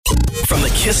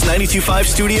Kiss 92.5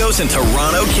 studios in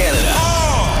Toronto, Canada.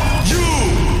 Are you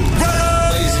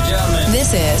ready? Ladies and gentlemen,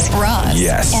 This is Roz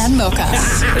and Mocha.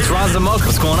 it's Roz and Mocha.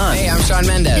 What's going on? Hey, I'm Shawn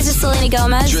Mendes. This is Selena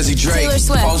Gomez. Drizzy Drake. Taylor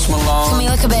Swift. Post Malone.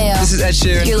 Camila Cabello. This is Ed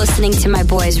Sheeran. You're listening to my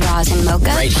boys Roz and Mocha.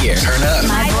 Right here. Turn up.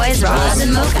 My boys Roz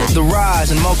and Mocha. The Roz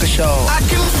and Mocha Show. I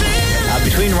can feel.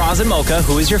 Between Roz and Mocha,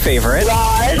 who is your favorite?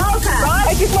 Roz. Mocha.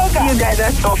 I just Mocha. You guys are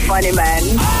so funny, man.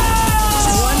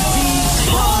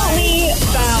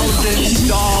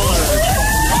 $20,000.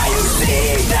 Are you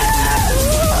seeing that?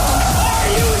 Are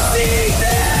you seeing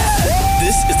that?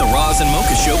 This is the Roz and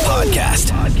Mocha Show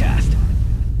podcast.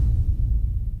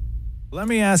 Let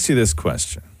me ask you this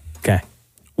question. Okay.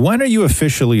 When are you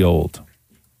officially old?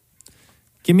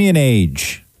 Give me an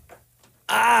age.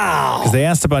 Because they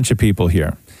asked a bunch of people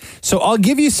here. So I'll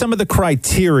give you some of the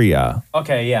criteria.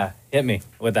 Okay, yeah. Hit me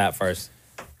with that first.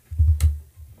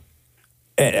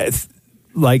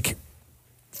 Like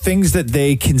things that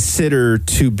they consider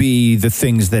to be the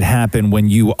things that happen when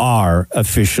you are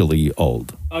officially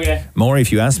old. Okay. Maury,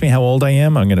 if you ask me how old I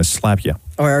am, I'm going to slap you.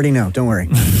 Oh, I already know. Don't worry.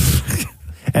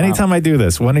 Anytime I do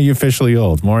this, when are you officially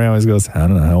old? Maury always goes, I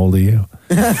don't know, how old are you?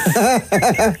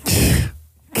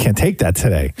 Can't take that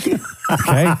today.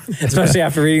 Okay? Especially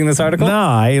after reading this article? No,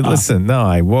 I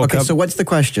woke Okay, up. so what's the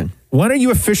question? When are you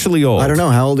officially old? I don't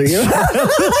know. How old are you?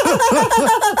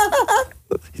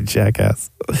 You jackass.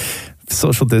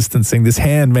 Social distancing. This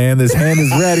hand, man. This hand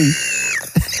is ready.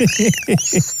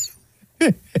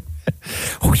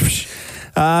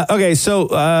 Okay,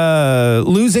 so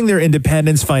losing their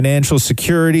independence, financial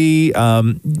security,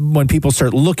 when people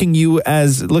start looking at you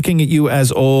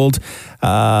as old,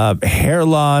 hair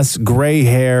loss, gray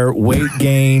hair, weight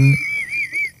gain,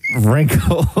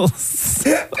 wrinkles.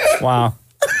 Wow.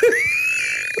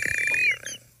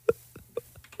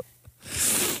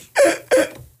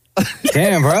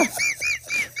 Damn, bro.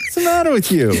 What's the matter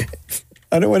with you?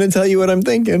 I don't want to tell you what I'm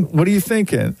thinking. What are you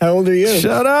thinking? How old are you?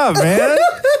 Shut up, man.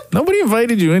 Nobody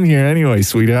invited you in here anyway,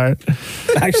 sweetheart.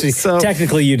 Actually,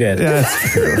 technically you did. Yeah,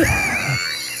 that's true.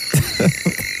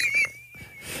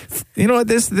 You know what?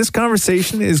 This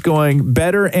conversation is going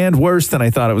better and worse than I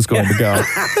thought it was going to go.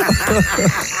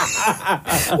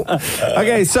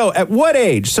 Okay, so at what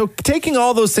age? So taking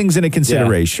all those things into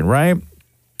consideration, right?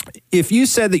 If you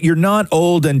said that you're not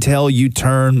old until you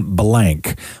turn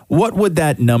blank, what would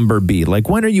that number be? Like,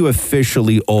 when are you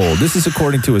officially old? This is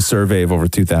according to a survey of over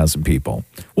 2,000 people.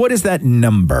 What is that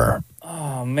number?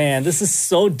 Oh, man, this is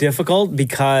so difficult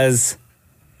because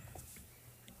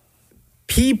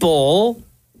people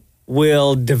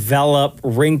will develop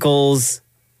wrinkles.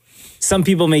 Some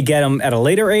people may get them at a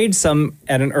later age, some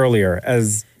at an earlier,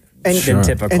 as than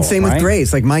typical. And same with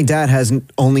grays. Like my dad has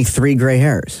only 3 gray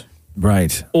hairs.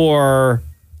 Right. Or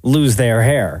lose their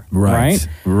hair. Right.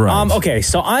 Okay,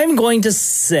 so I'm going to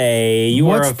say you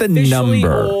are What's the officially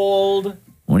number? old.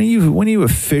 When are you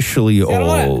officially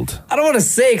old? I don't want to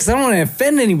say because I don't want to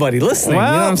offend anybody listening. Well,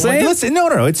 you know what I'm saying? Listen,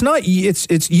 no. It's not.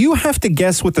 It's you have to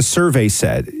guess what the survey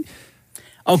said.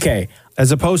 Okay.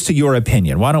 As opposed to your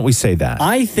opinion. Why don't we say that?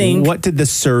 I think. What did the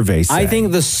survey say? I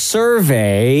think the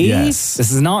survey. Yes.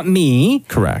 This is not me.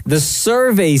 Correct. The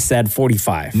survey said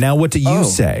 45. Now, what do you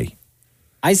say?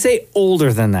 I say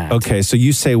older than that. Okay, so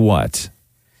you say what?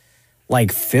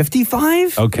 Like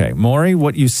 55? Okay, Maury,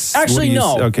 Actually,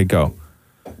 no. Okay, go.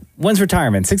 When's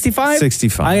retirement? 65?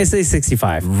 65. I'm going to say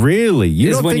 65. Really?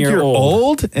 You Is don't when think you're you're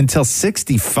old. old until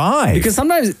 65? Because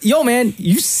sometimes, man,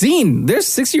 there's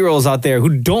 60-year-olds out there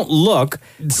who don't look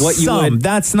what you would.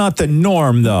 That's not the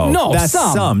norm, though. No, that's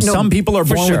some. No, Some people are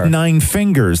for born sure. with 9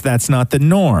 fingers. That's not the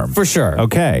norm. For sure.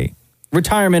 Okay.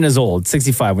 Retirement is old,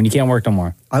 65, when you can't work no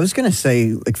more. I was going to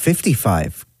say like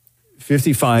 55.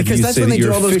 55. Because you that's say when they that do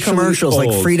you're all those officially commercials like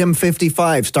old. Freedom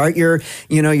 55. Start your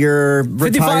 55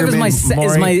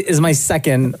 retirement. is my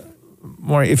second.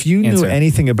 Maury, if you answer. knew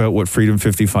anything about what Freedom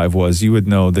 55 was, you would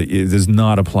know that it does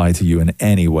not apply to you in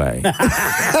any way.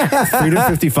 Freedom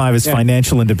 55 is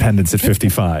financial independence at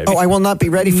 55. Oh, I will not be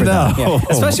ready for that. Yeah.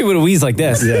 Especially with a wheeze like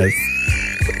this. Yes.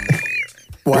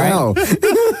 Wow.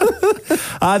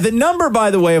 The number, by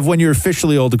the way, of when you're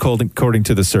officially old, according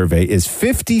to the survey, is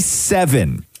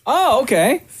 57. Oh,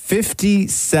 okay.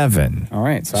 57. All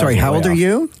right. Sorry, how old are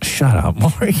you? Shut up,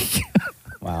 Maury.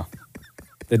 Wow.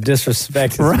 The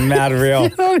disrespect is mad real.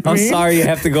 You know what I I'm mean? sorry you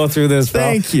have to go through this, bro.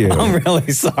 Thank you. I'm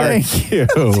really sorry. Thank you.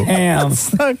 Damn.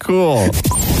 That's not cool.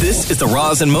 This is the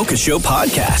Roz and Mocha Show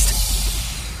podcast.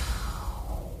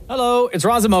 Hello, it's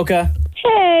Roz and Mocha.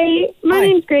 Hey, my Hi.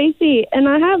 name's Gracie, and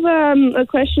I have a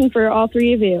question for all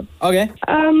 3 of you. Okay.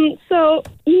 So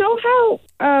you know how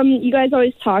you guys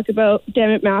always talk about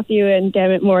Dammit Matthew and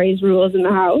Dammit Maury's rules in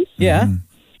the house? Yeah.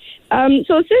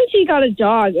 So since he got a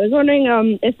dog, I was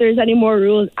wondering if there's any more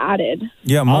rules added.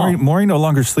 Yeah, Maury no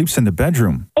longer sleeps in the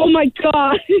bedroom. Oh my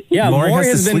god! Yeah, Maury has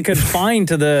has to been sleep- confined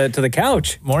to the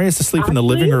couch. Maury has to sleep in the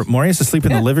living room. Maury has to sleep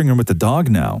in the living room with the dog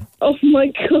now. Oh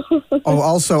my god! Oh,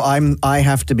 also, I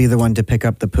have to be the one to pick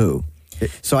up the poo.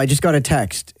 So I just got a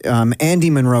text. Andy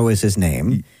Monroe is his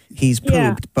name. He's pooped,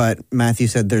 Yeah. but Matthew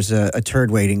said there's a turd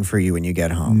waiting for you when you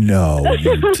get home. No,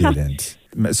 you didn't.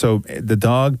 So the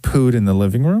dog pooed in the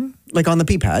living room? Like on the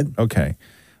pee pad. Okay.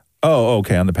 Oh,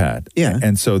 okay, on the pad. Yeah.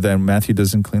 And so then Matthew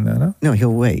doesn't clean that up? No,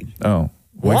 he'll wait. Oh.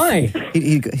 Why?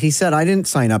 He said, I didn't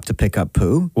sign up to pick up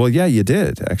poo. Well, yeah, you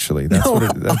did, actually. That's No,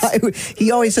 what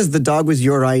he always says the dog was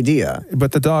your idea.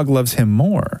 But the dog loves him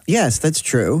more. Yes, that's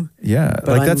true. Yeah.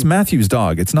 But Like, that's Matthew's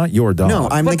dog. It's not your dog. No,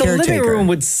 I'm But the the living caretaker. room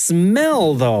would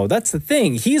smell, though. That's the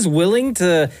thing. He's willing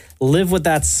to live with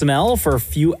that smell for a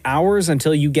few hours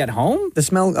until you get home? The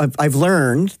smell, I've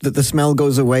learned that the smell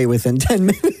goes away within 10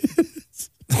 minutes.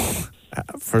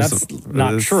 That's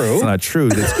not true. It's not true.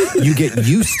 You get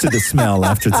used to the smell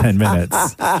after 10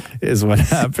 minutes is what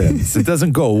happens. It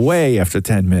doesn't go away after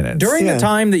 10 minutes. During the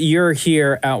time that you're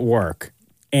here at work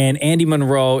and Andy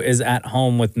Monroe is at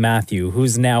home with Matthew,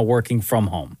 who's now working from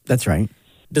home. That's right.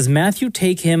 Does Matthew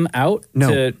take him out?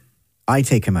 No, I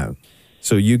take him out.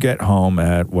 So you get home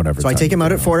at whatever So I time take him you out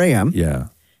get at 4 a.m. Yeah.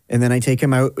 And then I take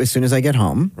him out as soon as I get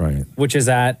home. Right. Which is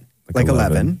at? Like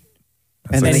 11.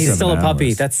 And then he's 7 still a puppy.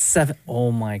 hours. That's 7.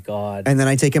 Oh, my God. And then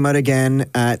I take him out again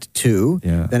at 2.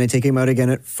 Yeah. Then I take him out again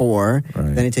at 4.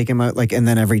 Right. Then I take him out and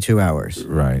then every 2 hours.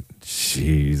 Right.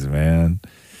 Jeez, man.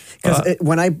 Because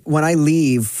when I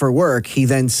leave for work, he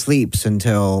then sleeps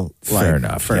until Fair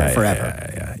enough. Yeah,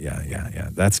 forever. Yeah.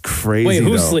 That's crazy. Wait,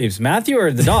 who though. sleeps? Matthew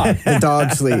or the dog? The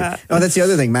dog sleeps. Oh, that's the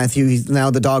other thing. Matthew,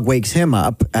 now the dog wakes him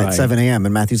up at Right. 7 a.m.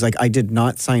 And Matthew's like, I did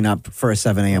not sign up for a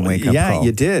 7 a.m. wake up Yeah, call.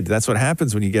 you did. That's what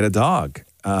happens when you get a dog.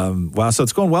 Wow. So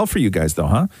it's going well for you guys, though,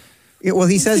 huh? Yeah, well,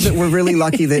 he says that we're really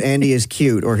lucky that Andy is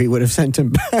cute, or he would have sent him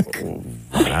back.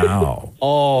 Wow.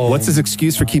 Oh. What's his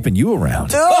excuse for keeping you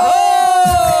around?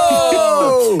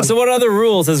 So what other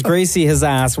rules, as Gracie has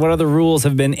asked, what other rules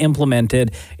have been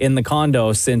implemented in the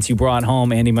condo since you brought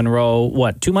home Andy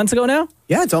Monroe, 2 months ago now?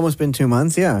 Yeah, it's almost been 2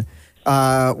 months, yeah.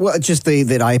 Well, just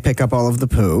that I pick up all of the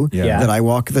poo, Yeah. that I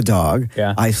walk the dog,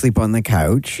 Yeah. I sleep on the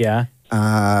couch. Yeah.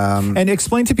 And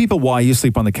explain to people why you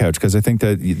sleep on the couch, because I think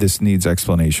that this needs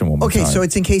explanation one more Okay, time. so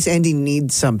it's in case Andy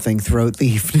needs something throughout the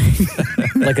evening.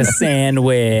 Like a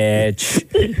sandwich,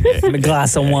 and a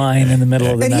glass of wine in the middle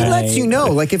of the And night. he lets you know,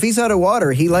 like if he's out of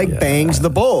water, he bangs the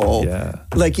bowl. Yeah.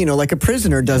 Like, like a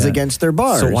prisoner does against their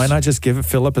bars. So why not just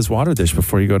fill up his water dish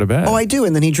before you go to bed? Oh, I do.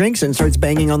 And then he drinks it and starts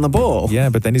banging on the bowl. Yeah,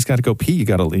 but then he's got to go pee. You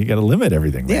got to limit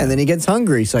everything. Yeah, and then he gets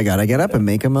hungry, so I got to get up and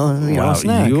make him a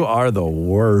snack. You are the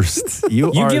worst.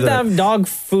 You give that dog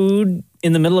food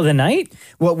in the middle of the night?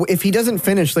 Well, if he doesn't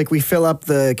finish, we fill up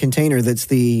the container that's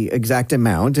the exact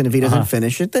amount, and if he doesn't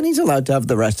finish it, then he's allowed to have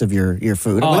the rest of your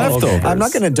food. Leftovers. I'm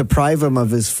not going to deprive him of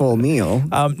his full meal.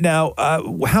 Now,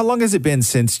 how long has it been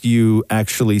since you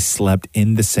actually slept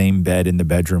in the same bed in the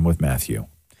bedroom with Matthew?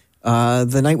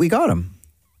 The night we got him.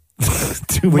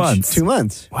 2 months. 2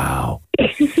 months. Wow.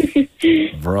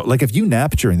 Bro, like if you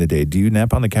nap during the day, do you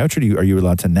nap on the couch or are you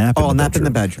allowed to nap in the I'll nap bedroom?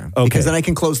 in the bedroom. Okay. Because then I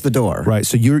can close the door. Right.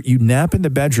 So you nap in the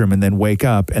bedroom and then wake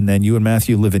up, and then you and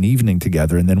Matthew live an evening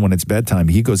together. And then when it's bedtime,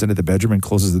 he goes into the bedroom and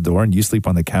closes the door, and you sleep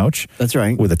on the couch. That's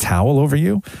right. With a towel over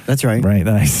you. That's right. Right.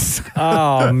 Nice.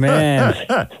 Oh, man.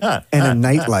 And a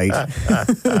nightlight.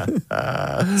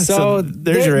 So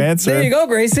there's your answer. There you go,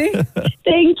 Gracie.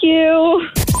 Thank you.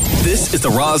 This is the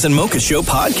Roz and Mocha Show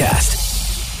podcast.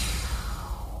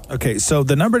 Okay, so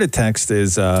the number to text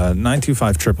is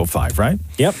 925-555, right?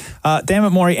 Yep. Damn it,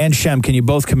 Maury and Shem, can you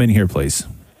both come in here, please?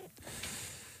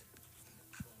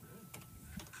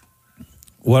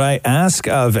 What I ask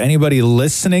of anybody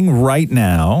listening right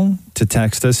now to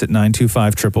text us at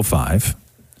 925-555,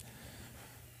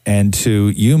 and to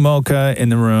you, Mocha, in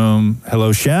the room,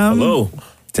 hello, Shem. Hello.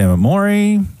 Damn it,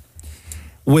 Maury.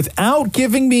 Without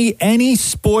giving me any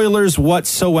spoilers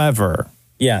whatsoever.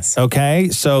 Yes. Okay,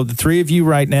 so the three of you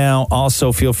right now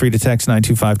also feel free to text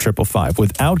 925-555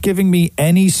 without giving me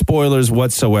any spoilers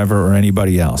whatsoever or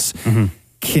anybody else.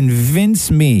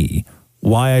 Convince me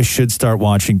why I should start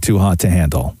watching Too Hot to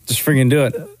Handle. Just freaking do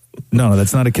it. No,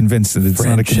 that's not a convincing. It's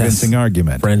not a convincing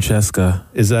argument. Francesca.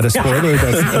 Is that a spoiler?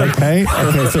 That's, okay.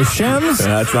 Okay. So Shems.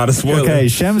 That's not a spoiler. Okay.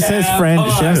 Shem says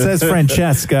Shem says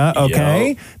Francesca.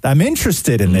 Okay. I'm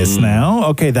interested in this now.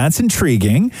 Okay, that's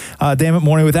intriguing. Damn it,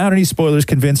 Morning, without any spoilers,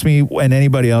 convince me and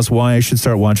anybody else why I should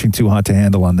start watching Too Hot to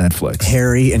Handle on Netflix.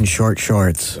 Harry in short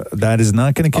shorts. That is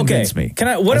not going to convince me. Can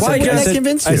I? What if I just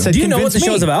convince you? I said, do you know what convince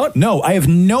the show's me. about? No, I have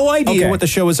no idea Okay. what the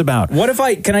show is about. What if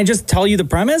can I just tell you the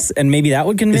premise and maybe that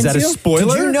would convince Is that a you?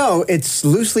 spoiler? Did you know it's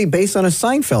loosely based on a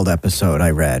Seinfeld episode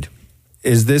I read?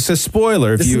 Is this a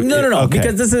spoiler? No, Okay.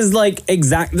 because this is like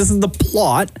this is the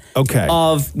plot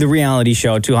of the reality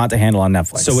show Too Hot to Handle on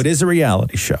Netflix. So it is a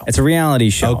reality show. It's a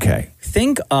reality show. Okay.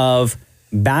 Think of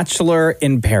Bachelor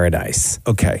in Paradise.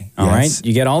 Okay. All right. Yes.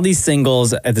 You get all these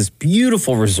singles at this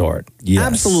beautiful resort. Yes.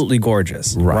 Absolutely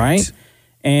gorgeous. Right. Right.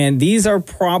 And these are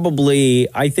probably,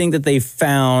 I think that they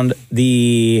found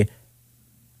the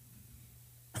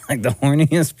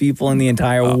horniest people in the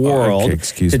entire world okay,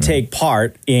 excuse to me. take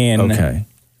part in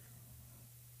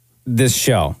this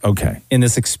show. Okay. In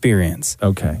this experience.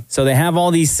 Okay. So they have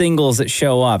all these singles that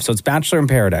show up. So it's Bachelor in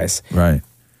Paradise. Right.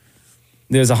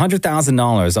 There's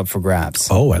 $100,000 up for grabs.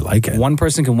 Oh, I like it. One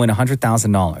person can win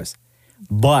 $100,000.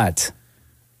 But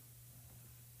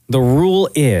the rule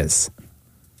is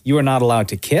you are not allowed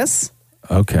to kiss.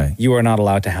 Okay. You are not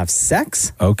allowed to have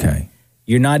sex. Okay.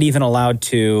 You're not even allowed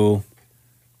to.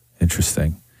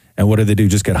 Interesting. And what do they do?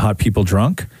 Just get hot people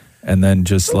drunk? And then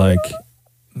just like,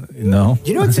 no?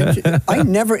 You know what's interesting? I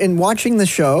never, in watching the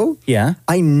show,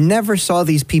 I never saw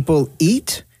these people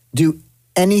eat, do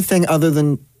anything other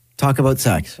than talk about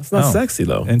sex. It's not sexy,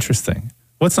 though. Interesting.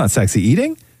 What's not sexy?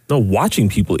 Eating? No, watching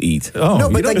people eat. Oh, no,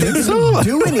 but you like don't they think didn't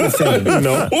do anything.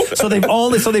 No.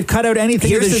 So they've cut out anything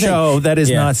Here's in the the thing. show that is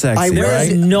not sexy, There's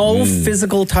right? no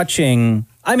physical touching.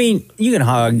 I mean, you can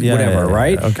hug, whatever,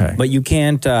 right? Okay. But you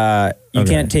can't. You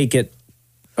can't take it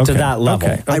to that level.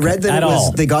 Okay. I read that At it was,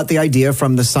 all. they got the idea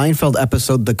from the Seinfeld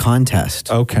episode, The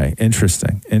Contest. Okay,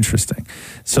 interesting.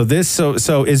 So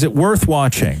so is it worth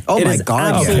watching? Oh It my is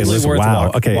God. absolutely Okay, listen, worth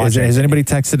wow. Okay, watching. has anybody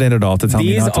texted in at all to tell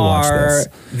me These not to watch are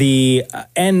this?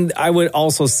 and I would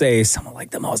also say some of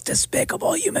like the most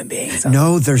despicable human beings.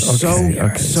 No, they're so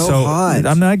hot.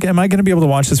 Am I going to be able to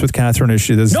watch this with Catherine? Is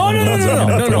she this? No, don't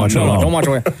watch it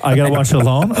alone. I got to watch it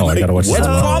alone. Oh, I got to watch it It's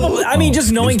alone. probably. I mean,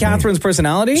 just knowing Catherine's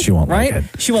personality, She won't like right?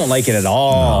 it. She won't like it at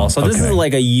all. No, So this okay. is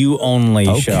like a you only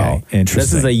show. Interesting.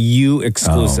 This is a you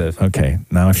exclusive. Oh, okay,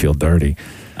 now I feel dirty.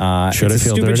 Should it's I feel a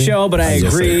stupid dirty? show, but I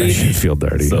Yes, agree. I should feel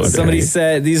dirty. Somebody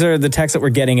said these are the texts that we're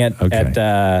getting at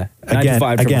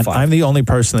 95 Again, I'm the only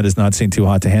person that has not seen Too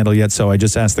Hot to Handle yet, so I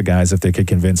just asked the guys if they could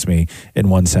convince me in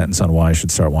one sentence on why I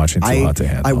should start watching Too Hot to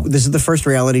Handle. This is the first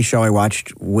reality show I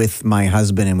watched with my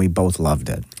husband, and we both loved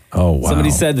it. Oh, wow.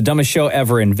 Somebody said the dumbest show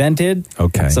ever invented.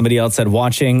 Okay. Somebody else said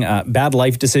watching bad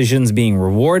life decisions being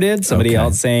rewarded. Somebody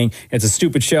else saying it's a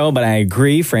stupid show, but I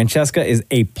agree. Francesca is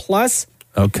A+.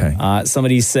 Okay.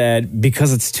 Somebody said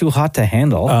because it's too hot to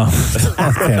handle.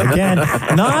 Okay. Again,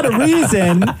 not a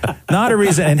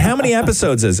reason. And how many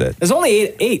episodes is it? There's only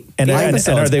eight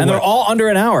episodes, and they're all under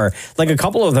an hour. Like a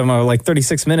couple of them are like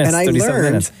 36 minutes, And I 37 learned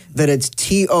minutes. that it's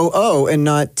TOO and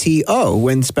not TO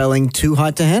when spelling Too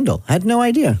Hot to Handle. Had no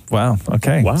idea. Wow.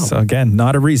 Okay. Wow. So again,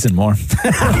 not a reason more.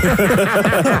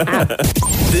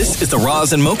 This is the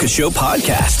Roz and Mocha Show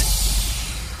podcast.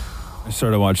 I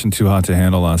started watching Too Hot to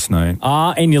Handle last night.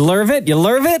 And you lurve it. Do you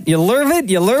lurve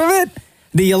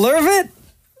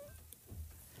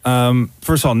it?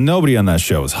 First of all, nobody on that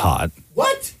show is hot.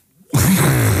 What?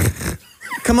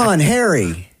 Come on,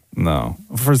 Harry. No.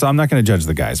 First, I'm not going to judge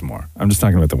the guys more. I'm just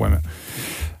talking about the women.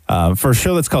 For a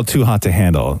show that's called Too Hot to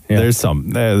Handle, there's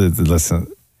some. Listen,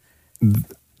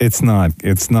 it's not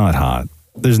hot.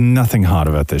 There's nothing hot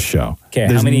about this show. Okay,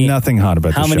 There's nothing hot about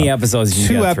this show. How many episodes did you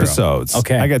Two get through? episodes.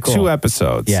 Okay, I got cool. 2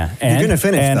 episodes. Yeah. You're going to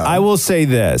finish, And though. I will say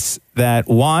this, that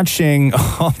watching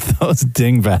all those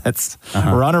dingbats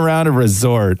run around a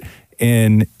resort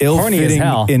in Horny as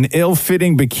hell.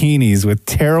 ill-fitting bikinis with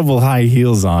terrible high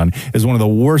heels on is one of the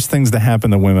worst things to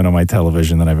happen to women on my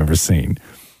television that I've ever seen.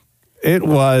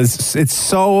 It's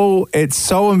so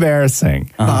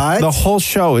embarrassing. But? The whole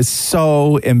show is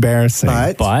so embarrassing.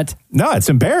 But? No, it's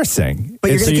embarrassing.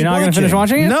 But you're So gonna you're keep not going to finish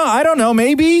watching it? No, I don't know.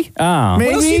 Maybe. Oh. Maybe.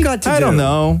 What else you got to I do? don't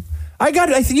know. I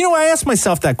asked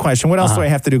myself that question. What else do I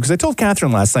have to do? Because I told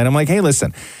Catherine last night, I'm like, hey,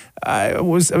 listen, I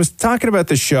was talking about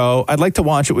the show. I'd like to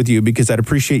watch it with you because I'd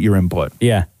appreciate your input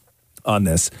Yeah. on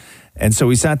this. And so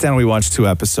we sat down and we watched 2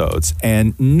 episodes.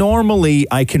 And normally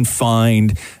I can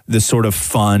find the sort of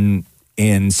fun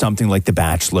in something like The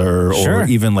Bachelor or Sure.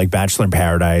 even like Bachelor in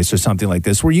Paradise or something like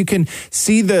this, where you can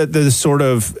see the sort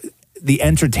of the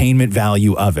entertainment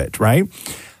value of it, right?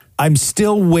 I'm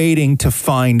still waiting to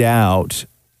find out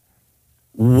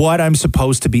what I'm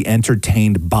supposed to be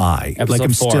entertained by.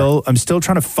 Episode 4. I'm still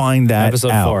trying to find that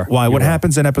Episode out. 4. Why? What You're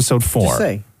happens in episode 4? Just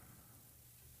say.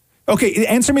 Okay,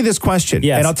 answer me this question.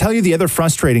 Yes. And I'll tell you the other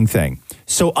frustrating thing.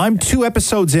 So I'm 2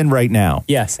 episodes in right now.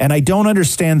 Yes. And I don't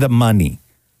understand the money.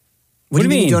 What do you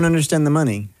mean mean? you don't understand the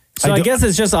money? So I guess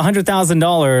it's just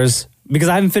 $100,000 because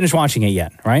I haven't finished watching it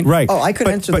yet, right? Right. Oh, I could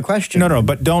answer the question. No,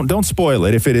 but don't spoil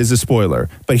it if it is a spoiler.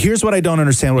 But here's what I don't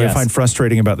understand, what I find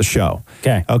frustrating about the show.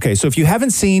 Okay, so if you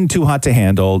haven't seen Too Hot to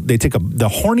Handle, they take the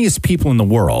horniest people in the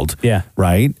world,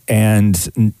 right?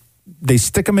 And they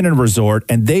stick them in a resort,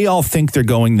 and they all think they're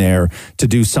going there to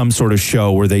do some sort of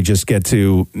show where they just get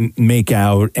to make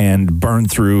out and burn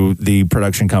through the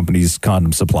production company's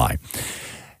condom supply.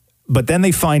 But then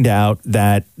they find out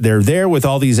that they're there with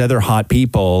all these other hot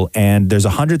people, and there's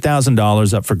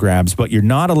 $100,000 up for grabs, but you're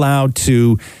not allowed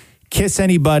to kiss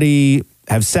anybody,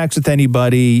 have sex with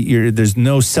anybody. There's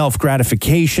no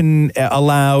self-gratification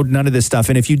allowed, none of this stuff.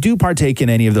 And if you do partake in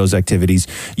any of those activities,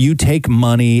 you take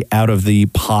money out of the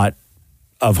pot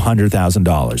of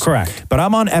 $100,000. Correct. But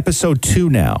I'm on episode 2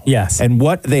 now. Yes. And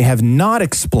what they have not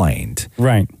explained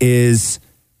is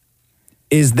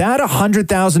that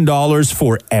 $100,000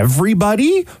 for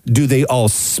everybody? Do they all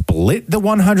split the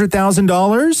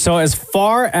 $100,000? So as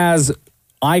far as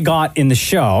I got in the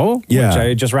show, which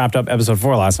I just wrapped up episode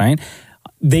 4 last night,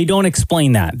 they don't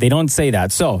explain that. They don't say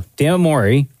that. So, Dammit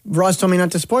Maury. Ross told me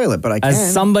not to spoil it, but I can.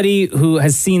 As somebody who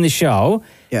has seen the show,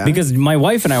 because my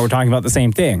wife and I were talking about the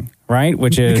same thing, right?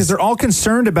 Which is... Because they're all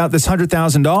concerned about this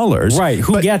 $100,000. Right.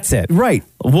 Who gets it? Right.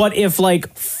 What if like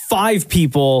 5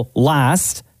 people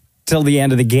last till the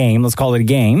end of the game? Let's call it a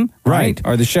game, right?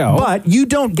 Or the show. But you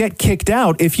don't get kicked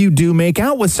out if you do make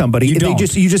out with somebody. You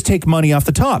just take money off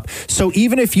the top. So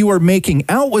even if you are making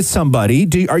out with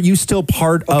somebody, are you still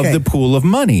part of the pool of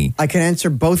money? I can answer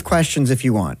both questions if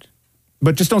you want.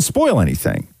 But just don't spoil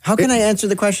anything. How can I answer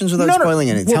the questions without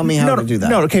spoiling anything? Tell me how to do that.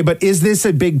 No, okay, but is this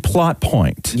a big plot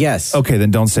point? Yes. Okay,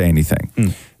 then don't say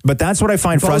anything. But that's what I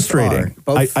find frustrating.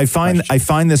 I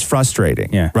find this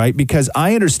frustrating, right? Because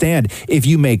I understand if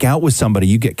you make out with somebody,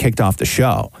 you get kicked off the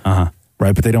show,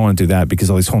 right? But they don't want to do that because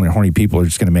all these horny people are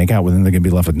just going to make out with them. They're going to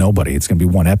be left with nobody. It's going to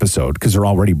be one episode because they're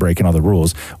already breaking all the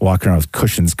rules, walking around with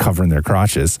cushions covering their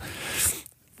crotches.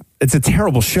 It's a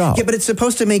terrible show. Yeah, but it's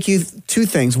supposed to make you 2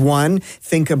 things. 1,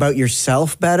 think about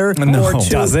yourself better. No, or 2,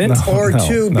 doesn't. Or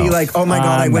 2, be like, oh my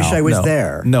God, I wish I was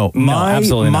there. No,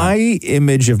 absolutely not. My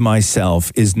image of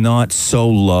myself is not so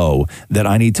low that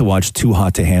I need to watch Too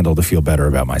Hot to Handle to feel better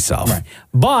about myself. Right.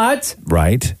 But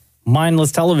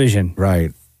mindless television.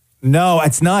 Right. No,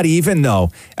 it's not even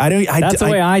though. That's the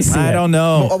way I see it. I don't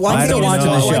know. Well, why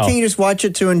can't you just watch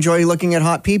it to enjoy looking at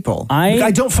hot people?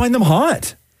 I don't find them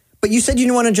hot. But you said you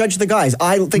didn't want to judge the guys.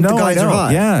 I think the guys are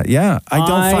hot. Yeah.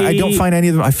 I don't find any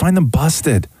of them. I find them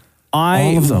busted.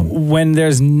 All of them. When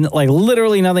there's like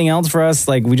literally nothing else for us,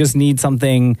 like we just need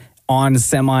something on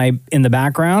semi in the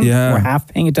background. We're half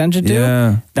paying attention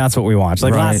to. That's what we watch.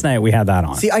 Like last night we had that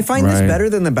on. See, I find this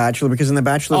better than The Bachelor because in The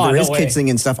Bachelor there is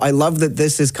kissing and stuff. I love that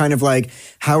this is kind of like,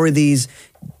 how are these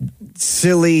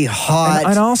silly, hot,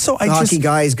 and also, hockey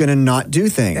guys going to not do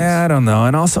things? Yeah, I don't know.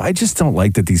 And also, I just don't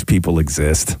like that these people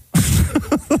exist.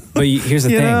 But here's the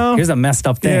thing. Here's a messed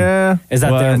up thing. Is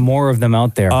that there are more of them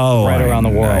out there around the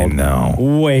world. I know.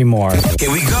 Way more.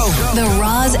 Here we go. The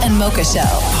Roz and Mocha Show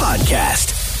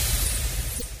Podcast.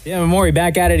 Yeah, Maury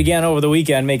back at it again over the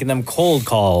weekend, making them cold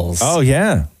calls. Oh,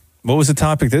 yeah. What was the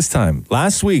topic this time?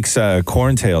 Last week's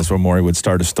Corn Tales, where Maury would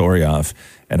start a story off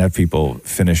and have people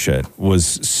finish it, was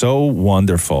so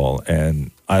wonderful,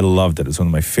 and I loved it. It's one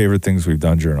of my favorite things we've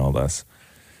done during all this.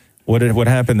 What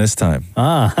happened this time?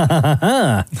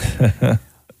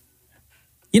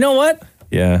 You know what?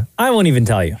 Yeah. I won't even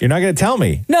tell you. You're not going to tell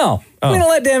me? No. I'm going to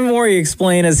let Dan Maury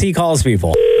explain as he calls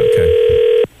people. Okay.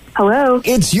 Hello.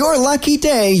 It's your lucky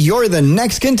day. You're the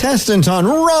next contestant on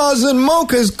Roz and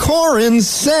Mocha's Corin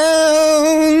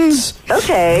Sounds.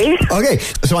 Okay. Okay,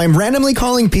 so I'm randomly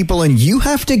calling people and you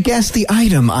have to guess the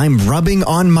item I'm rubbing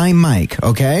on my mic,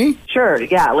 okay? Sure,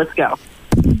 yeah, let's go.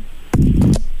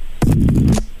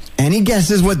 Any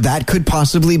guesses what that could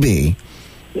possibly be?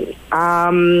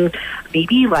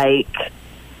 Maybe like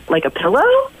a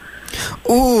pillow?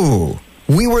 Ooh,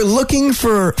 we were looking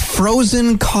for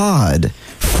frozen cod.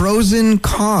 Frozen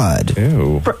cod.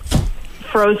 Ew.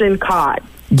 Frozen cod.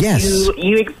 Yes.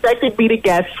 You expected me to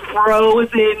guess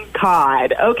frozen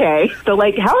cod. Okay. So,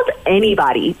 how is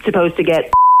anybody supposed to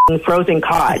get frozen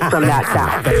cod from that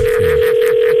sound?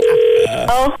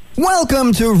 Oh.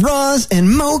 Welcome to Roz and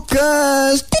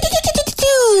Mocha's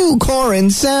Corin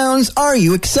Sounds. Are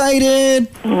you excited?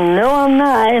 No, I'm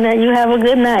not. And then you have a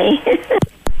good night.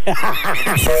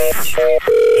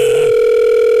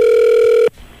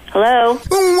 Hello?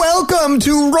 Welcome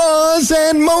to Roz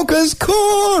and Mocha's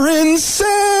Corin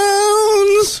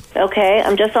Sounds. Okay,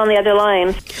 I'm just on the other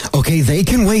line. Okay, they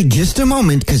can wait just a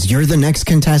moment because you're the next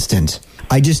contestant.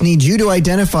 I just need you to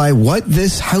identify what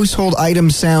this household item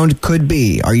sound could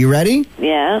be. Are you ready?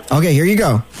 Yeah. Okay, here you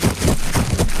go.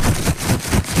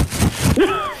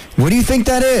 What do you think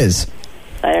that is?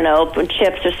 I don't know,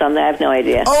 chips or something. I have no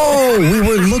idea. Oh, we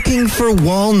were looking for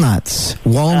walnuts.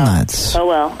 Walnuts. Oh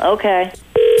well, okay.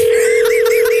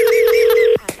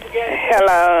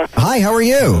 Hello. Hi, how are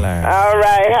you? All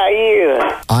right, how are you?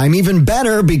 I'm even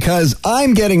better because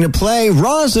I'm getting to play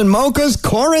Roz and Mocha's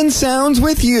Corin Sounds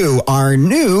with you, our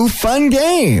new fun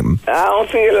game. I don't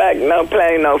feel like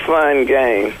playing no fun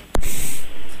game.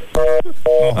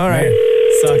 All right.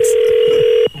 Sucks.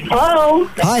 Hello?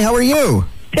 Hi, how are you?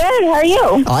 Good, how are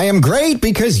you? I am great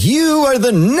because you are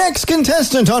the next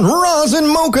contestant on Roz and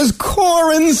Mocha's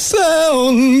Corin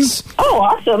Sounds. Oh,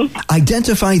 awesome.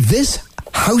 Identify this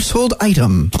household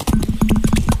item.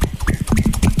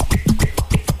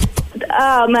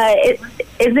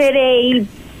 Is it a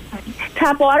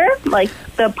tap water, like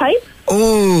the pipe?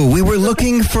 Oh, we were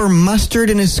looking for mustard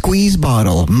in a squeeze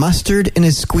bottle. Mustard in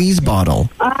a squeeze bottle.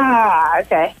 Ah,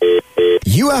 okay.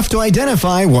 You have to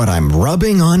identify what I'm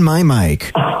rubbing on my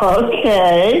mic.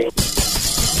 Okay.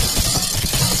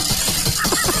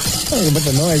 Sorry about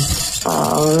the noise.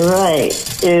 All right.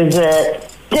 Is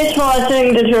it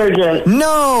dishwashing detergent?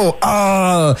 No,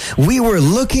 we were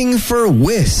looking for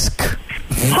whisk.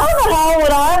 How the hell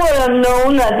would I have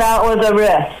known that was a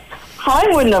risk? I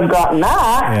wouldn't have gotten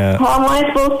that. Yeah. How am I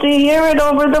supposed to hear it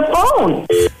over the phone?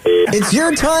 It's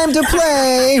your time to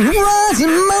play Roz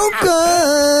and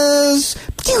Mocha's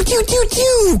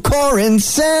Corin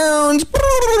Sounds.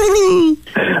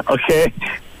 Okay.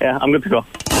 Yeah, I'm good to go.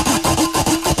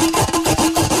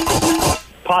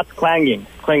 Pots clanging.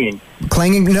 Clanging?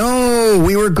 No,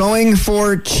 we were going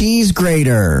for cheese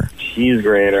grater. Cheese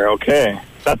grater. Okay.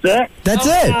 That's it? That's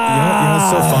it. You know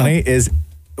what's so funny is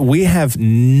we have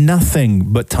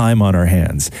nothing but time on our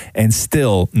hands, and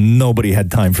still nobody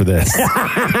had time for this.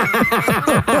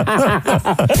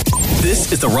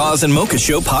 This is the Roz and Mocha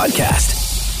Show podcast.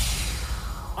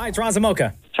 Hi, it's Roz and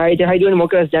Mocha. Hi, how you doing,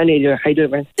 Mocha? It's Danny. How you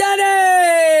doing, man?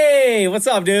 Danny! What's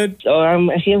up, dude? So I'm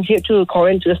here to call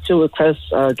in just to request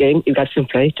a game you guys can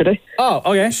play today. Oh,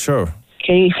 okay. Sure.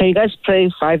 Can you guys play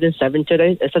 5 and 7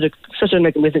 today? It's such an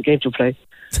amazing game to play.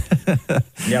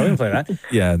 Yeah, we can play that.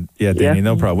 Yeah, Danny,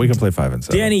 no problem. We can play 5 and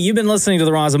 7. Danny, you've been listening to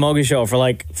the Roz and Mocha Show for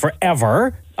like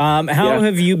forever. How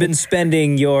have you been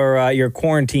spending your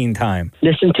quarantine time?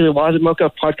 Listen to the Roz and Mocha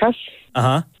podcast.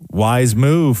 Uh-huh. Wise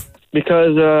move.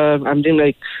 Because I'm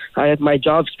doing my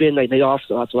job's been laid off,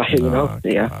 so that's why, you know.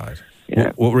 Yeah. God.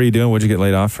 Yeah. What were you doing? What'd you get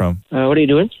laid off from? What are you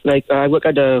doing? I work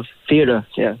at the theater.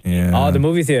 Yeah. Oh, the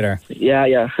movie theater.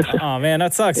 Yeah. Oh man,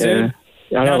 that sucks, Yeah. dude.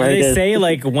 Yeah, Now, do right, they it say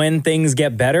like when things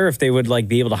get better, if they would like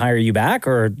be able to hire you back,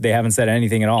 or they haven't said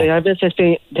anything at all? They haven't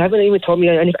even told me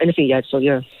anything yet, so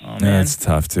yeah. Oh, That's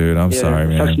tough, dude. I'm sorry,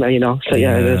 man. Sucks, man, you know. So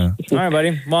yeah, it is. All right,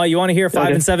 buddy. Well, you want to hear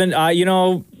 5 and 7?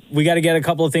 We got to get a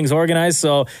couple of things organized,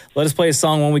 so let us play a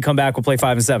song. When we come back, we'll play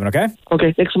 5 and 7, okay?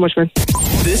 Okay, thanks so much, man.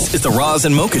 This is the Roz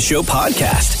and Mocha Show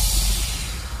podcast.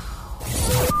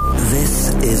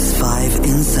 This is 5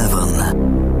 and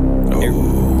 7.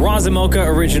 Roz and Mocha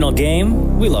original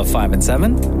game. We love 5 and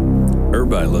 7.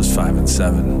 Everybody loves 5 and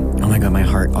 7. Oh my God, my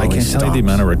heart I can't tell you the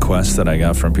amount of requests that I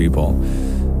got from people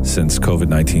since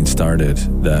COVID-19 started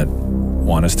that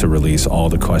want us to release all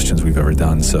the questions we've ever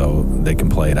done so they can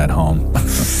play it at home.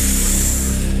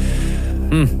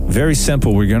 Very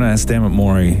simple. We're going to ask Dammit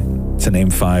Maury to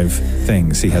name 5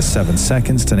 things. He has 7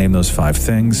 seconds to name those 5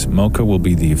 things. Mocha will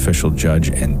be the official judge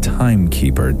and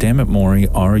timekeeper. Dammit Maury,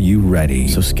 are you ready?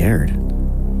 So scared.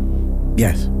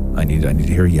 Yes. I need to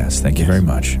hear yes. Thank you very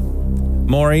much.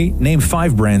 Maury, name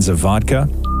 5 brands of vodka.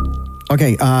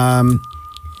 Okay,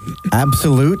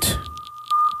 Absolute,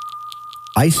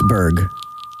 Iceberg,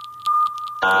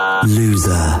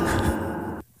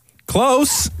 Loser.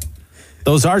 Close.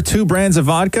 Those are 2 brands of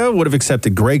vodka. Would have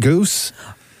accepted Grey Goose,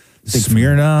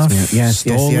 Smirnoff, Yes.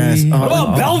 Stoli.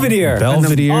 Oh, Belvedere.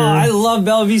 Belvedere. I love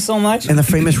Belvedere so much. And the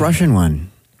famous Russian one.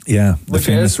 Yeah, the Which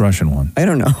famous is? Russian one. I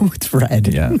don't know. It's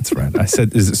red. Yeah, it's red. I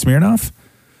said, is it Smirnoff?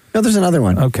 No, there's another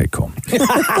one. Okay, cool.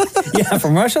 Yeah,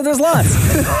 from Russia, there's lots.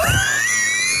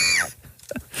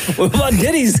 What about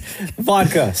Diddy's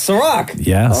vodka? Ciroc.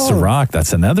 Yeah, Ciroc.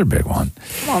 That's another big one.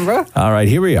 Come on, bro. All right,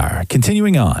 here we are.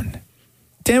 Continuing on.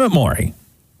 Dammit Maury.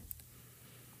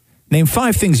 Name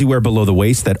 5 things you wear below the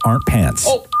waist that aren't pants.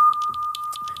 Oh.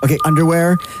 Okay,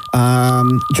 underwear,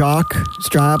 jock,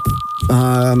 strap,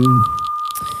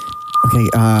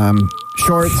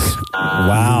 shorts.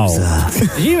 Wow.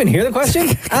 Did you even hear the question?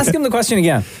 Ask him the question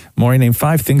again. Maury, name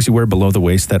 5 things you wear below the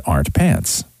waist that aren't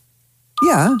pants.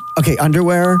 Yeah. Okay,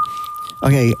 underwear.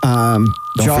 Okay,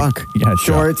 jock,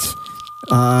 shorts,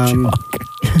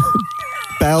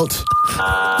 belt.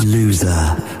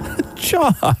 Loser.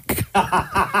 Jock.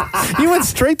 You went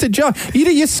straight to jock.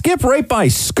 You skip right by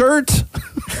skirt,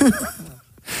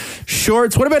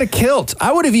 shorts. What about a kilt?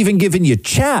 I would have even given you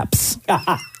chaps.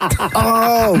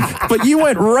 Oh, but you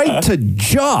went right to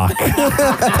jock.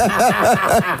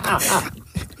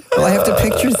 Well, I have to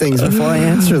picture things before I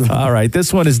answer them. All right,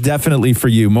 this one is definitely for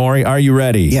you, Maury. Are you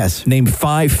ready? Yes. Name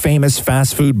 5 famous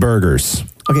fast food burgers.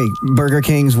 Okay, Burger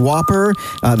King's Whopper,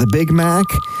 the Big Mac,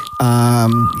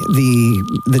 the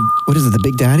what is it? The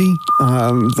Big Daddy,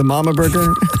 the Mama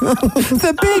Burger,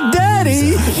 the Big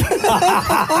Daddy.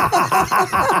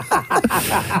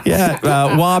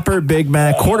 Yeah, Whopper, Big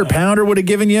Mac, Quarter Pounder would have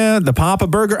given you the Papa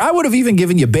Burger. I would have even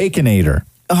given you Baconator.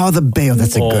 Oh, the Bayo,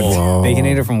 that's a good one.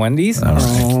 Baconator from Wendy's? All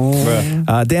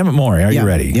right. Damn it, Maury, are you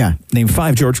ready? Yeah. Name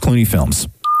 5 George Clooney films.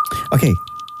 Okay.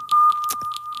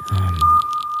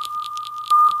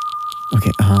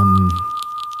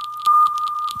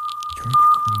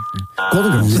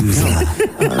 Golden Girls.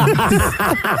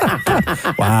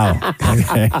 Wow.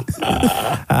 Okay.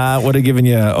 Would have given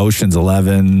you Ocean's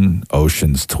 11,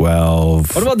 Ocean's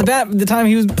 12. What about the time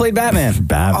he played Batman?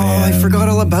 Batman. Oh, I forgot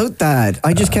all about that.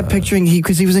 I just kept picturing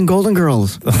because he was in Golden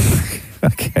Girls.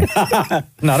 Okay.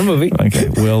 Not a movie. Okay.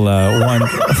 We'll one.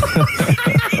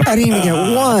 I didn't even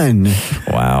get one.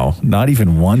 Wow. Not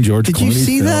even one George Clooney Did you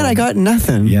see that? I got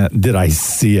nothing. Yeah. Did I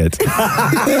see it?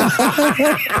 Damn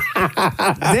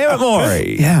it,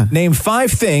 Maury. Yeah. Name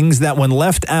 5 things that when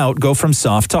left out go from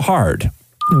soft to hard.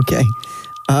 Okay.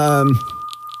 A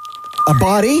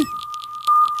body.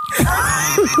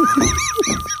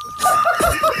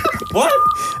 What?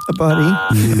 A body.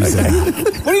 Okay.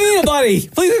 What do you mean a body?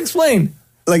 Please explain.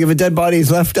 Like if a dead body is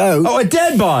left out. Oh, a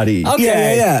dead body.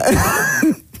 Okay. Yeah.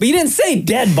 But you didn't say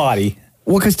dead body.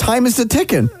 Well, because time is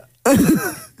ticking. Do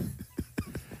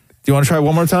you want to try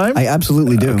one more time? I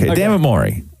absolutely do. Okay. Damn it,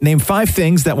 Maury. Name 5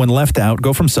 things that when left out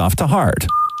go from soft to hard.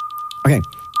 Okay.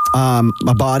 A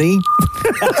body.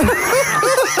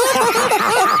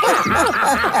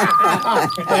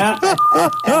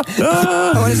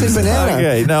 I want to say banana.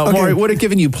 Okay. Now, Maury would have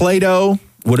given you Play-Doh,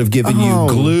 would have given you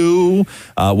glue,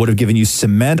 would have given you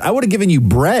cement. I would have given you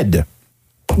bread.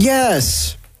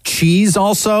 Yes. Cheese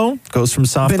also goes from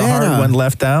soft to hard when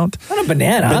left out. Not a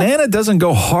banana. Banana doesn't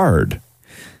go hard.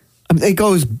 It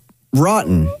goes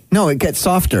rotten. No, it gets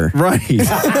softer. Right.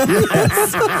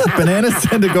 Yes. Bananas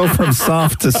tend to go from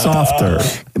soft to softer.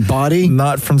 Body?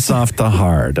 Not from soft to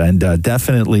hard. And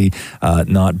definitely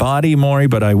not body, Maury,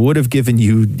 but I would have given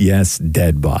you, yes,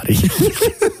 dead body.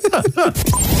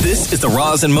 This is the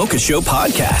Roz and Mocha Show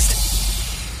podcast.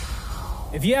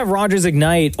 If you have Rogers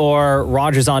Ignite or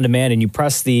Rogers On Demand and you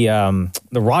press the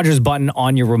Rogers button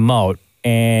on your remote,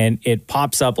 and it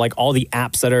pops up like all the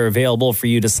apps that are available for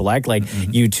you to select, like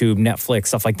YouTube, Netflix,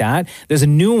 stuff like that. There's a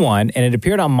new one, and it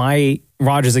appeared on my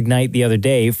Rogers Ignite the other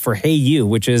day for Hey You,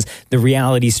 which is the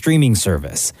reality streaming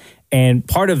service. And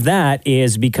part of that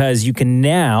is because you can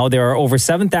now, there are over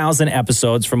 7,000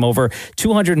 episodes from over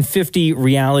 250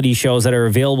 reality shows that are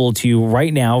available to you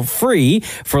right now, free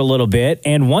for a little bit.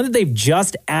 And one that they've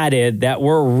just added that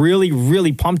we're really,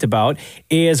 really pumped about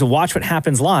is Watch What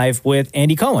Happens Live with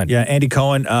Andy Cohen. Yeah, Andy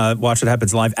Cohen, Watch What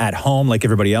Happens Live at home like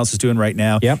everybody else is doing right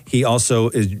now. Yep. He also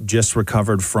is just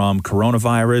recovered from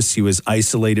coronavirus. He was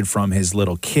isolated from his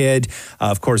little kid.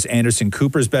 Of course, Anderson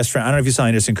Cooper's best friend. I don't know if you saw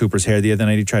Anderson Cooper's hair the other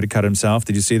night. He tried to cut himself.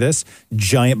 Did you see this?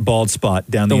 Giant bald spot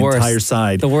down the entire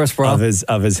side of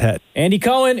his head. Andy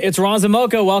Cohen, it's Roz and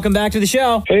Mocha. Welcome back to the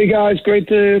show. Hey guys, great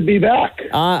to be back.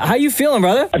 How you feeling,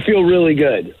 brother? I feel really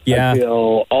good. Yeah. I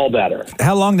feel all better.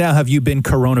 How long now have you been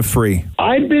corona-free?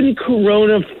 I've been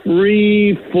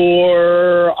corona-free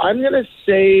for, I'm going to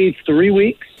say 3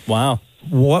 weeks. Wow.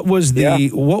 What was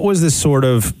the sort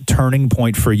of turning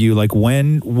point for you? Like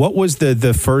what was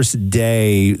the first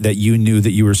day that you knew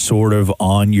that you were sort of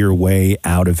on your way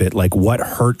out of it? Like what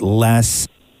hurt less?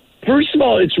 First of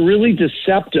all, it's really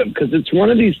deceptive because it's one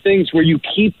of these things where you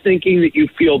keep thinking that you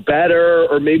feel better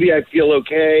or maybe I feel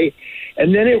okay,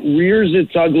 and then it rears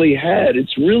its ugly head.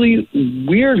 It's really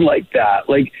weird like that.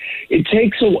 Like it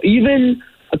takes even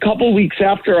a couple weeks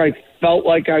after I felt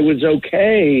like I was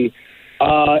okay,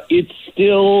 it's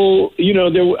still,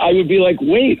 I would be like,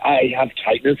 wait, I have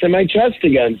tightness in my chest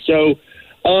again. So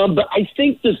But I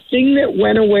think the thing that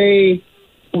went away,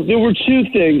 there were two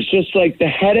things, just like the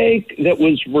headache that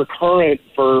was recurrent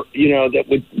for,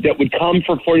 that would come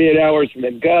for 48 hours and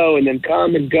then go and then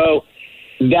come and go,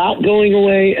 that going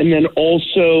away. And then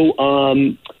also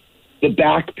the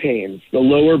back pains, the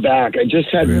lower back. I just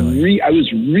had, I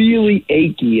was really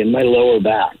achy in my lower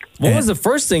back. What was the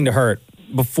first thing to hurt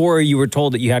before you were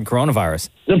told that you had coronavirus?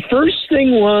 The first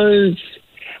thing was,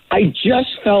 I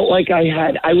just felt like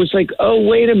I was like, oh,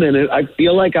 wait a minute. I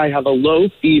feel like I have a low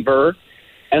fever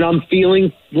and I'm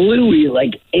feeling flu-y,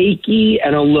 like achy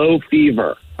and a low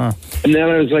fever. Huh. And then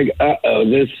I was like, uh-oh,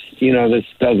 this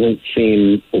doesn't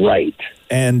seem right.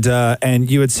 And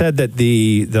you had said that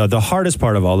the hardest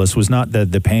part of all this was not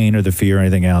the pain or the fear or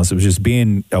anything else. It was just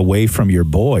being away from your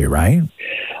boy, right?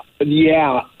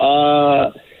 Yeah.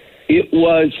 He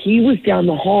was down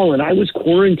the hall and I was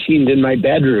quarantined in my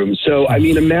bedroom. So, I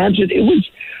mean, imagine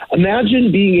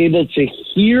being able to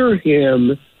hear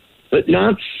him, but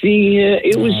not see him.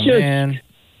 It was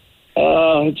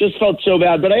it just felt so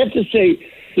bad. But I have to say,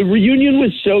 the reunion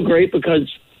was so great because,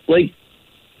 like,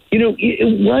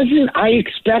 it wasn't, I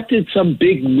expected some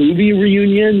big movie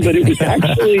reunion, but it was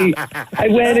actually, I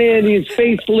went in, his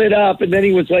face lit up, and then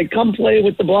he was like, come play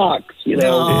with the blocks,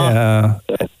 Yeah.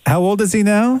 How old is he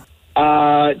now?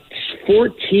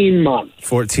 14 months.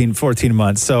 14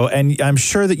 months. So, and I'm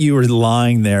sure that you were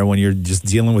lying there when you're just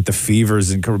dealing with the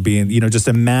fevers and being, just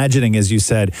imagining, as you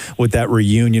said, what that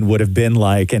reunion would have been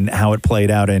like and how it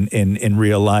played out in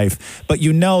real life. But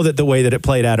you know that the way that it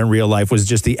played out in real life was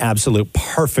just the absolute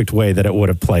perfect way that it would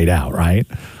have played out, right?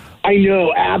 I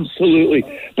know, absolutely.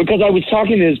 Because I was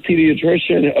talking to his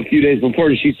pediatrician a few days before,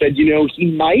 and she said,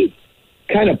 he might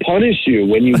kind of punish you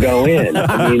when you go in.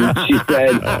 I mean, she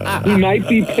said he might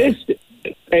be pissed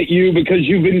at you because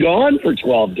you've been gone for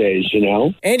 12 days,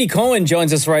 Andy Cohen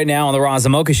joins us right now on the Roz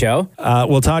and Mocha Show.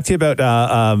 We'll talk to you about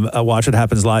Watch What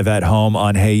Happens Live at Home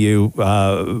on Hey You.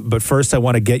 But first, I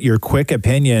want to get your quick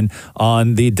opinion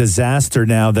on the disaster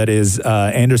now that is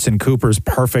Anderson Cooper's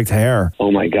perfect hair.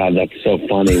 Oh, my God, that's so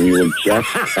funny. We were just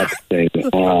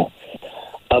texting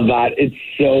about it's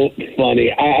so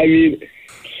funny. I mean,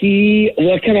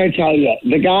 what can I tell you?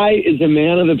 The guy is a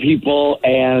man of the people,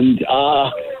 and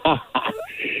I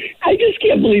just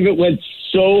can't believe it went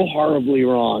so horribly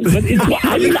wrong. But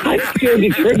I'm scared to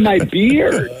trim my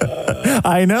beard.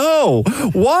 I know.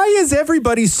 Why is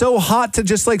everybody so hot to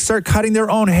just start cutting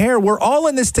their own hair? We're all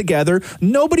in this together.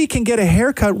 Nobody can get a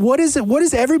haircut. What is it? What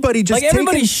is everybody just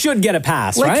everybody should get a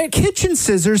pass, right? Kitchen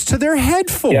scissors to their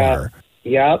head for?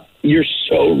 Yeah, you're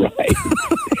so right.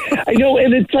 I know,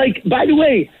 and it's like, by the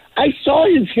way, I saw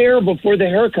his hair before the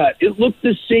haircut. It looked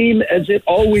the same as it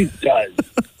always does.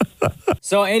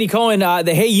 So, Andy Cohen,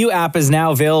 the Hey You app is now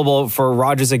available for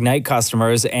Rogers Ignite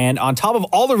customers. And on top of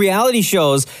all the reality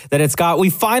shows that it's got,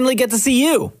 we finally get to see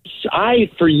you. I,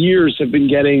 for years, have been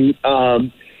getting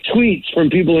tweets from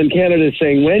people in Canada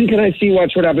saying, when can I see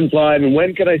Watch What Happens Live? And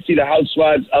when can I see the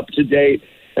Housewives up to date?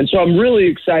 And so I'm really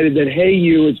excited that Hey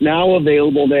You is now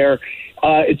available there.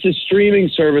 It's a streaming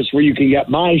service where you can get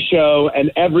my show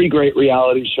and every great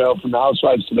reality show from the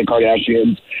Housewives to the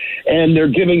Kardashians. And they're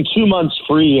giving 2 months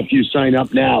free if you sign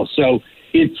up now. So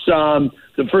it's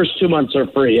the first 2 months are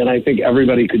free. And I think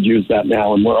everybody could use that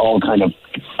now. And we're all kind of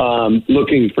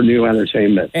looking for new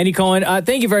entertainment. Andy Cohen,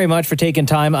 thank you very much for taking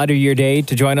time out of your day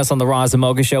to join us on the Roz and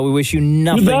Mocha Show. We wish you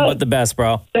nothing but the best,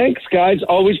 bro. Thanks, guys.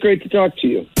 Always great to talk to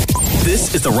you.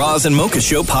 This is the Roz and Mocha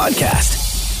Show podcast.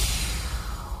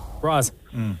 Roz,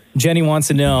 Jenny wants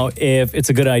to know if it's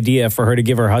a good idea for her to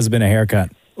give her husband a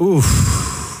haircut. Oof.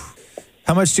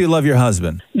 How much do you love your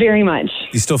husband? Very much. Do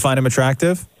you still find him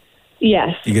attractive?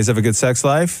 Yes. You guys have a good sex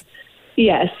life?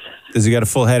 Yes. Does he got a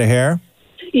full head of hair?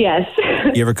 Yes.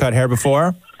 You ever cut hair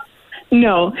before?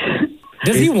 No.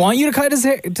 Does he want you to cut his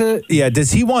hair? Yeah,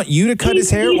 does he want you to cut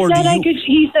his hair? He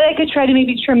said I could try to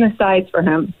maybe trim the sides for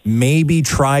him. Maybe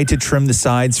try to trim the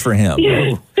sides for him.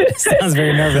 Sounds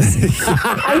very nervous.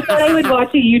 I thought I would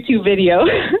watch a YouTube video.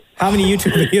 How many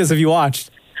YouTube videos have you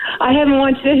watched? I haven't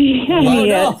watched any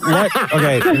yet.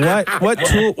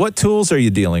 What tools are you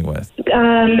dealing with?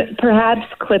 Perhaps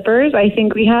clippers. I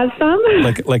think we have some.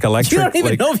 Like electric. You don't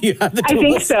even know if you have the tools. I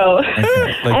think so.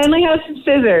 Okay. I only have some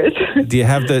scissors. Do you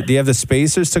have the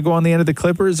spacers to go on the end of the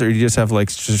clippers, or you just have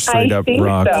just straight up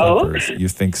raw clippers? You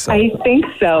think so? I think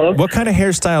so. What kind of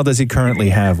hairstyle does he currently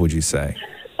have, would you say?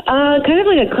 Kind of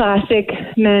like a classic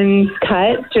men's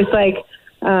cut,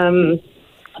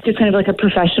 just kind of like a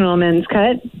professional men's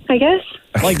cut, I guess.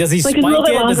 Like, does he like spike a little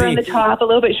bit it? longer on the top, a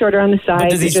little bit shorter on the side. But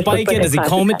does he spike it? Does he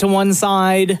comb it to one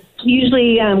side? He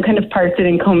usually kind of parts it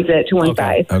and combs it to one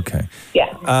side. Okay.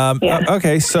 Yeah.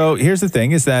 Okay, so here's the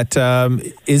thing: is that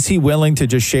is he willing to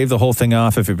just shave the whole thing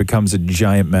off if it becomes a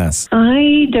giant mess?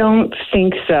 I don't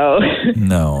think so.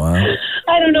 No.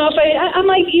 I don't know if I'm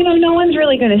like, no one's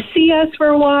really going to see us for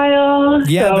a while.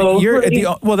 Yeah, so but you're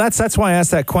that's why I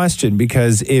asked that question,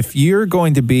 because if you're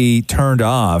going to be turned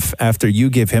off after you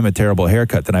give him a terrible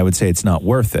haircut, then I would say it's not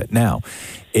worth it. Now,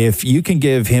 if you can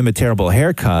give him a terrible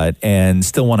haircut and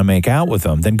still want to make out with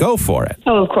him, then go for it.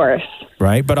 Oh, of course.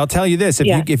 Right, but I'll tell you this: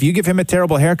 if you give him a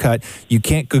terrible haircut, you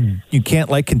can't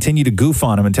like continue to goof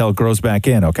on him until it grows back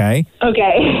in. Okay.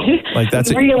 Okay. Like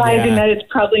that's realizing that it's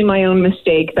probably my own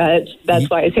mistake. That's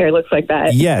why his hair looks like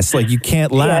that. Yes, like you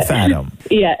can't laugh at him.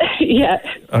 Yeah.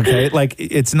 Okay, like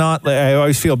it's not. Like, I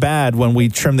always feel bad when we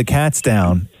trim the cats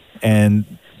down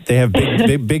and they have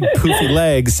big poofy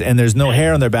legs and there's no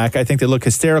hair on their back. I think they look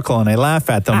hysterical and I laugh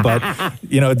at them, but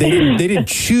they didn't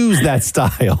choose that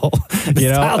style.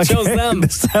 The style chose them. The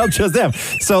style chose them.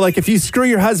 So like if you screw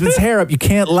your husband's hair up, you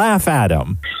can't laugh at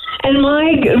him. And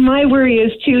my worry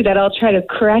is too that I'll try to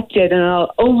correct it and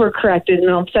I'll overcorrect it and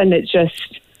all of a sudden it's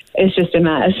just a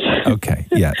mess. Okay,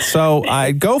 yeah. So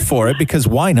I go for it because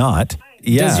why not?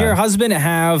 Yeah. Does your husband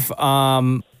have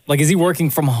is he working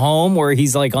from home where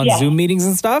he's like on Zoom meetings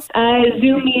and stuff?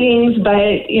 Zoom meetings,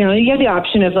 but you have the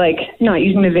option of like not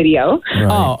using the video. Right.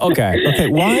 Oh, okay. Okay,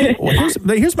 why?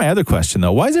 Here's my other question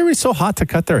though. Why is everybody so hot to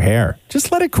cut their hair?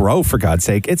 Just let it grow, for God's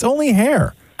sake. It's only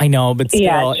hair. I know, but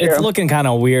still, it's looking kind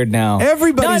of weird now.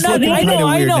 Everybody's looking kind of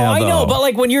weird now, I know, but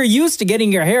like when you're used to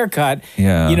getting your hair cut,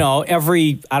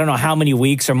 every, I don't know how many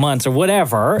weeks or months or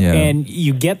whatever, and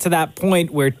you get to that point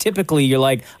where typically you're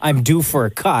like, I'm due for a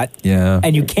cut,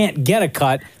 and you can't get a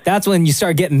cut, that's when you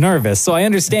start getting nervous. So I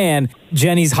understand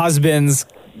Jenny's husband's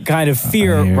kind of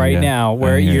fear now,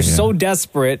 where you're so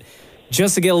desperate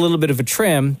just to get a little bit of a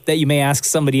trim that you may ask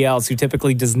somebody else who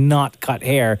typically does not cut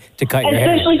hair to cut your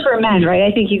hair. Especially for men, right?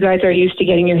 I think you guys are used to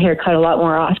getting your hair cut a lot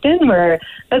more often, where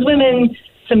as women,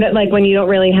 like when you don't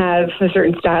really have a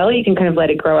certain style, you can kind of let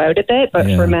it grow out a bit. But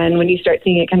for men, when you start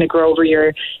seeing it kind of grow over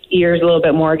your ears a little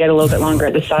bit more, get a little bit longer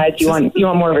at the sides, you want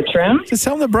more of a trim. Just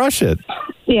tell them to brush it.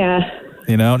 Yeah.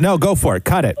 No, go for it.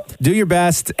 Cut it. Do your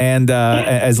best, and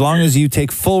as long as you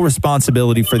take full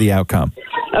responsibility for the outcome.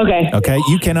 Okay.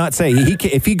 You cannot say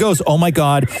if he goes, oh my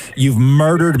God, you've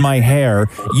murdered my hair.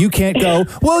 You can't go,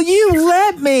 well, you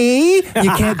let me.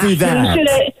 You can't do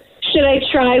that. Should I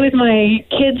try with my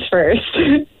kids first?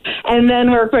 And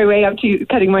then work my way up to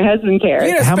cutting my husband's hair.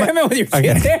 You're going to experiment with your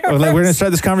kids' hair? We're going to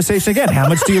start this conversation again. How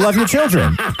much do you love your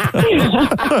children? I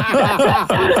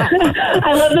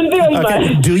love them very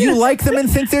much. Do you like them and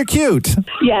think they're cute?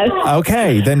 Yes.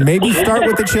 Okay, then maybe start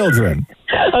with the children.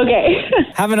 Okay.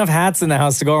 Have enough hats in the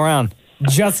house to go around,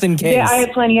 just in case. Yeah, I have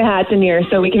plenty of hats in here,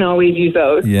 so we can always use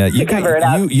those to cover it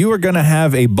up. You are going to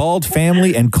have a bald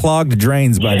family and clogged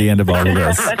drains by the end of all of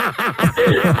this.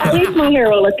 At least my hair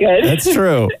will look good. That's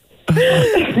true.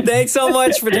 Thanks so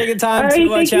much for taking time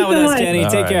to chat with us, Jenny.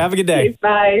 Take care. Have a good day.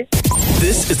 Bye.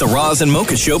 This is the Roz and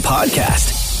Mocha Show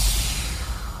podcast.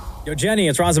 Yo, Jenny,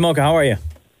 it's Roz and Mocha. How are you?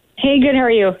 Hey, good. How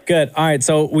are you? Good. All right.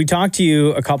 So we talked to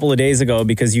you a couple of days ago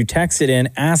because you texted in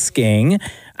asking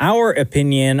our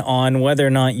opinion on whether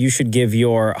or not you should give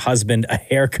your husband a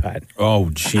haircut. Oh,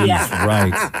 geez.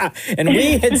 Right. And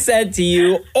we had said to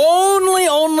you,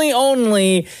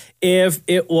 only if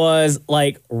it was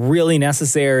like really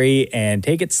necessary, and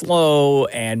take it slow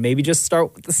and maybe just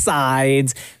start with the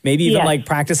sides, maybe even like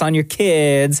practice on your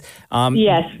kids.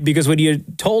 Yes. Because what you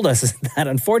told us is that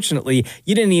unfortunately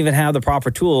you didn't even have the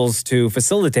proper tools to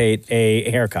facilitate a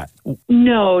haircut.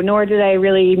 No, nor did I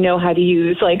really know how to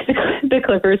use like the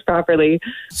clippers properly.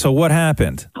 So what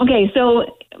happened? Okay,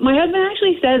 so my husband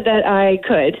actually said that I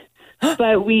could,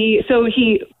 but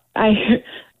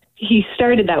he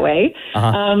started that way.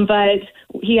 But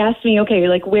he asked me, okay,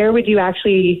 like where would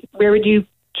you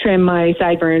trim my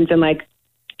sideburns and like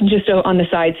just on the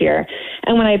sides here?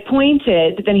 And when I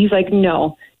pointed, then he's like,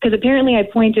 no, because apparently I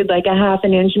pointed like a half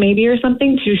an inch maybe or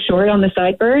something too short on the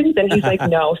sideburns. And he's like,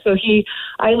 no. So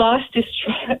I lost his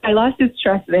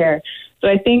trust there. So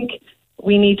I think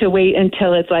we need to wait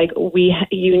until it's like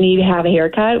you need to have a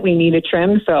haircut. We need a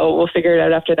trim, so we'll figure it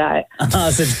out after that.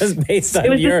 So just based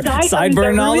on your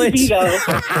sideburn knowledge.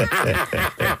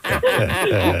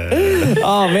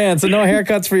 Oh man, so no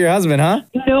haircuts for your husband, huh?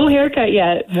 No haircut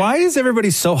yet. Why is everybody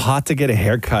so hot to get a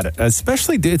haircut?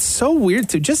 Especially, it's so weird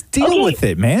to just deal with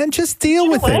it, man. Just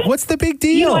deal with it. What's the big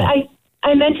deal? You know what?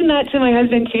 I mentioned that to my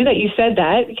husband, too, that you said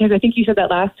that, because I think you said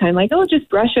that last time, like, oh, just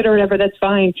brush it or whatever, that's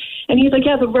fine. And he's like,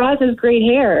 yeah, but Roz has great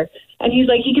hair. And he's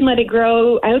like, he can let it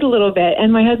grow out a little bit.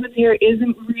 And my husband's hair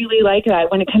isn't really like that.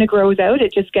 When it kind of grows out,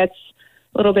 it just gets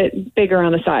little bit bigger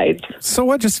on the sides. So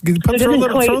what? Just So it throw a doesn't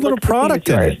little, quite throw a little look the same product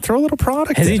as in yours. it. Throw a little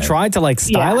product. Has in he it. tried to like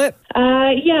style it?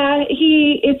 Yeah,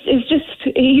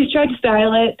 he's tried to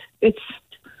style it.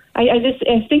 I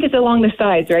think it's along the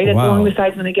sides, right? It's Wow. along the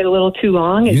sides when they get a little too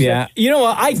long. It's Yeah. You know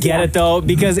what? I get it though,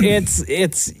 because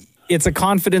it's a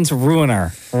confidence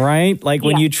ruiner, right? Like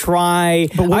when you try,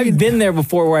 I've been there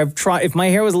before where I've tried, if my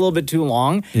hair was a little bit too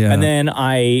long and then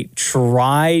I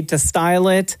try to style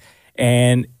it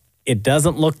and it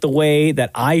doesn't look the way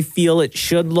that I feel it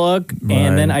should look. Right.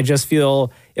 And then I just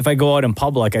feel, if I go out in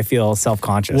public, I feel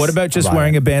self-conscious. What about just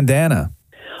wearing a bandana?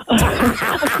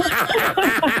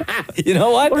 You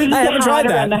know what? Or just I a haven't hat tried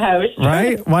that. around the house.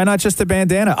 Right? Why not just a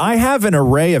bandana? I have an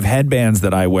array of headbands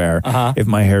that I wear if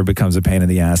my hair becomes a pain in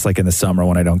the ass, like in the summer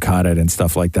when I don't cut it and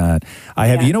stuff like that. I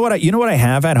have. You know what I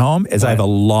have at home is I have a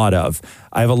lot of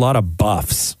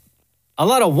buffs. A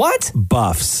lot of what?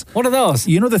 Buffs. What are those?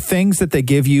 You know the things that they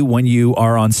give you when you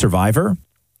are on Survivor?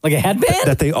 Like a headband?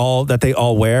 That they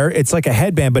all wear. It's like a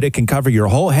headband, but it can cover your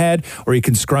whole head, or you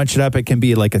can scrunch it up. It can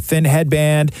be like a thin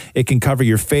headband. It can cover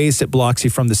your face. It blocks you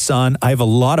from the sun. I have a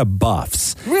lot of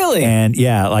buffs. Really? And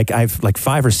yeah, like I've like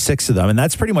 5 or 6 of them, and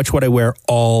that's pretty much what I wear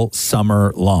all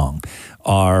summer long.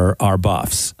 Are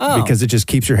buffs because it just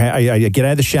keeps your hair. I get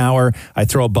out of the shower, I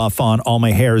throw a buff on, all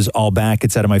my hair is all back,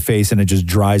 it's out of my face, and it just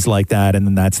dries like that, and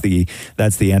then that's the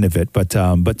end of it. But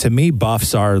to me,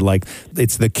 buffs are like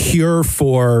it's the cure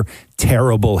for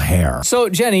terrible hair. So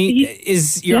Jenny,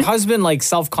 is your husband like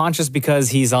self-conscious because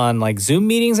he's on like Zoom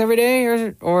meetings every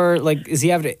day, or like does he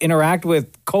have to interact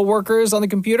with coworkers on the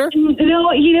computer?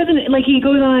 No, he doesn't. Like he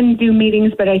goes on Zoom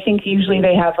meetings, but I think usually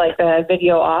they have like the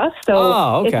video off,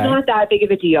 so it's not that big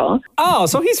of a deal. Oh,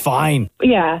 so he's fine.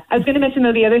 Yeah, I was going to mention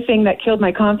though the other thing that killed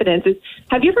my confidence is: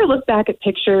 have you ever looked back at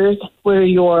pictures where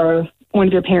one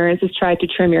of your parents has tried to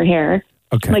trim your hair?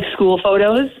 Okay, like school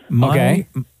photos.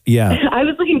 Yeah. I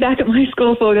was looking back at my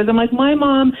school photos. I'm like, my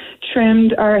mom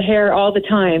trimmed our hair all the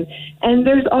time. And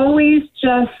there's always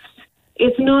just,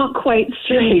 it's not quite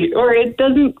straight or it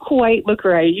doesn't quite look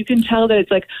right. You can tell that it's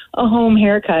like a home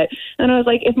haircut. And I was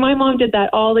like, if my mom did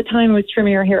that all the time, was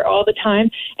trimming her hair all the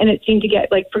time, and it seemed to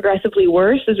get like progressively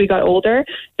worse as we got older,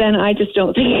 then I just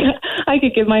don't think I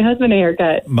could give my husband a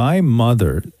haircut. My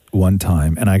mother one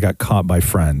time, and I got caught by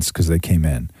friends because they came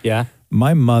in. Yeah.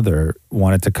 My mother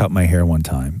wanted to cut my hair one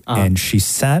time, and she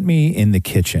sat me in the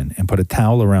kitchen and put a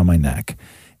towel around my neck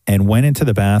and went into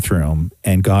the bathroom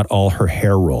and got all her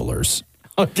hair rollers.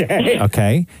 Okay.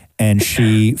 Okay. And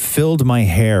she filled my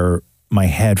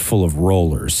head full of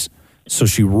rollers. So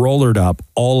she rollered up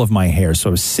all of my hair. So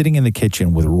I was sitting in the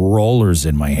kitchen with rollers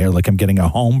in my hair, like I'm getting a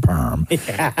home perm.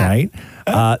 Yeah. Right?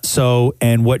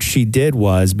 And what she did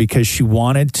was, because she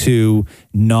wanted to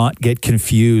not get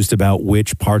confused about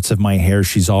which parts of my hair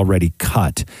she's already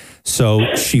cut.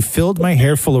 So she filled my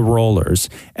hair full of rollers,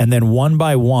 and then one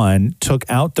by one took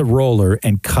out the roller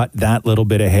and cut that little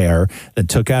bit of hair, then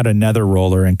took out another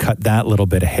roller and cut that little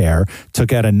bit of hair,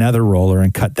 took out another roller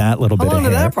and cut that little bit of hair. How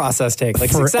long did that process take?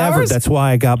 Like 6 Forever. hours? That's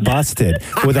why I got busted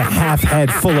with a half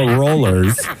head full of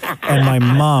rollers and my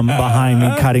mom behind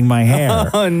me cutting my hair.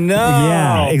 Oh no!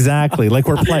 Yeah, exactly. Like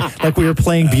we were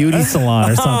playing beauty salon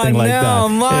or something like that. Oh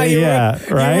no, Ma, you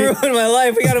right. You ruined my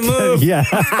life. We gotta move. Yeah.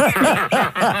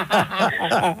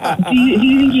 Do you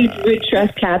think you would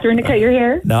trust Catherine to cut your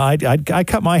hair? No, I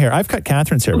cut my hair. I've cut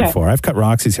Catherine's hair before. I've cut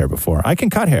Roxy's hair before. I can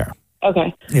cut hair.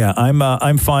 Okay. Yeah,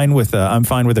 I'm fine with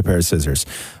a pair of scissors.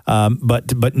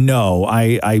 But no,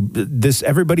 this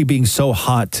everybody being so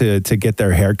hot to get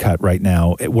their hair cut right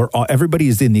now. Everybody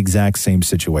is in the exact same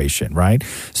situation, right?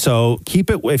 So keep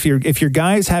it, if your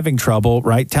guy's having trouble,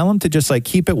 right? Tell him to just like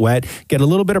keep it wet, get a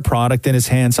little bit of product in his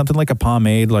hand, something like a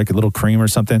pomade, like a little cream or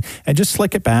something, and just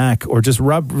slick it back or just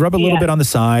rub a little bit on the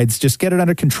sides. Just get it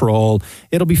under control.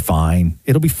 It'll be fine.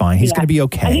 He's going to be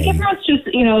okay. I think everyone's just,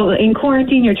 in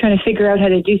quarantine, you're trying to figure out how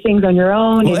to do things on your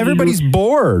own. Well, everybody's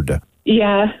bored.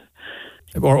 Yeah.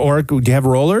 Or do you have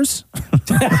rollers?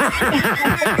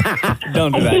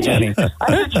 Don't do that, Jenny. I'm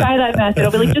going to try that method.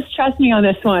 I'll be like, just trust me on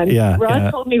this one. Yeah.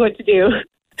 Roz told me what to do.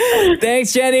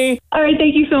 Thanks, Jenny. All right.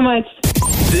 Thank you so much.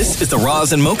 This is the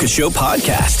Roz and Mocha Show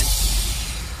podcast.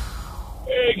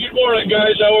 Hey, good morning,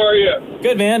 guys. How are you?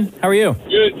 Good, man. How are you?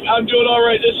 Good. I'm doing all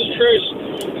right. This is Chris.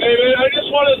 Hey, man, I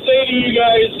just want to say to you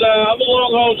guys, I'm a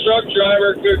long-haul truck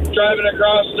driver driving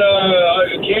across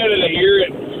Canada here,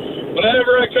 and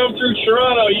whenever I come through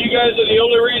Toronto, you guys are the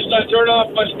only reason I turn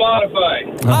off my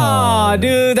Spotify. Aw,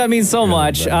 dude, that means so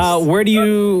much.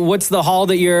 What's the haul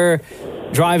that you're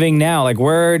driving now? Like,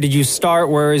 where did you start?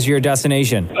 Where is your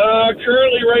destination?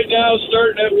 Currently, right now,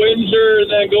 starting at Windsor,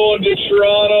 and then going to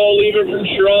Toronto, leaving from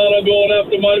Toronto, going up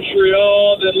to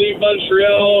Montreal, then leave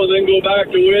Montreal, and then go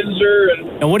back to Windsor.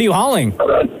 And what are you hauling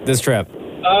this trip?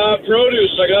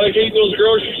 Produce. I got to keep those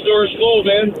grocery stores full,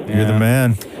 man. You're the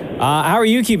man. How are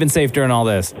you keeping safe during all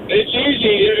this? It's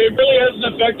easy. It really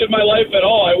hasn't affected my life at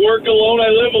all. I work alone. I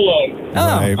live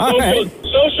alone.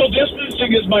 Social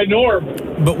distancing is my norm.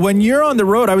 But when you're on the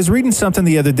road, I was reading something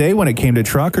the other day when it came to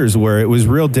truckers where it was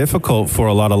real difficult for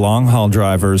a lot of long haul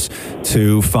drivers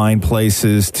to find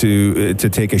places to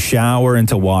take a shower and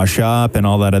to wash up and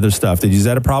all that other stuff. Is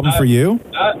that a problem for you?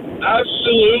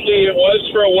 Absolutely, it was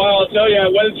for a while. I'll tell you, I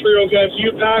went through a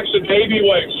few packs of baby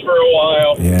wipes for a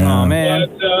while. Yeah. Oh, man.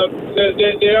 But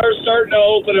they are starting to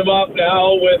open them up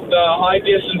now with high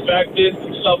disinfectant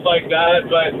and stuff like that.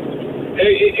 But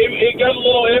it got a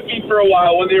little iffy for a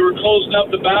while when they were closing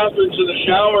up the bathrooms and the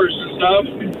showers and stuff.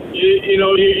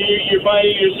 You're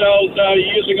finding yourselves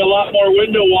using a lot more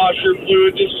window washer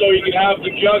fluid just so you can have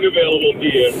the jug available to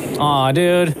you. Aw,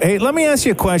 dude. Hey, let me ask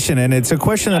you a question, and it's a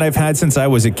question that I've had since I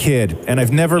was a kid, and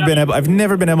I've never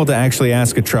been able to actually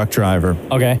ask a truck driver.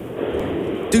 Okay.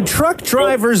 Do truck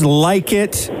drivers like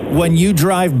it when you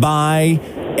drive by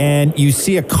and you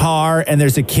see a car and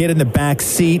there's a kid in the back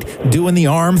seat doing the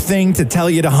arm thing to tell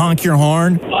you to honk your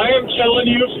horn? I am telling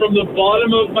you from the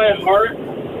bottom of my heart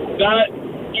that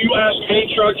you ask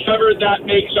any truck driver, that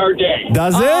makes our day.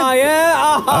 Does it? Oh, yeah?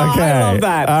 Oh, Okay. I love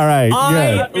that. All right,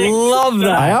 I love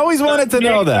that. I always wanted to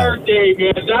know Makes our that. day,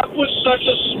 man. That puts such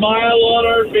a smile on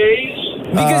our face.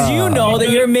 Because you know that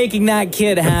you're making that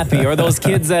kid happy, or those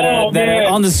kids that are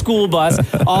on the school bus,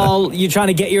 you're trying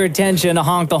to get your attention to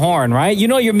honk the horn, right? You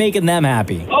know you're making them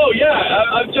happy. Oh, yeah.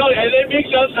 I'm telling you, and it makes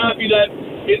us happy that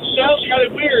it sounds kind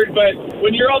of weird, but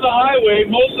when you're on the highway,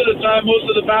 most of the time, most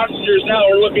of the passengers now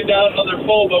are looking down on their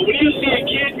phone. But when you see a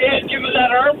kid giving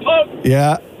that arm pump,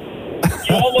 Yeah.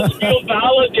 you almost feel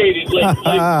validated,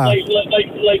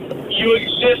 like you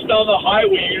exist on the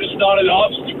highway. You're just not an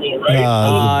obstacle,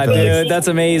 right? Dude, that's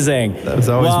amazing. That was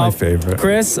always my favorite.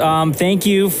 Chris, thank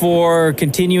you for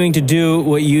continuing to do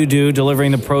what you do,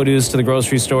 delivering the produce to the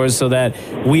grocery stores so that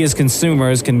we as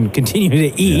consumers can continue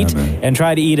to eat and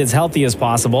try to eat as healthy as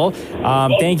possible.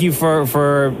 Thank you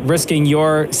for risking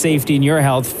your safety and your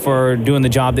health for doing the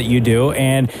job that you do.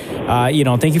 And,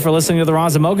 thank you for listening to the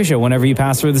Roz and Mocha Show whenever you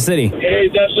pass through the city. Hey,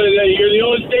 you're the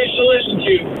only station to listen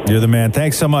to. You're the man.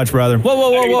 Thanks so much, brother.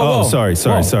 Whoa. Oh, sorry.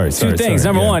 Two things.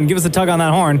 Number one, give us a tug on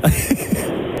that horn.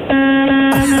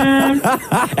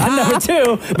 And number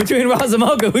two, between Roz and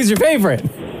Mocha, who's your favorite?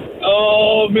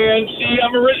 Oh, man. See,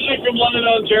 I'm originally from London,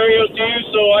 Ontario, too,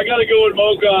 so I got to go with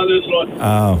Mocha on this one.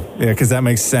 Oh, yeah, because that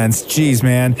makes sense. Jeez,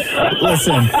 man.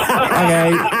 Listen,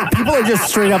 okay, people are just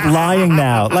straight up lying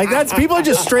now. People are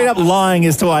just straight up lying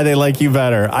as to why they like you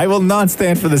better. I will not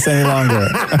stand for this any longer.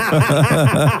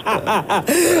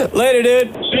 Later,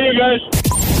 dude. See you guys.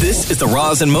 This is the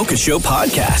Roz and Mocha Show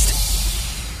podcast.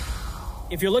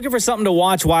 If you're looking for something to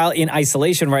watch while in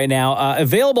isolation right now,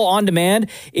 available on demand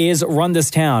is Run This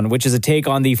Town, which is a take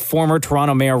on the former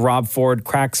Toronto Mayor Rob Ford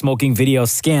crack smoking video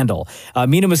scandal.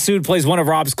 Mina Massoud plays one of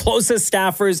Rob's closest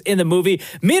staffers in the movie.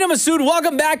 Mina Massoud,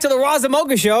 welcome back to the Roz and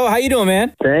Mocha Show. How you doing,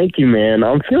 man? Thank you, man.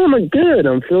 I'm feeling good.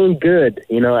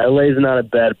 LA's not a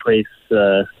bad place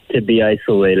to be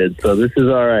isolated, so this is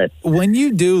all right. When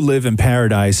you do live in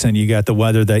paradise and you got the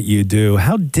weather that you do,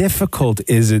 how difficult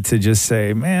is it to just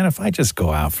say, man, if I just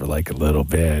go out for like a little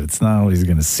bit, it's not always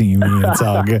going to see me. It's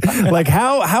all good. Like,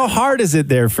 how hard is it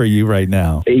there for you right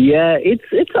now? Yeah, it's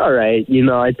all right.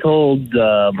 I told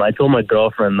my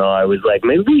girlfriend, though, I was like,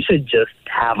 maybe we should just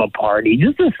have a party,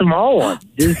 just a small one.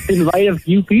 Just invite a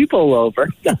few people over.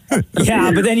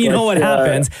 Yeah, but then you know what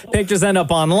happens. Pictures end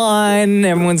up online.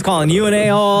 Everyone's calling you an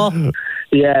a-hole.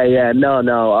 Yeah.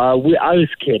 No. I was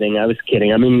kidding.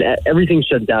 I mean, everything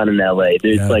shut down in LA.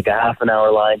 There's like a half an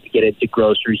hour line to get into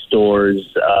grocery stores.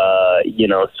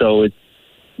 So it's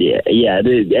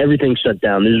everything shut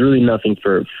down. There's really nothing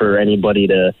for anybody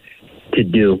to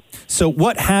do. So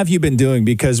what have you been doing?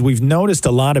 Because we've noticed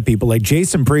a lot of people, like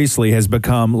Jason Priestley has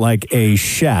become like a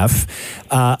chef.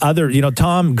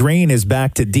 Tom Green is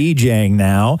back to DJing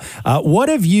now. What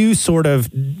have you sort of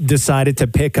decided to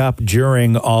pick up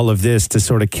during all of this to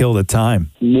sort of kill the time?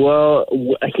 Well,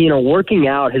 working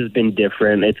out has been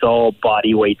different. It's all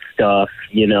body weight stuff,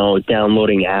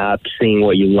 downloading apps, seeing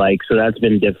what you like. So that's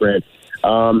been different.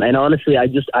 And honestly,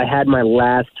 I had my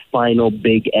last final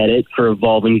big edit for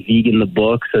Evolving Vegan, the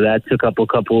book. So that took up a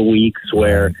couple of weeks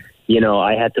where,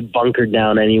 I had to bunker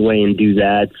down anyway and do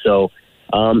that. So,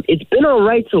 it's been all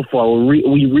right so far.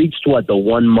 We reached the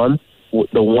 1 month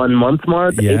the 1 month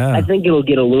mark. Yeah. I think it'll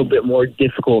get a little bit more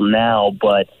difficult now,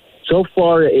 but so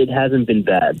far it hasn't been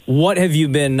bad. What have you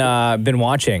been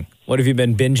watching? What have you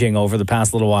been binging over the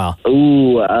past little while?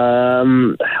 Ooh,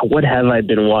 what have I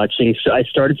been watching? So I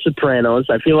started Sopranos.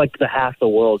 I feel like half the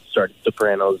world started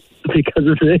Sopranos because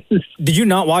of this. Did you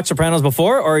not watch Sopranos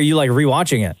before, or are you like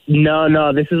rewatching it?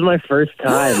 No, this is my first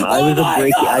time.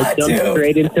 I jumped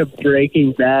straight into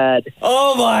Breaking Bad.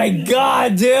 Oh my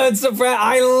God, dude!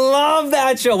 I love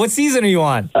that show. What season are you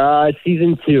on?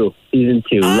 Season 2.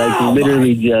 Like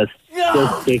literally just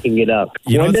picking it up.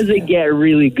 When does it get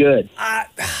really good?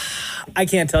 I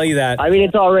can't tell you that. I mean,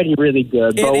 it's already really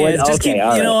good. But you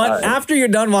know what? After you're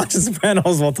done watching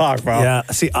Sopranos, we'll talk, bro. Yeah.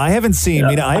 See, I've never seen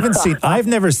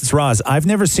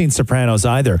Sopranos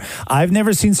either. I've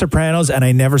never seen Sopranos, and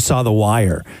I never saw The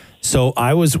Wire. So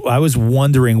I was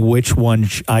wondering which one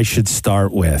I should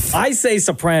start with. I say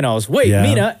Sopranos. Wait, Yeah.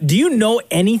 Mina, do you know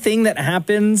anything that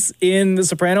happens in The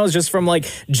Sopranos just from like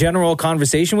general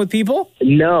conversation with people?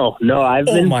 No, I've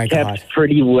been kept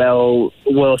pretty well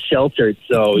sheltered.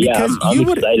 So I'm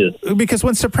excited. Because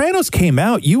when Sopranos came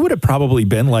out, you would have probably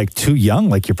been like too young.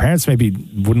 Like your parents maybe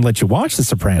wouldn't let you watch The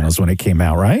Sopranos when it came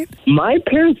out, right? My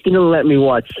parents didn't let me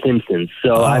watch Simpsons.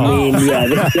 So, I mean, they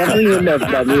definitely wouldn't have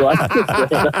let me watch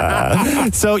Simpsons.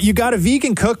 So you got a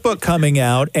vegan cookbook coming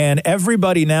out, and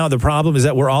everybody now, the problem is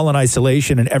that we're all in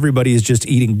isolation and everybody is just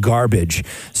eating garbage.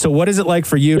 So what is it like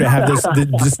for you to have this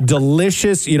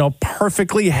delicious,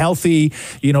 perfectly healthy,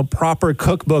 proper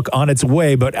cookbook on its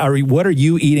way? But what are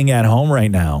you eating at home right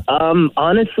now?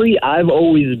 Honestly, I've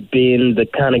always been the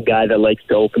kind of guy that likes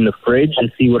to open the fridge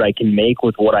and see what I can make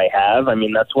with what I have. I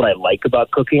mean, that's what I like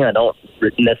about cooking. I don't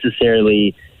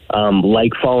necessarily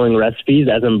like following recipes,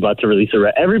 as I'm about to release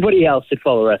everybody else should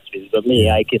follow recipes, but me,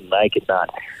 I could not.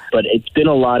 But it's been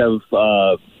a lot of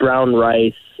brown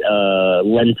rice,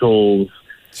 lentils,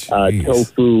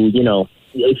 tofu,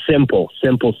 simple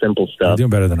stuff. You're doing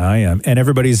better than I am. And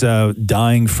everybody's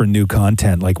dying for new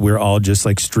content. Like we're all just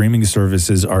like streaming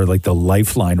services are like the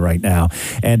lifeline right now.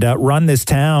 And Run This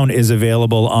Town is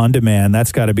available on demand.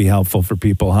 That's got to be helpful for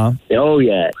people, huh? Oh,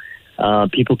 yeah.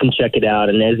 People can check it out.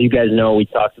 And as you guys know, we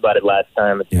talked about it last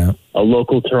time. It's a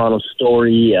local Toronto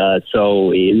story.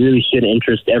 So it really should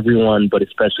interest everyone, but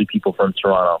especially people from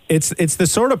Toronto. It's the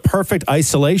sort of perfect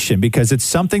isolation because it's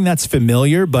something that's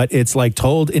familiar, but it's like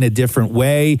told in a different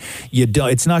way.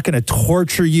 It's not going to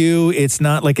torture you. It's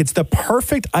not like it's the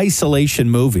perfect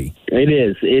isolation movie. It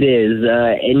is.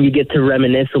 And you get to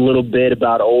reminisce a little bit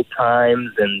about old times.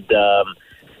 And,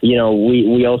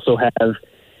 we also have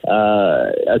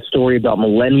a story about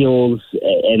millennials,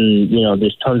 and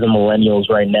there's tons of millennials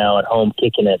right now at home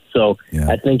kicking it. So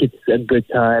I think it's a good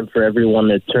time for everyone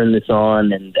to turn this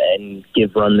on and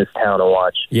give Run This Town a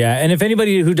watch. Yeah, and if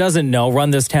anybody who doesn't know, Run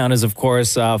This Town is, of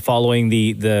course, following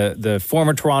the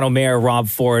former Toronto mayor, Rob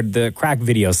Ford, the crack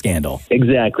video scandal.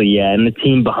 Exactly, yeah, and the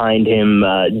team behind him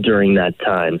during that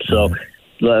time. So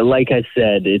like I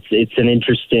said, it's an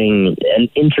interesting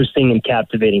and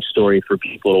captivating story for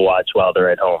people to watch while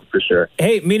they're at home, for sure.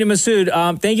 Hey, Mina Masood,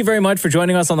 thank you very much for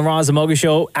joining us on the Roz and Mocha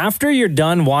Show. After you're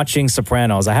done watching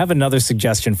Sopranos, I have another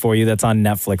suggestion for you that's on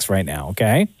Netflix right now,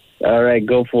 okay? All right,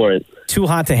 go for it. Too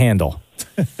Hot to Handle.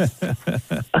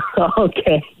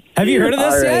 Okay. Have you heard of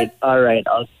this yet? All right.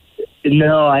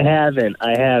 No, I haven't.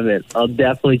 I'll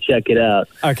definitely check it out.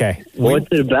 Okay. What's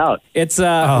it about? It's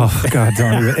oh God,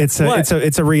 don't even. It's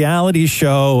a reality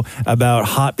show about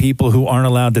hot people who aren't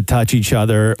allowed to touch each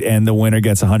other, and the winner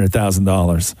gets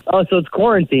 $100,000. Oh, so it's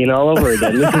quarantine all over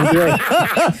again. This is great.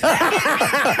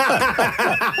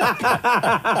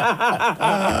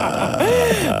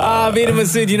 Mina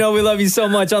Masood, we love you so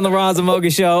much on the Roz and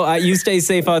Mocha Show. You stay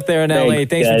safe out there in LA.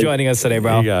 Thanks for joining us today,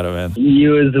 bro. You got it, man.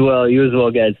 You as well,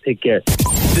 guys. Take care.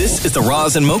 This is the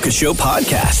Roz and Mocha Show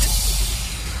podcast.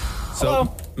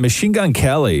 So, Machine Gun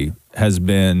Kelly has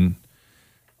been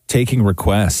taking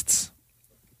requests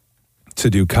to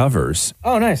do covers.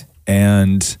 Oh, nice.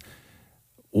 And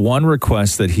one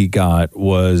request that he got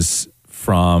was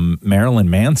from Marilyn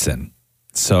Manson.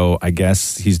 So I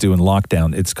guess he's doing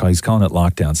lockdown. He's calling it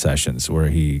lockdown sessions, where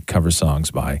he covers songs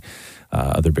by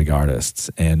other big artists.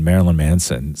 And Marilyn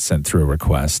Manson sent through a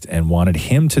request and wanted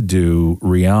him to do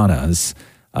Rihanna's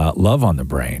 "Love on the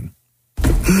Brain."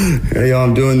 Hey, yo,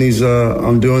 I'm doing these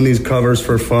covers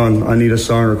for fun. I need a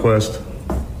song request.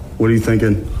 What are you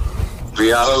thinking?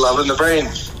 Rihanna, "Love in the Brain."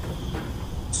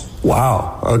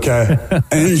 Wow. Okay.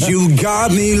 And you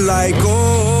got me like,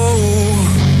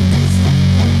 oh,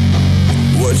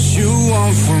 what you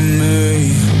want from me?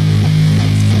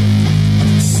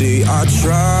 See, I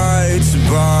tried to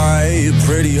buy it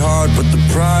pretty hard, but the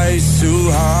price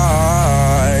too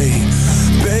high.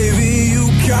 Baby, you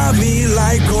got me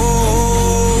like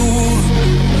gold.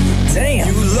 Damn.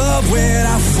 You love when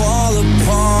I fall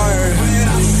apart.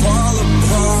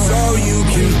 So you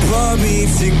can put me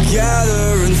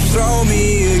together and throw me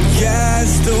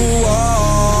against the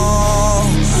wall.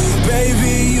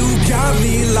 Baby, you got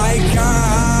me like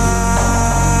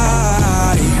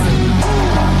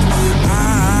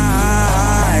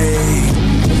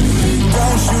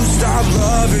don't you stop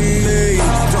loving me.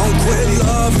 Don't quit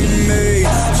loving me.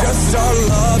 Just start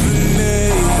loving me.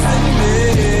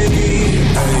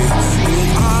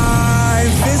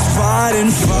 I've been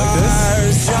fighting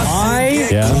fires. I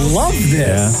love this.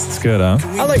 Yeah, it's good, huh?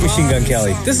 I like Machine Gun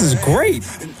Kelly. This is great.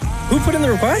 Who put in the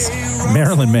request?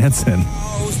 Marilyn Manson.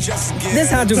 This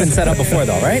had to have been set up before,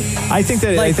 though, right? I think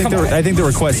that Like, I think the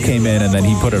request came in and then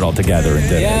he put it all together and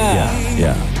did Yeah. it.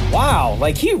 Yeah. Wow,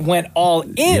 like he went all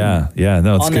in. Yeah,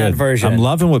 no, it's on good. that version. I'm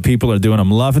loving what people are doing.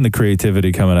 I'm loving the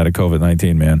creativity coming out of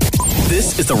COVID-19, man.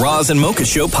 This is the Roz and Mocha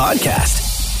Show podcast.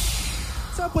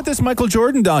 What's up with this Michael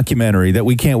Jordan documentary that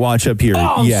we can't watch up here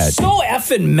Oh, I'm yet? so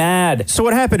effing mad. So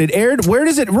what happened? It aired. Where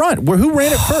does it run? Who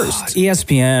ran it first?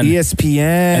 ESPN. ESPN.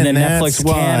 And then that's Netflix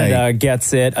why. Canada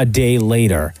gets it a day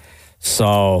later.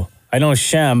 So I know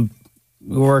Shem,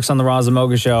 who works on the Roz and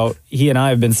Mocha Show, he and I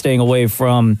have been staying away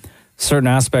from certain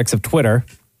aspects of Twitter.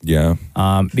 Yeah.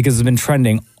 Because it's been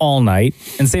trending all night.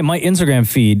 And say my Instagram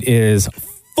feed is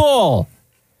full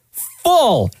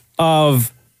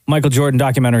of Michael Jordan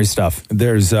documentary stuff.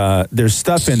 There's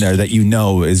stuff in there that you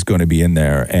know is going to be in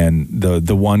there, and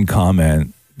the one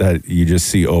comment that you just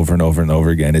see over and over and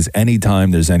over again is anytime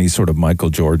there's any sort of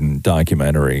Michael Jordan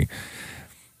documentary,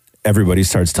 everybody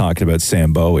starts talking about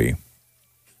Sam Bowie,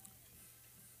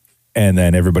 and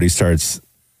then everybody starts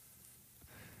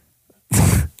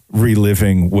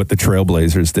reliving what the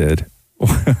Trailblazers did.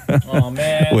 Oh,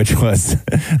 man. Which was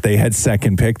they had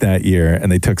second pick that year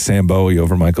and they took Sam Bowie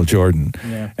over Michael Jordan.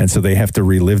 Yeah. And so they have to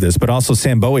relive this. But also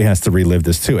Sam Bowie has to relive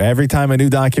this too. Every time a new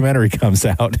documentary comes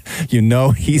out, you know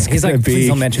he's going like, to be. please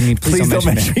don't mention me. Please don't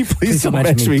mention me. Please don't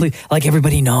mention me. Please. Like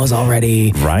everybody knows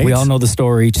already. Right. We all know the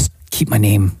story. Just keep my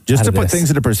name. Just out to of put this. things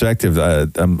into perspective, I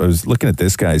was looking at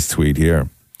this guy's tweet here.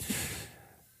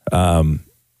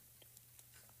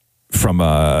 From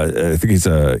I think he's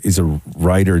a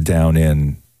writer down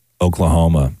in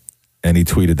Oklahoma, and he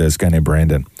tweeted this. Guy named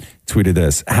Brandon tweeted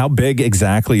this: how big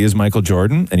exactly is Michael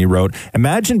Jordan? And he wrote,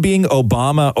 imagine being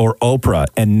Obama or Oprah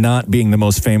and not being the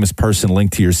most famous person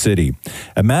linked to your city.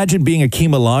 Imagine being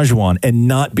Akeem Olajuwon and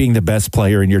not being the best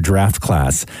player in your draft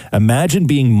class. Imagine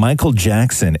being Michael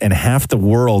Jackson and half the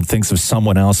world thinks of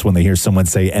someone else when they hear someone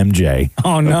say MJ.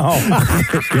 Oh no.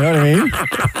 You know what I mean?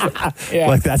 Yeah.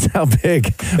 Like that's how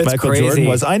big Michael crazy. Jordan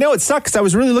was. I know it sucks. I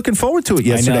was really looking forward to it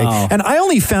yesterday. know. And I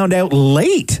only found out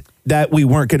late that we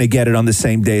weren't going to get it on the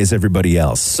same day as everybody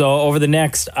else. So over the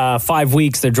next 5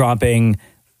 weeks, they're dropping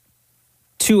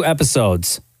 2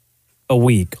 episodes a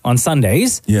week on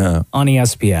Sundays. Yeah. On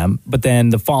ESPN, but then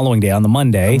the following day on the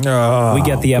Monday, we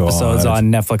get the episodes God.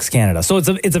 on Netflix Canada. So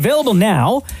it's available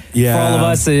now Yeah. for all of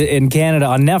us in Canada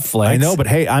on Netflix. I know, but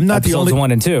hey, I'm not the Episodes only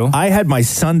 1 and 2. I had my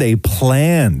Sunday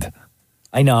planned.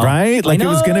 I know. Right? Like it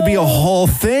was going to be a whole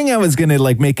thing. I was going to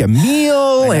like make a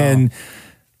meal and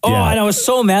Oh, and I was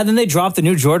so mad. Then they dropped the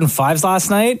new Jordan 5s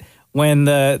last night when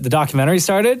the documentary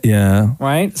started. Yeah.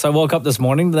 Right? So I woke up this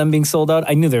morning to them being sold out.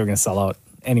 I knew they were going to sell out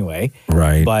anyway.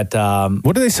 Right. But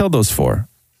what do they sell those for?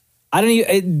 I don't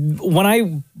even, when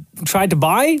I tried to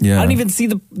buy, Yeah. I didn't even see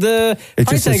the It price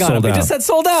just says tag on sold it. It out. just said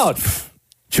sold out.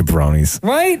 Jabronis.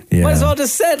 Right? Yeah. Might as well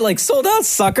just said like sold out,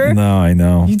 sucker. No, I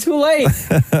know. You too late.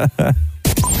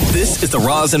 This is the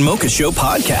Roz and Mocha Show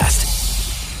podcast.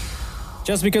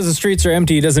 Just because the streets are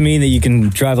empty doesn't mean that you can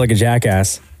drive like a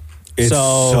jackass. It's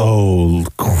so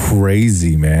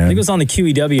crazy, man. I think it was on the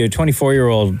QEW, a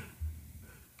 24-year-old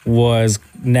was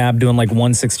nabbed doing like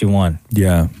 161.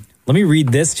 Yeah. Let me read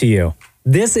this to you.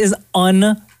 This is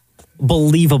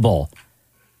unbelievable.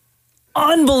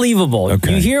 Unbelievable.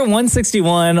 Okay. You hear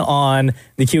 161 on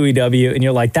the QEW and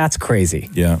you're like, that's crazy.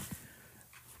 Yeah.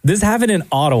 This happened in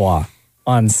Ottawa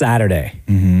on Saturday.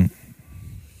 Mm-hmm.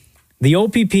 The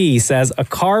OPP says a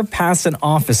car passed an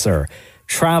officer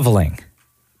traveling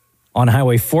on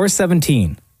Highway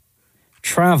 417,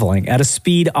 traveling at a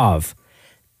speed of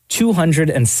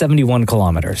 271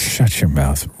 kilometers. Shut your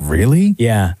mouth. Really?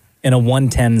 Yeah, in a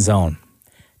 110 zone.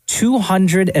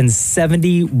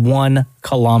 271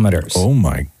 kilometers. Oh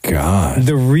my God.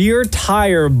 The rear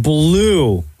tire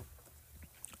blew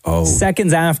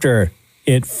seconds after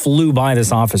it flew by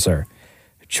this officer.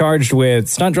 Charged with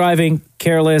stunt driving,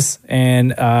 careless,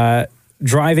 and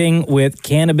driving with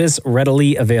cannabis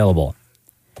readily available.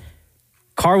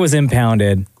 Car was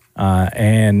impounded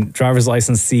and driver's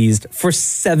license seized for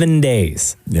 7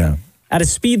 days. Yeah. At a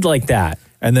speed like that.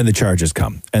 And then the charges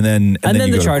come. And then you the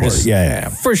go to charges. court. Yeah.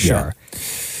 For sure.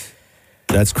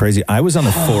 That's crazy. I was on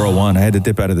the 401. I had to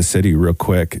dip out of the city real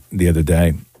quick the other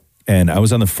day. And I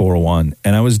was on the 401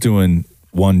 and I was doing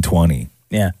 120.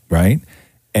 Yeah. Right?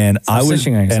 And I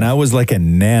was like a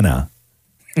nana.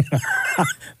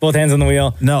 Both hands on the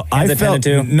wheel. No,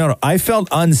 I felt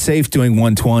unsafe doing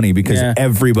 120 because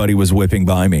everybody was whipping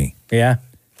by me. Yeah.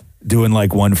 Doing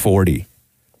like 140.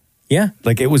 Yeah.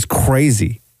 Like it was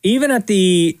crazy. Even at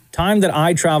the time that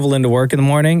I travel into work in the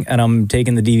morning and I'm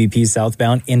taking the DVP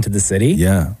southbound into the city.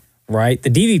 Yeah. Right? The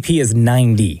DVP is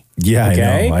 90. Yeah,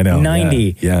 okay? I know.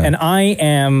 90. Yeah. And I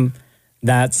am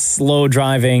that slow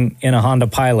driving in a Honda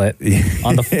Pilot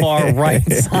on the far right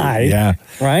side. Yeah.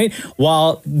 Right?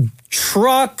 While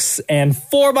trucks and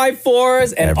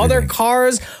 4x4s and other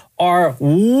cars are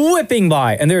whipping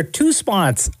by. And there are two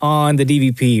spots on the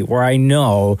DVP where I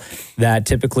know that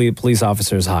typically police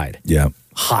officers hide. Yeah.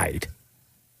 Hide.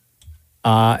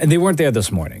 And they weren't there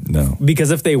this morning. No.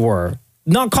 Because if they were,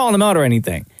 not calling them out or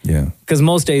anything. Yeah. Because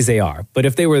most days they are. But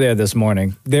if they were there this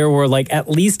morning, there were like at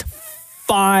least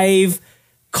 5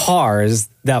 cars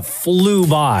that flew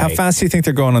by. How fast do you think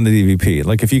they're going on the DVP?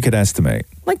 Like if you could estimate.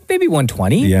 Like maybe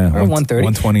 120 Yeah, or 130.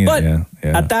 120, but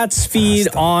yeah. at that speed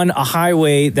on a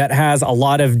highway that has a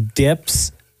lot of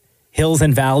dips, hills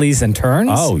and valleys and turns.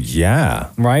 Oh, yeah.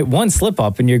 Right? One slip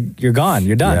up and you're gone.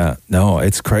 You're done. Yeah. No,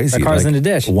 it's crazy. The car's in the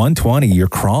dish. 120, you're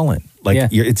crawling. Like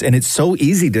it's so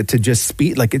easy to just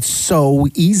speed. Like it's so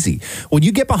easy. When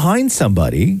you get behind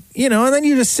somebody, and then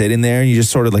you just sit in there and you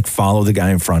just sort of like follow the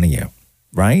guy in front of you.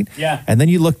 Right? Yeah. And then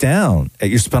you look down at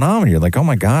your speedometer. You're like, oh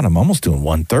my God, I'm almost doing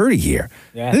 130 here.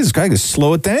 Yeah. This guy could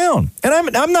slow it down.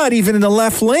 And I'm not even in the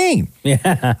left lane.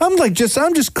 Yeah. I'm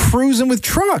just cruising with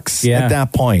trucks at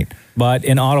that point. But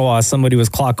in Ottawa, somebody was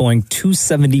clock going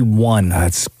 271.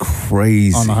 That's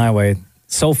crazy. On the highway.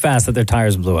 So fast that their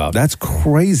tires blew out. That's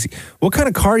crazy. What kind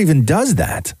of car even does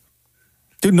that?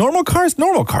 Dude, normal cars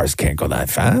can't go that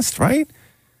fast, right?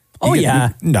 Oh,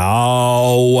 yeah.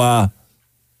 No.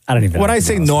 I don't even know. When I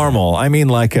say normal, I mean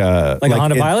like a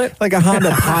Honda Pilot? Like a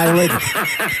Honda Pilot,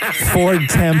 Ford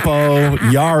Tempo,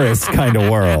 Yaris kind of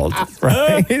world,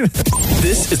 right?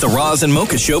 This is the Roz and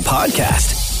Mocha Show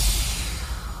podcast.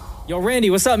 Yo, Randy,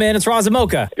 what's up, man? It's Roz and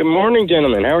Mocha. Good morning,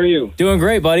 gentlemen. How are you? Doing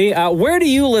great, buddy. Where do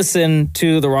you listen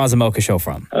to the Roz and Mocha Show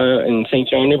from? In St.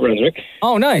 John, New Brunswick.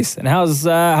 Oh, nice. And how's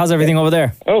everything over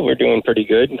there? Oh, we're doing pretty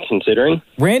good, considering.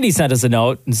 Randy sent us a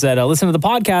note and said, listen to the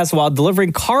podcast while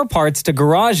delivering car parts to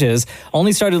garages.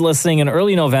 Only started listening in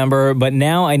early November, but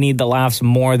now I need the laughs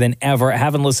more than ever. I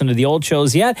haven't listened to the old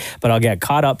shows yet, but I'll get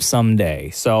caught up someday.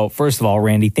 So, first of all,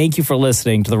 Randy, thank you for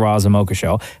listening to the Roz and Mocha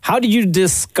Show. How did you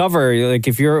discover, like,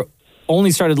 if you're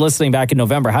only started listening back in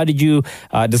November, how did you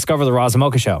discover the Roz and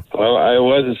Mocha Show? Well, I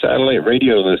was a satellite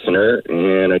radio listener,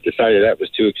 and I decided that was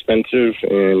too expensive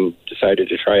and decided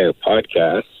to try a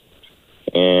podcast.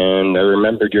 And I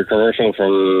remembered your commercial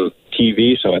from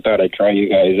TV, so I thought I'd try you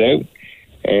guys out.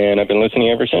 And I've been listening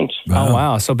ever since. Oh,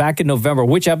 wow. So back in November,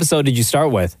 which episode did you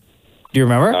start with? Do you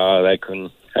remember?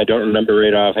 I don't remember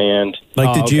right offhand.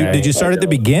 Like, did you start at the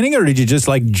beginning, or did you just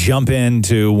like jump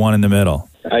into one in the middle?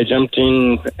 I jumped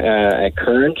in at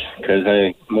current because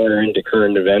I'm more into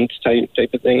current events type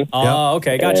of thing. Oh,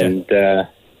 okay, gotcha.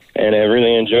 And I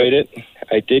really enjoyed it.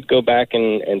 I did go back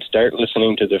and start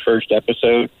listening to the first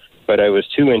episode, but I was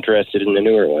too interested in the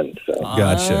newer one. So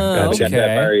Gotcha. Haven't got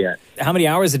that far yet. How many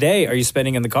hours a day are you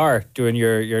spending in the car doing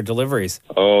your deliveries?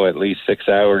 Oh, at least 6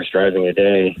 hours driving a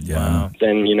day. Yeah.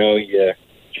 Then, you're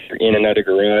in and out of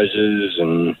garages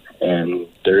and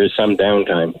there is some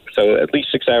downtime. So at least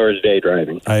 6 hours a day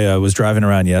driving. I was driving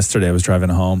around yesterday. I was driving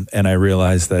home, and I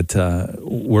realized that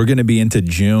we're going to be into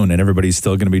June, and everybody's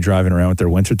still going to be driving around with their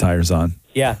winter tires on.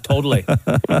 Yeah, totally.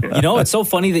 It's so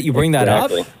funny that you bring that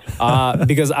up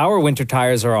because our winter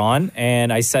tires are on,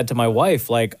 and I said to my wife,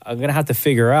 like, I'm going to have to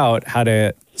figure out how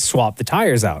to swap the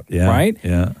tires out, right?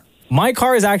 Yeah. My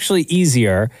car is actually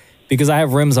easier because I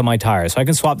have rims on my tires, so I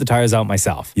can swap the tires out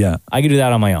myself. Yeah. I can do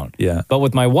that on my own. Yeah. But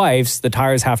with my wife's, the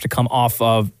tires have to come off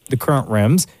of the current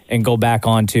rims and go back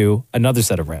onto another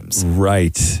set of rims.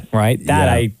 Right. That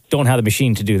I don't have the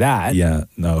machine to do that. Yeah.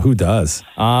 No, who does?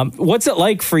 What's it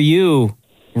like for you,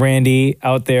 Randy,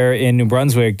 out there in New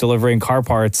Brunswick, delivering car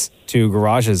parts to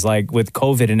garages, like with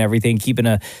COVID and everything, keeping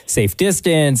a safe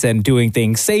distance and doing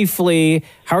things safely?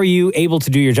 How are you able to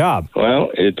do your job? Well,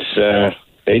 it's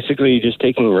basically just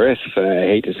taking risks. I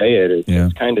hate to say it.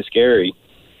 It's kind of scary.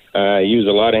 I use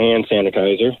a lot of hand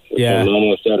sanitizer, which I'm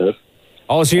almost out of.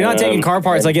 Oh, so you're not taking car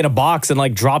parts like in a box and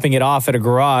like dropping it off at a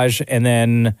garage and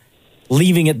then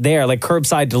leaving it there, like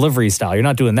curbside delivery style. You're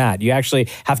not doing that. You actually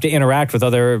have to interact with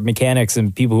other mechanics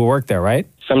and people who work there, right?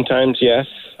 Sometimes, yes.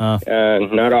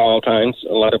 Not all times.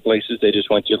 A lot of places, they just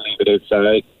want you to leave it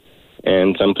outside.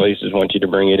 And some places want you to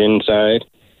bring it inside.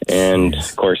 And,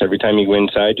 of course, every time you go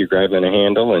inside, you're grabbing a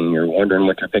handle and you're wondering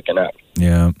what you're picking up.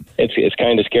 Yeah. It's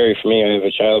kind of scary for me. I have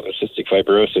a child with cystic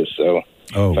fibrosis, so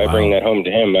if I bring that home to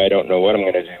him, I don't know what I'm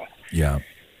going to do. Yeah.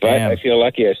 But I feel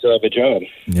lucky I still have a job.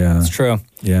 Yeah. It's true.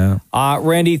 Yeah.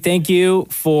 Randy, thank you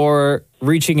for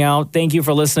reaching out. Thank you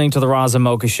for listening to the Roz and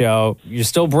Mocha Show. You're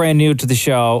still brand new to the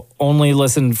show. Only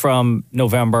listened from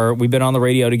November. We've been on the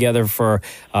radio together for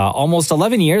almost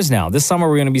 11 years now. This summer,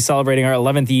 we're going to be celebrating our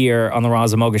 11th year on the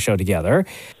Roz and Mocha Show together.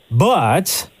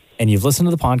 But, and you've listened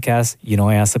to the podcast, you know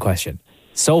I asked the question.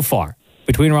 So far,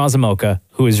 between Roz and Mocha,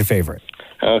 who is your favorite?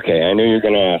 Okay, I knew you were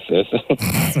going to ask this.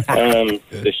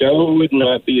 The show would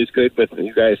not be as good with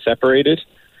you guys separated.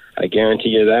 I guarantee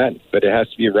you that. But it has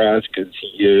to be Roz because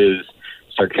he is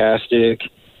sarcastic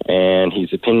and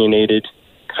he's opinionated,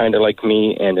 kind of like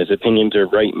me, and his opinions are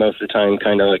right most of the time,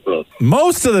 kind of like me.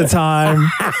 Most of the time.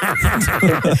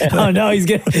 Oh, no, he's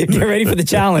get ready for the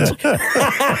challenge.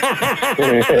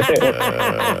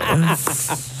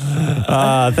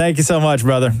 Thank you so much,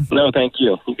 brother. No, thank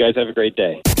you. You guys have a great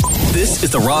day. This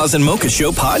is the Roz and Mocha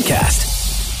Show podcast.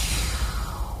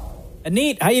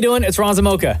 Anit, how you doing? It's Roz and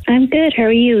Mocha. I'm good. How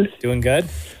are you? Doing good.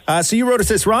 So you wrote us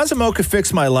this, Roz and Mocha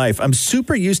fixed my life. I'm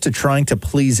super used to trying to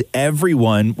please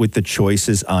everyone with the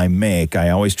choices I make. I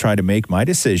always try to make my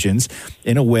decisions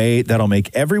in a way that'll make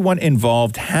everyone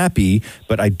involved happy,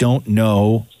 but I don't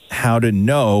know how to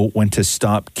know when to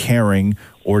stop caring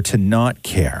or to not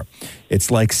care. It's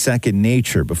like second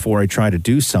nature. Before I try to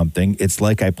do something, it's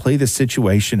like I play the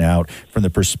situation out from the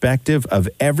perspective of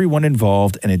everyone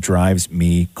involved, and it drives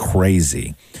me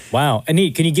crazy. Wow.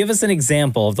 Anit, can you give us an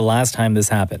example of the last time this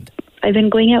happened? I've been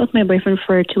going out with my boyfriend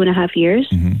for 2.5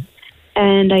 years,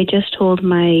 and I just told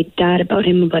my dad about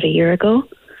him about a year ago,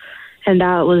 and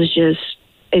that was just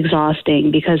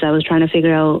exhausting because I was trying to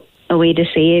figure out a way to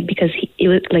say it because it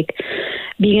was like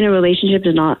being in a relationship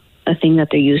is not a thing that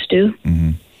they're used to.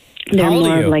 They're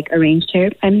more of like arranged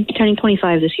here. I'm turning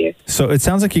 25 this year. So it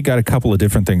sounds like you got a couple of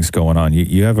different things going on.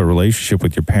 You have a relationship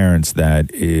with your parents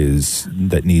that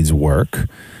needs work.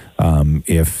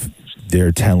 If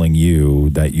they're telling you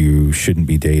that you shouldn't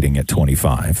be dating at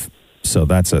 25. So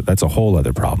that's a whole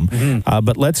other problem.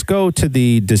 But let's go to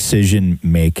the decision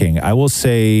making. I will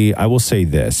say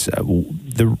this.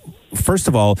 First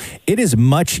of all, it is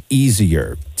much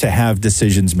easier to have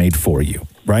decisions made for you,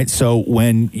 right? So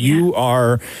when you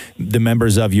are the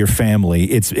members of your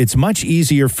family, it's much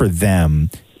easier for them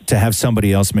to have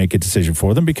somebody else make a decision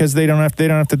for them because they don't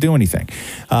have to do anything.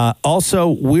 Also,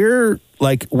 we're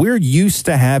used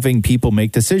to having people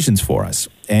make decisions for us.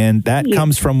 And that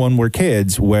comes from when we're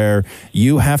kids, where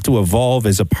you have to evolve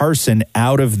as a person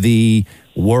out of the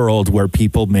world where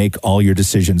people make all your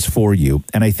decisions for you.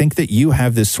 And I think that you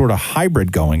have this sort of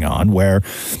hybrid going on where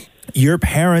your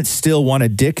parents still want to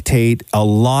dictate a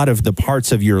lot of the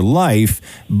parts of your life,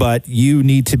 but you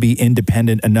need to be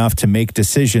independent enough to make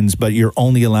decisions, but you're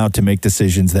only allowed to make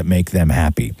decisions that make them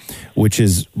happy, which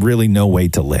is really no way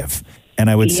to live. And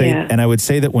I would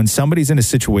say that when somebody's in a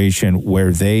situation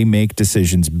where they make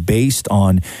decisions based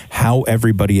on how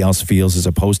everybody else feels, as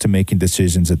opposed to making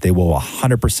decisions that they will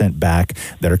 100% back,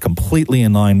 that are completely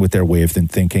in line with their way of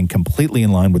thinking, completely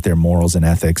in line with their morals and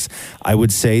ethics, I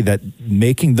would say that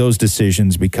making those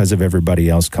decisions because of everybody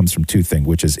else comes from two things,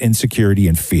 which is insecurity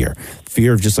and fear.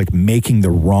 Fear of just like making the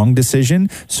wrong decision,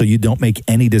 so you don't make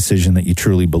any decision that you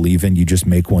truly believe in. You just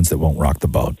make ones that won't rock the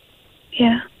boat.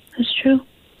 Yeah, that's true.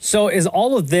 So is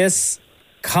all of this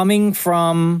coming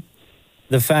from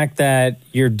the fact that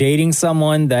you're dating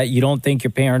someone that you don't think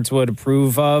your parents would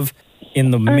approve of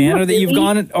in the manner that you've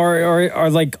gone,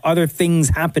 or like other things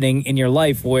happening in your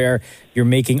life where you're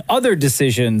making other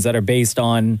decisions that are based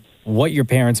on what your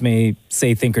parents may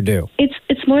say, think, or do?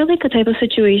 It's more like a type of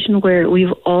situation where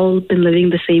we've all been living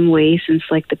the same way since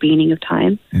like the beginning of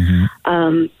time,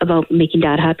 about making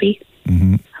dad happy.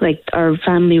 Like our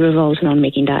family revolves around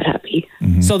making dad happy.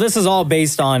 So this is all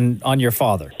based on your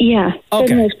father? Yeah, for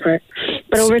the most part.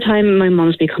 But over time, my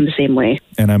mom's become the same way.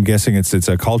 And I'm guessing it's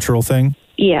a cultural thing?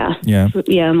 Yeah.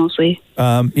 Yeah, mostly.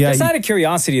 Just out of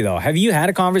curiosity, though, have you had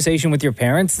a conversation with your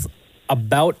parents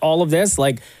about all of this?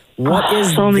 Like, what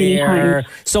is so many their... times.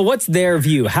 So what's their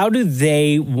view? How do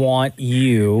they want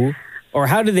you, or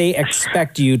how do they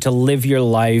expect you to live your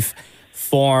life,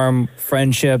 form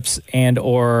friendships and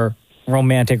or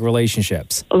romantic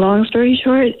relationships? Long story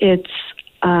short, it's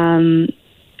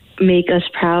make us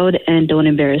proud and don't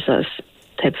embarrass us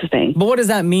type of thing. But what does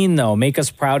that mean, though? Make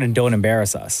us proud and don't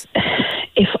embarrass us.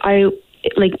 If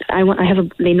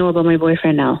they know about my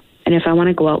boyfriend now, and if I want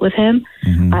to go out with him,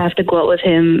 I have to go out with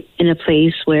him in a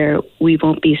place where we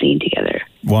won't be seen together.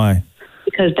 Why?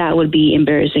 Because that would be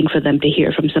embarrassing for them to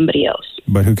hear from somebody else.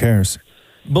 But who cares?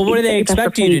 But what do they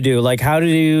expect you to do? Like, how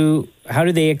do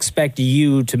they expect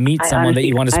you to meet someone that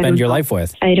you want to spend your life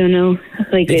with? I don't know.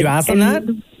 Like, Did you ask them that?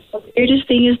 The weirdest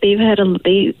thing is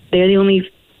they're the only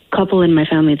couple in my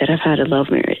family that have had a love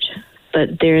marriage,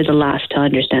 but they're the last to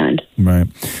understand. Right.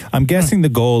 I'm guessing the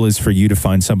goal is for you to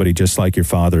find somebody just like your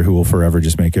father who will forever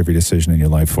just make every decision in your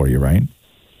life for you, right?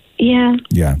 Yeah.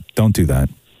 Yeah. Don't do that.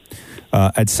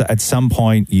 At some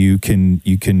point, you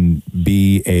can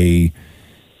be a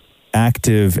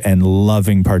active and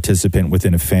loving participant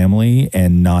within a family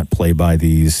and not play by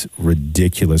these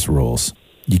ridiculous rules.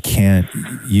 You can't.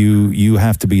 You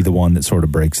have to be the one that sort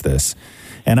of breaks this.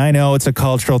 And I know it's a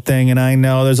cultural thing, and I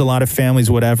know there's a lot of families,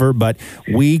 whatever, but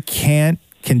we can't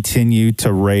continue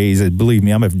to raise, believe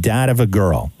me, I'm a dad of a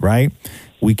girl, right?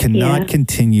 We cannot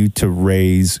continue to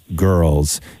raise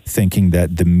girls thinking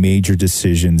that the major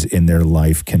decisions in their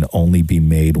life can only be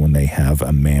made when they have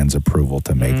a man's approval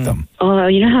to make them. Oh,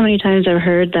 you know how many times I've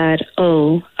heard that,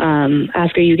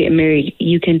 after you get married,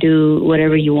 you can do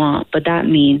whatever you want, but that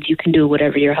means you can do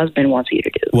whatever your husband wants you to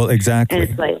do. Well, exactly. And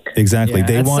it's like, exactly.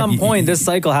 At some point, this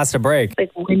cycle has to break.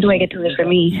 Like, when do I get to live for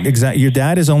me? Exactly. Your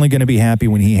dad is only going to be happy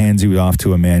when he hands you off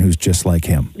to a man who's just like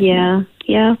him.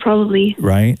 Yeah, probably.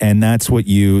 Right? And that's what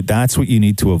you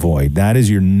need to avoid. That is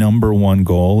your number one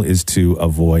goal, is to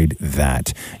avoid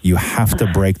that. You have to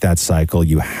break that cycle.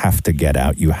 You have to get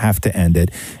out. You have to end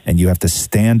it. And you have to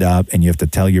stand up and you have to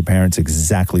tell your parents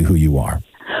exactly who you are.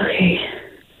 Okay.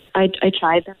 I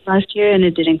tried that last year and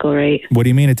it didn't go right. What do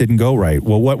you mean it didn't go right?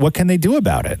 Well, what can they do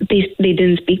about it? They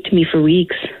didn't speak to me for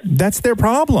weeks. That's their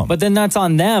problem. But then that's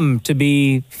on them to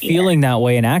be feeling that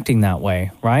way and acting that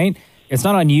way, right? It's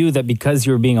not on you that because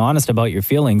you're being honest about your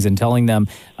feelings and telling them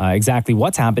exactly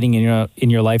what's happening in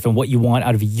your life and what you want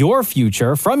out of your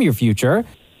future, from your future.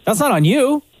 That's not on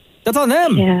you. That's on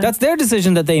them. Yeah. That's their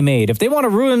decision that they made. If they want to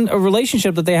ruin a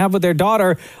relationship that they have with their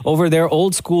daughter over their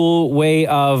old school way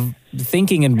of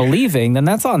thinking and believing, then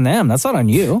that's on them. That's not on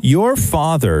you. Your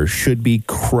father should be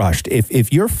crushed.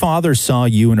 If your father saw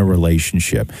you in a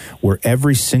relationship where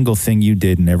every single thing you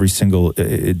did and every single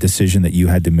decision that you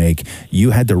had to make,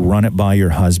 you had to run it by your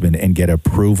husband and get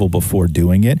approval before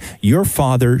doing it, your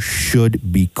father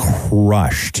should be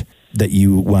crushed that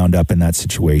you wound up in that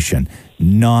situation.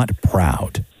 Not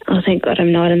proud. Oh, thank God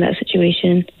I'm not in that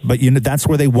situation. But that's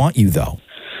where they want you, though.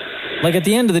 Like, at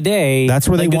the end of the day, that's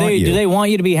where they want you. Do they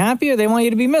want you to be happy or they want you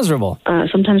to be miserable?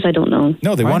 Sometimes I don't know.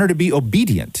 No, they want her to be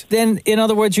obedient. Then, in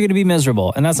other words, you're going to be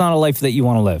miserable, and that's not a life that you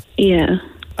want to live. Yeah.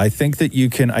 I think that you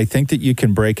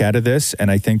can break out of this,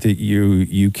 and I think that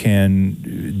you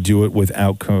can do it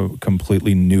without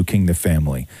completely nuking the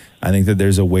family. I think that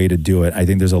there's a way to do it. I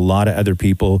think there's a lot of other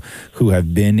people who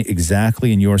have been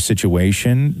exactly in your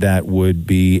situation that would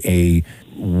be a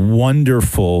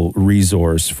wonderful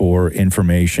resource for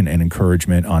information and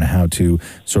encouragement on how to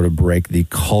sort of break the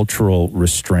cultural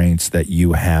restraints that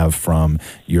you have from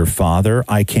your father.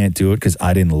 I can't do it because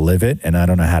I didn't live it and I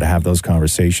don't know how to have those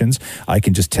conversations. I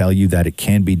can just tell you that it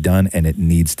can be done and it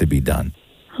needs to be done.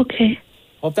 Okay.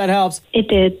 Hope that helps. It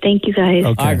did. Thank you, guys.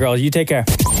 Okay. All right, girls, you take care.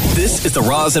 This is the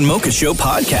Roz and Mocha Show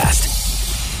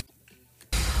podcast.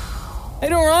 How you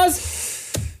doing,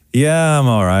 Roz? Yeah, I'm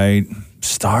all right.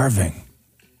 Starving.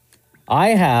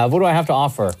 What do I have to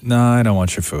offer? No, I don't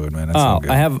want your food, man. It's all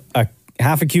good. I have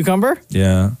half a cucumber.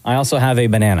 Yeah. I also have a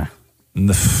banana.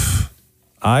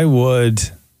 I would.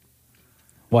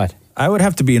 What? I would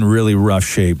have to be in really rough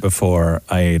shape before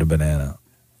I ate a banana.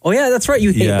 Oh, yeah, that's right.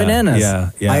 You hate bananas.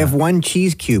 Yeah. I have one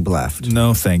cheese cube left.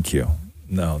 No, thank you.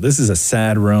 No, this is a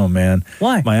sad room, man.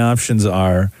 Why? My options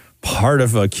are part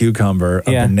of a cucumber,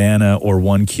 a banana, or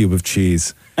one cube of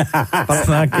cheese. That's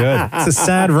not good. It's a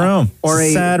sad room. Or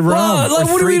a sad room. Well,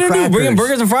 what are we going to do? Bring in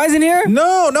burgers and fries in here?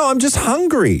 No, I'm just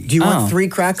hungry. Do you want 3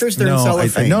 crackers? They're in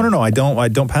cellophane. No. I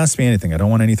don't pass me anything. I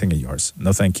don't want anything of yours.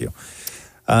 No, thank you.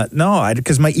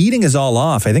 Because my eating is all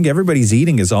off. I think everybody's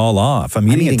eating is all off. I'm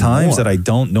eating at times that I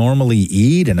don't normally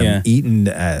eat, and I'm eating.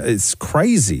 It's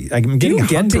crazy. I'm getting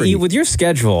hungry. You get to eat with your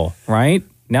schedule, right?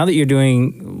 Now that you're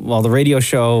doing the radio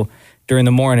show during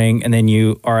the morning, and then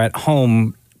you are at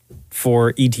home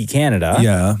for ET Canada.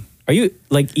 Yeah. Are you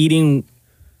like eating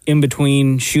in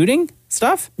between shooting?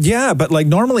 stuff? Yeah, but like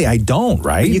normally I don't,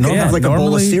 right? You can have like a bowl of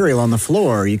Normally- cereal on the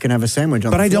floor. You can have a sandwich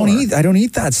on But the I floor. don't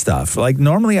eat that stuff. Like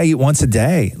normally I eat once a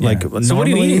day. Like So what are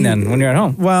you eating then when you're at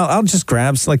home? Well, I'll just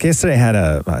grab like yesterday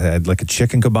I had like a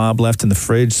chicken kebab left in the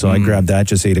fridge, so I grabbed that,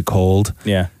 just ate it cold.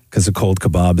 Yeah. Because a cold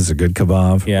kebab is a good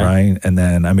kebab, right? And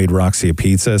then I made Roxy a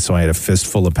pizza, so I had a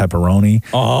fistful of pepperoni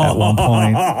at one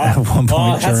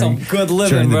point. That's some good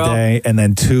living, during the bro. day, and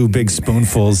then 2 big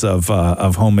spoonfuls of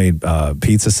homemade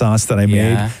pizza sauce that I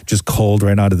made, Yeah. just cold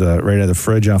right out of the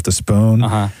fridge off the spoon.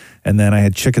 And then I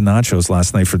had chicken nachos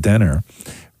last night for dinner.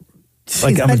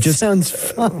 Like that I'm just sounds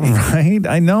fun, right?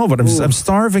 I know, but I'm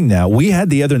starving now. We had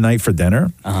the other night for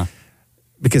dinner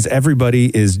because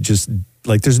everybody is just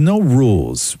like there's no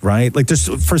rules, right? Like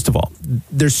first of all,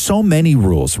 there's so many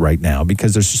rules right now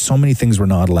because there's just so many things we're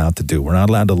not allowed to do. We're not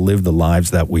allowed to live the lives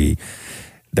that we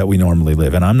normally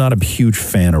live, and I'm not a huge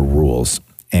fan of rules.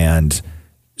 And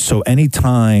so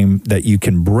anytime that you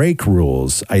can break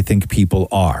rules, I think people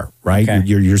are, right? Okay.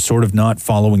 You're sort of not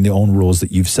following the own rules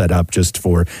that you've set up just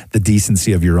for the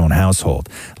decency of your own household.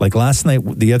 Like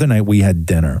the other night we had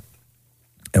dinner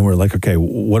and we're like, okay,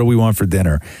 what do we want for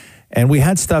dinner? And we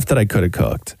had stuff that I could have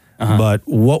cooked. But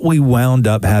what we wound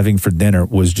up having for dinner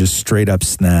was just straight up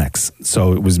snacks.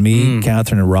 So it was me,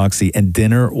 Catherine, and Roxy, and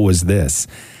dinner was this.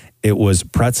 It was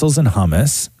pretzels and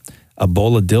hummus, a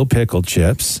bowl of dill pickle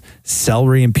chips,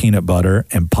 celery and peanut butter,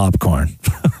 and popcorn.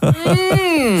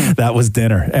 That was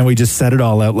dinner. And we just set it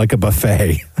all out like a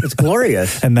buffet. It's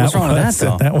glorious. And What's wrong with that,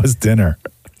 though? that was dinner.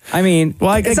 I mean,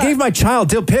 well, I gave my child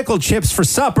dill pickle chips for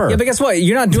supper. Yeah, but guess what?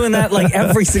 You're not doing that like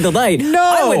every single night. No.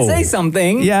 I would say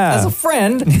something. Yeah. As a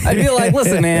friend, I'd be like,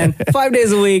 listen, man, 5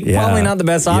 days a week, probably not the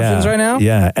best options right now.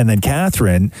 Yeah. And then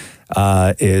Catherine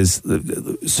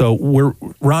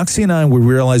Roxy and I, we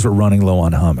realize we're running low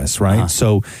on hummus, right?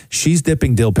 So she's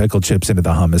dipping dill pickle chips into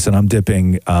the hummus, and I'm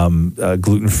dipping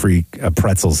gluten-free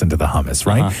pretzels into the hummus,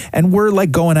 right? And we're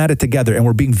like going at it together, and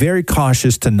we're being very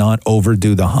cautious to not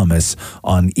overdo the hummus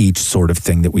on each sort of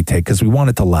thing that we take because we want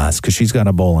it to last because she's got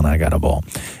a bowl and I got a bowl.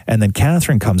 And then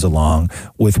Catherine comes along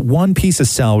with 1 piece of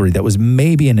celery that was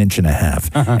maybe 1.5 inches,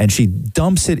 and she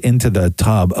dumps it into the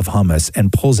tub of hummus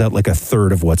and pulls out like a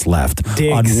third of what's left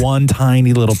on 1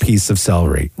 tiny little piece of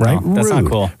celery, right? Oh, that's not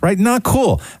cool. Right? Not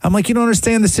cool. I'm like, you don't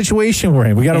understand the situation we're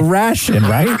in. We got a ration,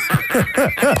 right?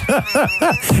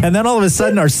 And then all of a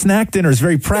sudden our snack dinner is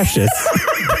very precious.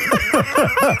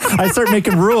 I start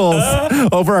making rules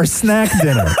over our snack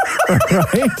dinner,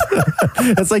 right?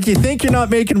 It's like you think you're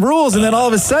not making rules, and then all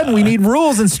of a sudden we need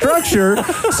rules and structure.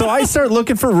 So I start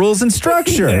looking for rules and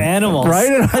structure. Animals.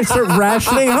 Right? And I start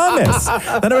rationing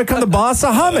hummus. Then I become the boss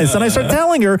of hummus, and I start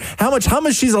telling her how much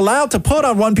hummus she's allowed to put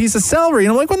on 1 piece of celery.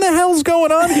 And I'm like, what the hell's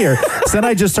going on here? So then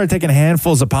I just start taking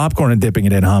handfuls of popcorn and dipping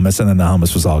it in hummus, and then the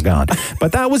hummus was all gone.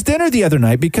 But that was dinner the other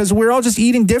night because we're all just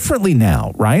eating differently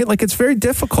now, right? Like it's very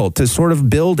difficult to sort of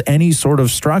build any sort of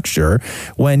structure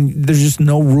when there's just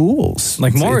no rules.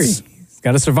 Like Maury.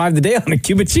 Got to survive the day on a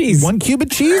cube of cheese. 1 cube of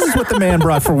cheese is what the man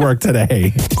brought for work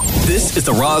today. This is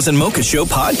the Roz and Mocha Show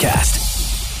podcast.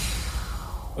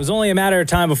 It was only a matter of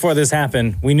time before this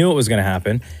happened. We knew it was going to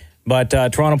happen. But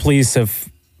Toronto police have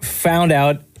found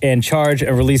out and charged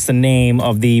and released the name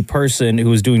of the person who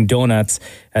was doing donuts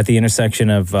at the intersection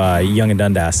of Yonge and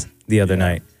Dundas the other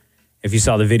night. If you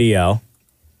saw the video,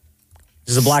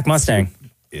 there's a black Mustang.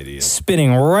 Idiot.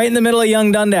 Spinning right in the middle of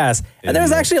Yonge Dundas. And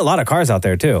there's actually a lot of cars out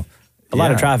there, too. A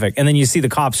lot of traffic. And then you see the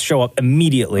cops show up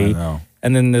immediately.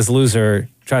 And then this loser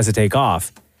tries to take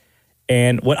off.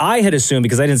 And what I had assumed,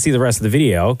 because I didn't see the rest of the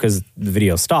video, because the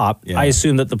video stopped, I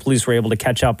assumed that the police were able to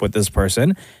catch up with this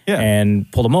person and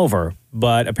pull him over.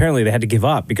 But apparently they had to give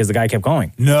up because the guy kept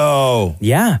going. No.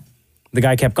 Yeah. The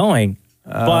guy kept going.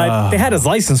 But they had his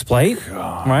license plate,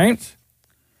 right?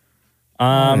 What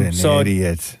an so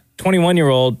idiot.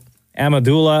 21-year-old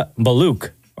Amadullah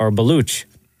Baluch.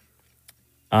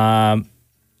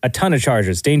 A ton of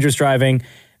charges. Dangerous driving,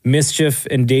 mischief,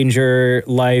 endanger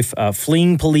life,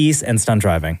 fleeing police, and stunt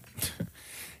driving.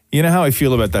 You know how I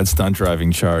feel about that stunt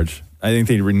driving charge? I think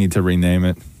they need to rename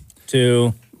it.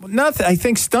 To? Nothing. I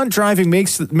think stunt driving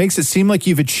makes it seem like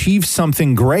you've achieved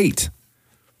something great.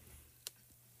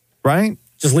 Right?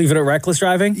 Just leave it at reckless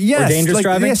driving? Yes. Or dangerous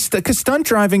driving? Yes, because stunt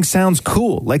driving sounds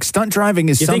cool. Like stunt driving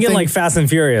is You're something... thinking like Fast and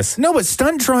Furious. No, but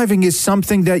stunt driving is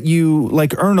something that you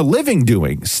like earn a living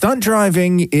doing. Stunt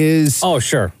driving is... Oh,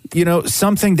 sure. You know,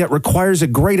 something that requires a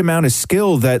great amount of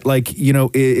skill that, like, you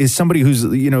know, is somebody who's,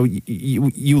 you know,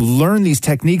 you learn these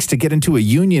techniques to get into a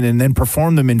union and then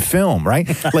perform them in film, right?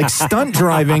 Like, stunt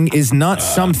driving is not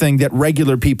something that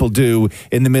regular people do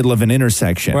in the middle of an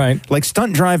intersection. Right. Like,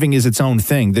 stunt driving is its own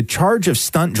thing. The charge of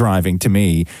stunt driving, to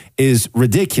me, is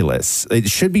ridiculous. It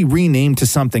should be renamed to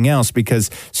something else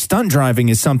because stunt driving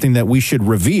is something that we should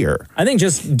revere. I think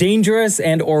just dangerous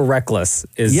and or reckless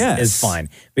is fine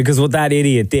because what that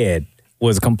idiot did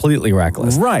was completely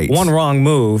reckless. Right. One wrong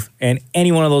move and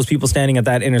any one of those people standing at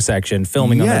that intersection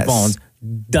filming on their phones,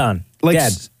 done. Like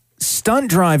dead. Stunt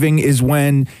driving is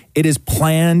when it is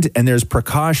planned and there's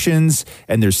precautions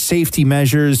and there's safety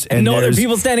measures and no other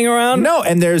people standing around. No,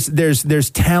 and there's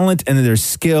talent and there's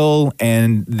skill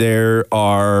and there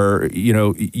are,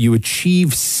 you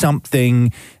achieve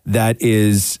something that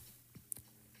is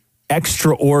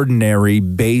extraordinary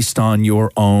based on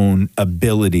your own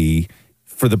ability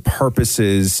for the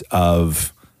purposes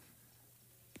of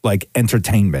like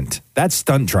entertainment. That's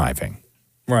stunt driving.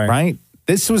 Right?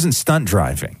 This wasn't stunt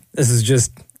driving. This is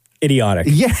just idiotic.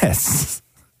 Yes.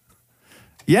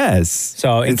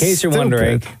 So in It's case you're stupid.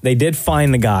 wondering, they did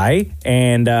find the guy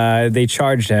and they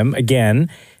charged him again,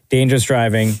 dangerous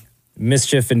driving,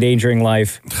 mischief, endangering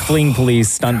life, fleeing police,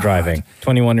 stunt driving.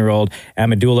 21-year-old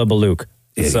Amadullah Baluk.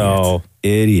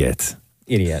 Idiot.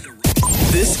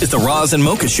 This is the Roz and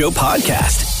Mocha Show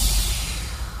podcast.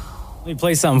 Let me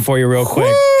play something for you real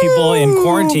quick. People in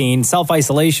quarantine,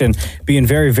 self-isolation, being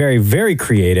very, very, very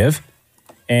creative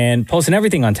and posting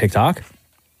everything on TikTok.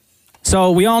 So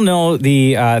we all know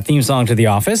the theme song to The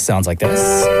Office sounds like this.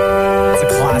 It's a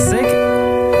classic.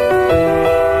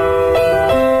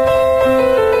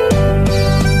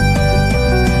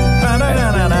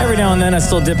 Every now and then I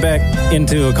still dip back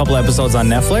into a couple episodes on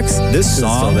Netflix. This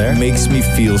song makes me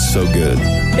feel so good.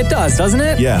 It does, doesn't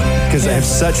it? Yeah, because I have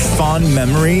such fond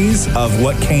memories of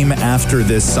what came after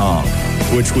this song,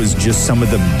 which was just some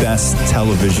of the best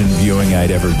television viewing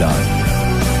I'd ever done.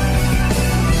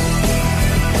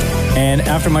 And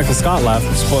after Michael Scott left,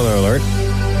 spoiler alert,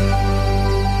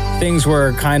 things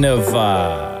were kind of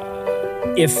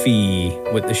iffy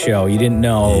with the show. You didn't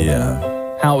know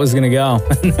how it was going to go.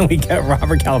 And then we get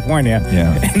Robert California.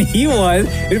 Yeah. And he's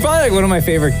probably like one of my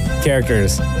favorite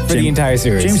characters for the entire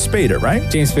series. James Spader, right?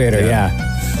 James Spader, yeah.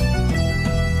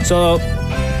 So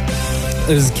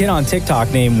there's a kid on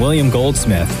TikTok named William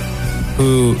Goldsmith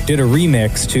who did a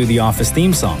remix to the Office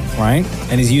theme song, right?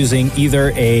 And he's using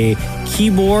either a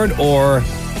keyboard or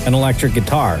an electric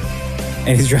guitar.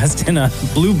 And he's dressed in a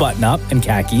blue button-up and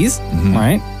khakis,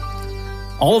 right?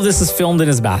 All of this is filmed in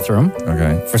his bathroom.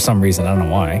 Okay. For some reason, I don't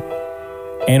know why.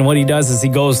 And what he does is he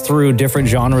goes through different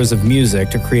genres of music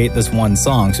to create this one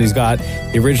song. So he's got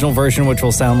the original version, which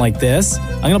will sound like this.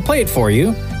 I'm going to play it for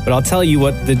you, but I'll tell you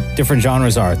what the different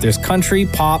genres are. There's country,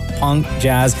 pop, punk,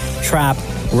 jazz, trap,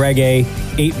 reggae,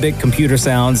 8-bit computer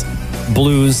sounds,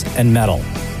 blues, and metal.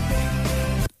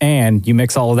 And you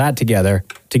mix all of that together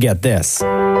to get this.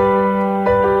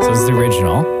 So this is the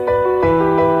original.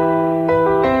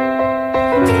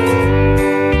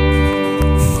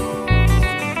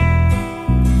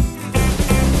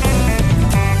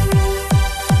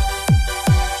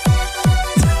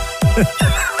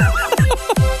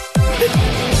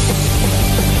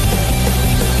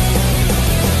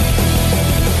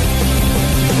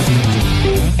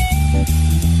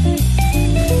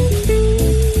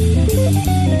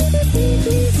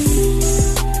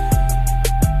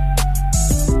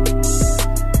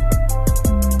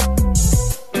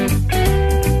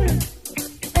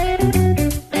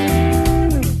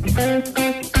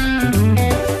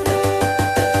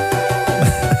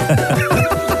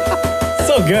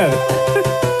 So good.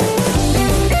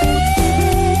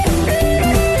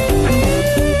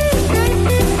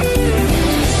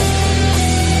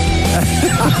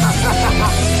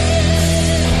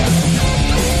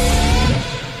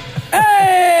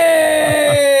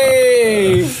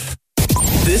 Hey!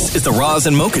 This is the Roz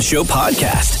and Mocha Show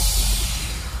podcast.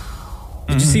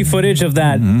 Did you see footage of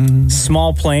that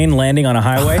small plane landing on a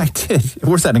highway? I did.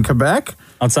 Where's that, in Quebec?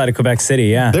 Outside of Quebec City,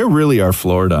 yeah. They really are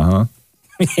Florida, huh?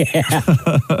 Yeah.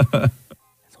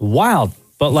 It's wild.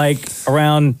 But like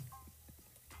around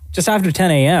just after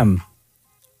 10 a.m.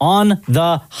 on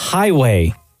the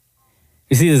highway,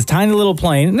 you see this tiny little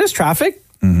plane, and there's traffic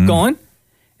going.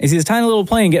 You see this tiny little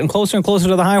plane getting closer and closer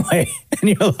to the highway. And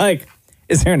you're like,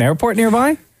 is there an airport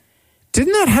nearby?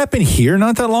 Didn't that happen here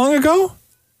not that long ago?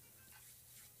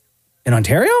 In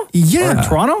Ontario? Yeah. Or in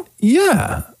Toronto?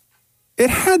 Yeah. It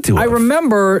had to. I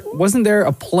remember, wasn't there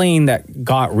a plane that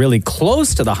got really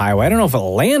close to the highway? I don't know if it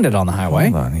landed on the highway.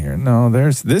 Hold on here. No,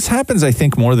 this happens, I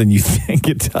think, more than you think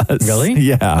it does. Really?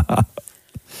 Yeah.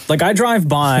 Like I drive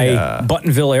by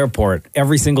Buttonville Airport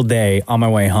every single day on my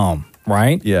way home,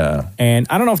 right? Yeah. And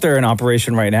I don't know if they're in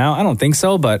operation right now. I don't think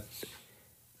so, but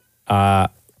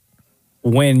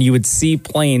when you would see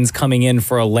planes coming in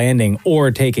for a landing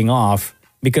or taking off,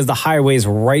 because the highway is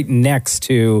right next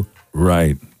to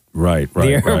Right. the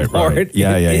airport.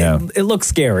 Yeah. It looks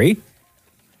scary.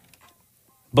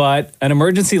 But an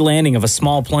emergency landing of a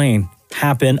small plane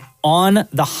happened on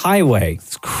the highway.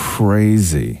 It's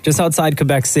crazy. Just outside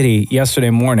Quebec City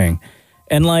yesterday morning.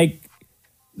 And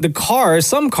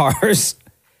some cars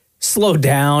slowed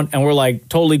down and were like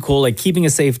totally cool, like keeping a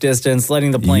safe distance,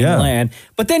 letting the plane land.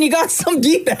 But then you got some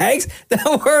D-bags that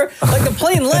were like the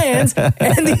plane lands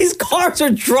and these cars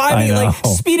are driving, like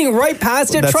speeding right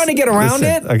past it, trying to get around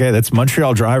it. Okay, that's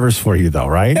Montreal drivers for you though,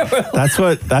 right? That's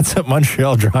what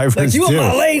Montreal drivers Like, you do. in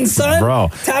my lane, son. Bro.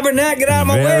 Tabernacle, get out of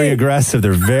my way. Very aggressive.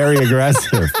 They're very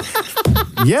aggressive.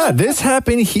 Yeah, this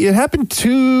happened. It happened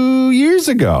 2 years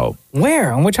ago.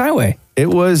 Where? On which highway? It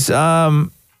was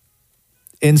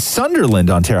in Sunderland,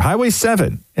 Ontario, Highway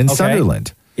 7 in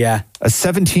Sunderland. Yeah. A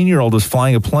 17-year-old was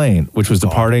flying a plane, which was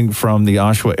departing from the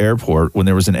Oshawa airport when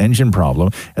there was an engine problem,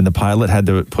 and the pilot had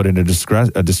to put in a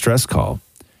distress call.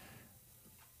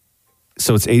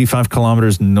 So it's 85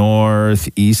 kilometers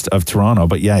northeast of Toronto.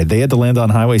 But yeah, they had to land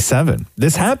on Highway 7.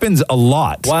 This happens a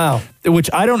lot. Wow. Which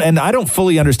I don't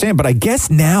fully understand, but I guess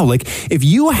now, like, if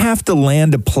you have to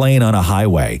land a plane on a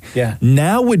highway,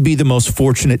 now would be the most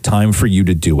fortunate time for you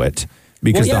to do it.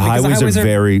 Because the highways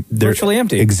are virtually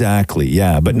empty. Exactly,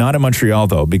 yeah, but not in Montreal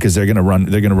though, because they're going to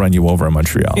run you over in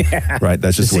Montreal. Right,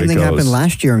 that's just the way it goes. Same thing happened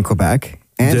last year in Quebec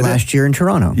and last year in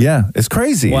Toronto. Yeah, it's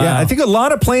crazy. Wow. Yeah, I think a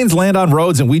lot of planes land on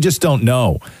roads and we just don't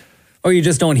know. Or you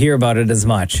just don't hear about it as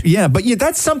much. Yeah, but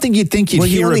that's something you'd think you'd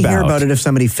hear about. You only hear about it if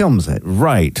somebody films it.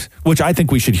 Right, which I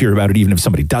think we should hear about it even if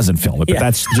somebody doesn't film it, but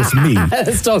that's just me.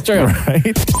 That's still true. Right?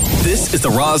 This is the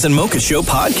Roz and Mocha Show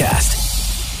podcast.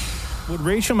 Would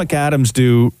Rachel McAdams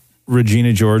do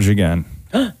Regina George again?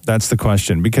 That's the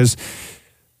question, because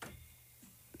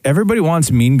everybody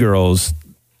wants Mean Girls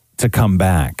to come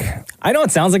back. I know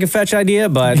it sounds like a fetch idea,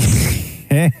 but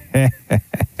you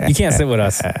can't sit with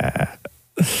us.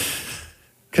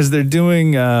 Because they're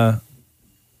doing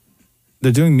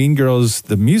Mean Girls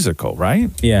the musical, right?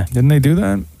 Yeah. Didn't they do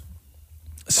that?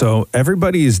 So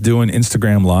everybody is doing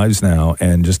Instagram lives now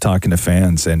and just talking to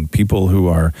fans, and people who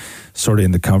are sort of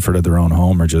in the comfort of their own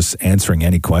home are just answering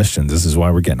any questions. This is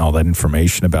why we're getting all that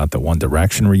information about the One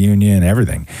Direction reunion and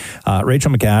everything.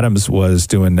 Rachel McAdams was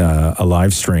doing a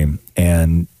live stream,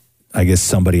 and I guess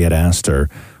somebody had asked her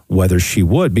whether she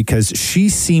would, because she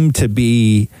seemed to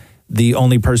be the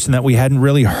only person that we hadn't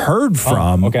really heard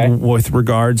from with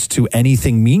regards to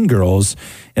anything Mean Girls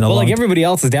in a long time. Everybody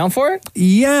else is down for it?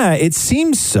 Yeah, it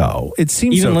seems so.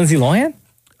 Even Lindsay Lohan?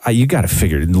 You got to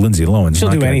figure Lindsay Lohan's She'll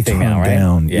not do anything now, right?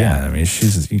 Down. Yeah, I mean,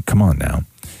 come on now.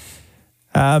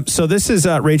 So this is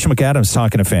Rachel McAdams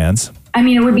talking to fans. I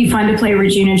mean, it would be fun to play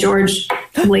Regina George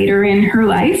later in her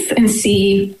life and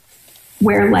see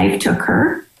where life took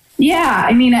her. Yeah,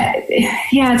 I mean,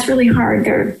 it's really hard.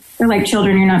 They're like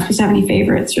children. You're not supposed to have any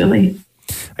favorites, really.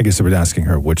 I guess I was asking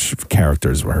her which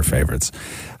characters were her favorites.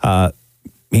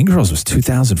 Mean Girls was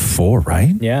 2004,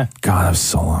 right? Yeah. God, that was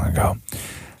so long ago.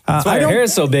 That's why her hair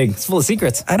is so big. It's full of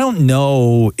secrets. I don't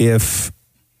know if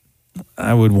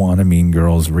I would want a Mean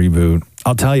Girls reboot.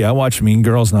 I'll tell you, I watched Mean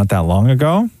Girls not that long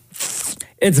ago.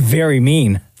 It's very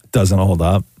mean. Doesn't hold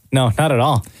up. No, not at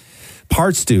all.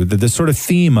 Parts do. The sort of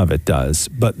theme of it does,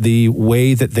 but the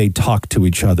way that they talk to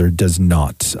each other does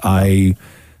not.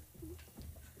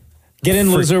 Get in,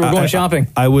 loser. We're going shopping.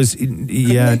 I was, Couldn't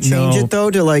they change it though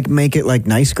to like make it like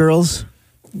Nice Girls?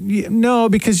 Yeah, no,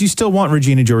 because you still want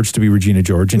Regina George to be Regina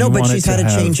George. And No, you but want she's it had to a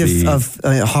have change of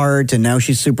heart, and now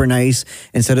she's super nice.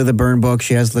 Instead of the burn book,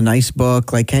 she has the nice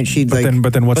book. Like, can't she? But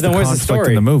then what's the conflict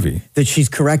in the movie? That she's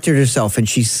corrected herself and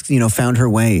she's found her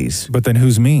ways. But then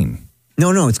who's mean?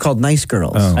 No, it's called Nice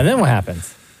Girls. And then what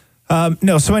happens?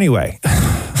 No, so anyway.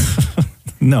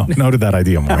 No to that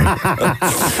idea, Maury.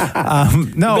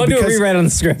 No, Go do a rewrite on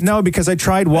the script. No, because I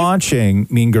tried watching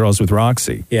Mean Girls with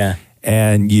Roxy. Yeah.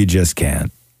 And you just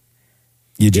can't.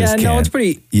 You just can't. No, it's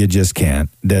pretty. You just can't.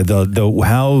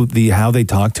 How they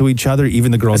talk to each other,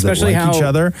 even the girls Especially that like each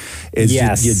other, is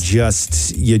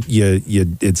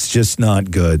it's just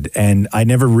not good. And I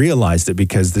never realized it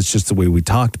because that's just the way we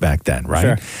talked back then,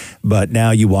 right? Sure. But now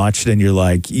you watch it and you're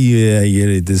like,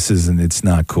 it's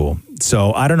not cool.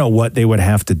 So I don't know what they would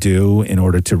have to do in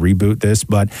order to reboot this,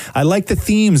 but I like the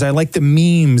themes. I like the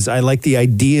memes. I like the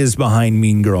ideas behind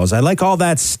Mean Girls. I like all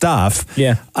that stuff.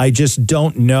 Yeah. I just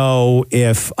don't know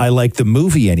if I like the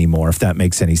movie anymore, if that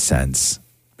makes any sense.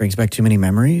 Brings back too many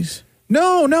memories?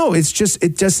 No. It's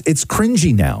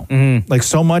cringy now. Mm-hmm. Like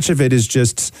so much of it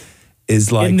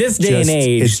is like in this day and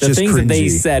age, the things that they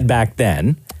said back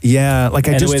then Yeah, like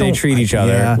I and just the way don't they treat each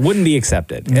other yeah. wouldn't be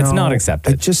accepted. It's No, not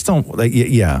accepted. I just don't like.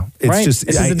 Yeah, it's Right? just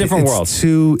It's just a different world. It's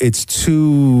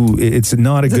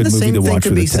not a Then good the movie same to thing watch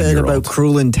could with be a said 10-year-old. about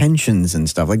Cruel Intentions and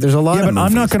stuff. Like there's a lot Yeah, of but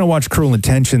I'm not going to watch Cruel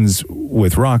Intentions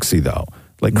with Roxy though.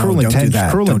 Like No, Cruel don't do Intentions.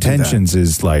 that. Cruel Don't do that. Intentions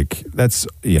is like that's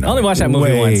I only watched that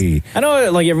movie way- once. I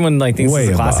know, like everyone like thinks way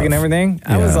it's a classic and above. everything.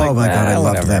 I Yeah. was like, Oh my God, I loved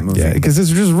whatever. that movie. Yeah, because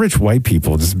it's just rich white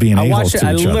people just being I a-holes watched it. to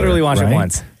I each other, literally watched it right?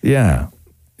 once. Yeah,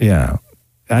 yeah.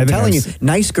 I'm telling you,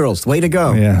 Nice Girls, way to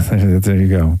go. Yeah, there you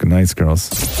go. Good nights, girls.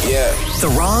 Yeah. The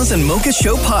Roz and Mocha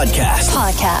Show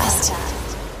podcast.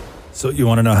 So you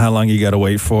want to know how long you got to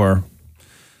wait for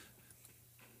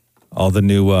all the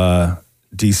new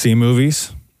DC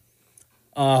movies?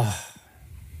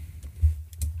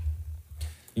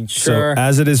 Sure. So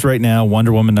as it is right now,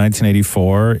 Wonder Woman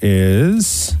 1984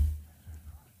 is...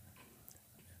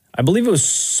 I believe it was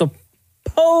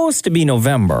supposed to be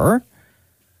November.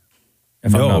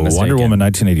 If I'm not No, mistaken. Wonder Woman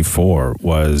 1984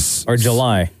 was... Or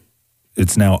July.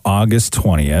 It's now August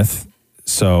 20th.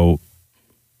 So,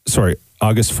 sorry,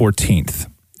 August 14th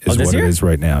is this what year? it is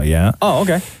right now, yeah. Oh,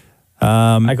 okay.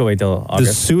 I could wait till The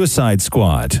August. Suicide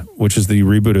Squad, which is the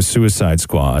reboot of Suicide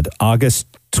Squad, August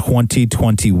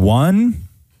 2021.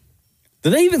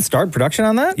 Did they even start production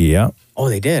on that? Yeah. Oh,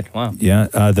 they did. Wow. Yeah.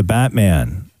 The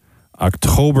Batman,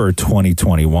 October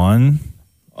 2021.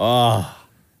 Oh,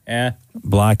 yeah.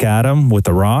 Black Adam with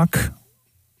The Rock,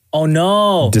 Oh,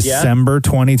 no. December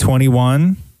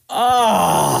 2021.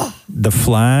 Oh. The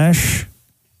Flash,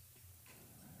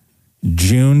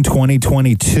 June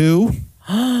 2022.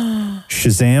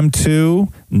 Shazam 2,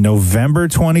 November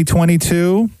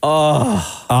 2022.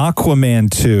 Oh. Aquaman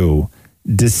 2,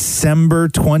 December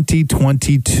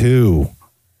 2022.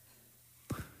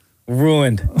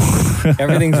 Ruined.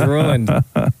 Everything's ruined.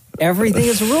 Everything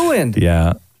is ruined.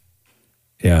 Yeah.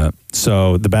 Yeah.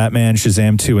 So the Batman,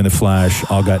 Shazam 2, and the Flash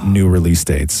all got new release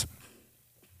dates.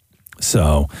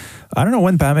 So I don't know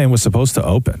when Batman was supposed to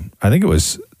open. I think it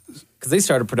was... Because they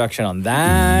started production on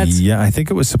that. Yeah, I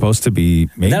think it was supposed to be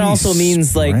maybe That also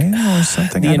means like spring or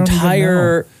something. the I don't even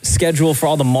entire schedule for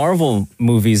all the Marvel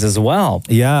movies as well.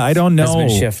 Yeah, I don't know. Has been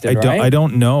shifted, right? I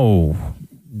don't know.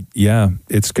 Yeah,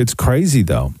 it's crazy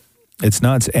though. It's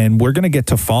nuts, and we're going to get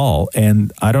to fall,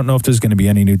 and I don't know if there's going to be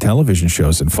any new television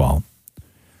shows in fall.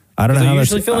 I don't know They're how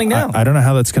usually that's filming now. I don't know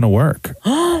how that's going to work.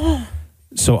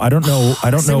 So I don't know. I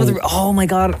don't Same know with oh my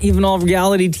God! Even all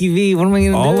reality TV. What am I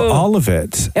going to do? all of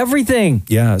it. Everything.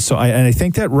 Yeah. So I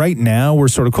think that right now we're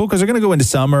sort of cool because they're going to go into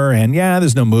summer, and yeah,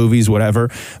 there's no movies, whatever.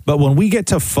 But when we get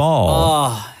to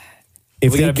fall, we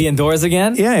got to be indoors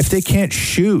again. yeah, if they can't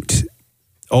shoot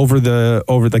over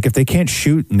like if they can't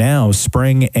shoot now,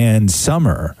 spring and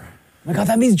summer. Oh my God,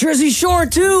 that means Jersey Shore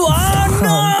too. Oh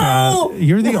no! God.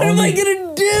 You're the what am I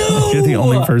gonna do? You're the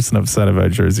only person upset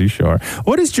about Jersey Shore.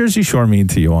 What does Jersey Shore mean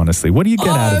to you, honestly? What do you get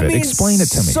out of it? means Explain it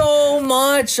to me. So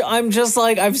much. I'm just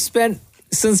like I've spent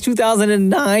since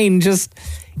 2009 just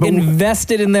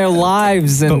invested in their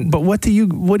lives, and but what do you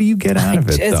get out of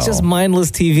it? It's though? just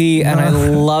mindless TV, and I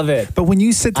love it. But when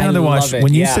you sit down to watch,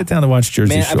 sit down to watch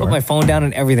Jersey Man, Shore, I put my phone down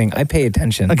and everything. I pay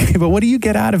attention. Okay, but what do you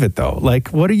get out of it though? Like,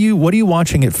 what are you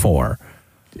watching it for?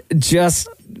 Just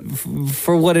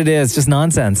for what it is, just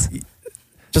nonsense.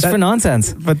 Just for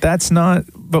nonsense. But that's not.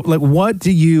 But like, what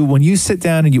do you when you sit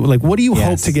down and you like? What do you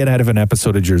hope to get out of an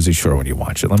episode of Jersey Shore when you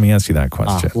watch it? Let me ask you that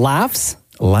question. Laughs.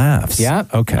 Laughs. Yeah.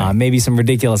 Okay. Maybe some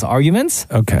ridiculous arguments.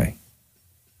 Okay.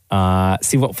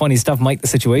 See what funny stuff Mike the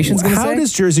Situation's going to say. How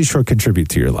does Jersey Shore contribute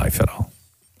to your life at all?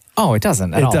 Oh, it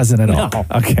doesn't at all. It doesn't at all. No.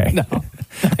 Okay. No.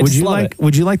 Would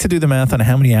you like to do the math on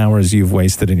how many hours you've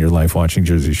wasted in your life watching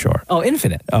Jersey Shore? Oh,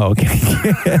 infinite. Oh, okay.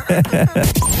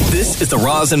 This is the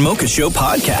Roz and Mocha Show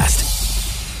podcast.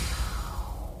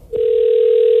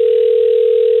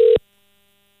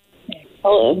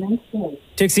 Hello.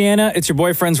 Tixiana, it's your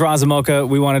boyfriend's Razamoka.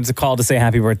 We wanted to call to say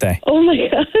happy birthday. Oh my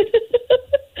God.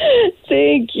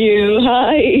 Thank you.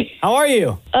 Hi. How are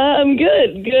you? I'm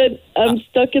good. Good. I'm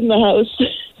stuck in the house.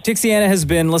 Tixiana has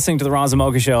been listening to the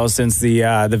Razamoka Show since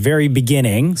the very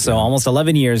beginning, so almost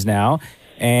 11 years now.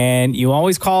 And you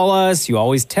always call us, you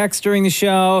always text during the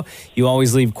show, you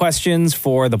always leave questions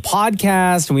for the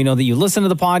podcast, and we know that you listen to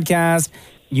the podcast.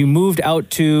 You moved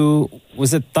out to,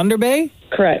 was it Thunder Bay?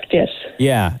 Correct, yes.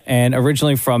 Yeah, and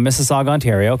originally from Mississauga,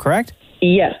 Ontario, correct?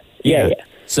 Yeah.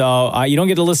 So you don't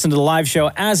get to listen to the live show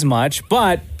as much,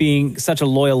 but being such a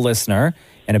loyal listener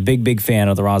and a big, big fan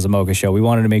of the Razamoka Show, we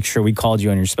wanted to make sure we called you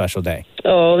on your special day.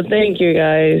 Oh, thank you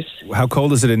guys. How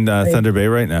cold is it in Thunder Bay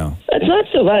right now? It's not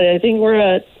so bad. I think we're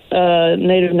at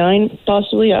 -9,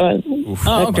 possibly.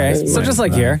 Oh, okay. So just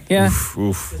like here. Yeah.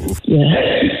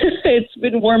 Yeah. It's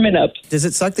been warming up. Does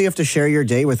it suck that you have to share your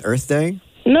day with Earth Day?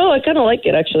 No, I kind of like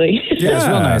it, actually. Yeah, it's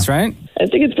real nice, right? I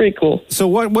think it's pretty cool. So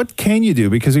what can you do?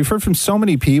 Because we've heard from so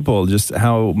many people just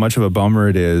how much of a bummer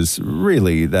it is,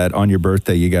 really, that on your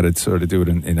birthday you got to sort of do it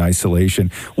in isolation.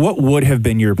 What would have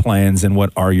been your plans, and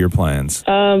what are your plans?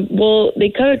 Well, they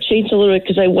kind of changed a little bit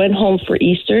because I went home for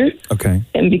Easter. Okay.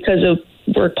 And because of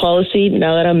work policy,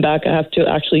 now that I'm back, I have to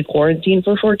actually quarantine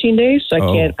for 14 days, so I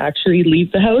can't actually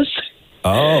leave the house.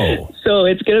 Oh. So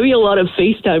it's going to be a lot of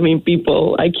FaceTiming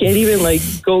people. I can't even,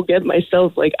 go get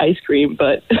myself, ice cream,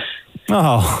 but...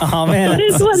 Oh man. It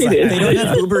is what it is. They don't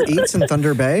have Uber Eats in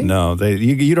Thunder Bay? No,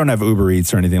 you don't have Uber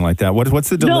Eats or anything like that. What's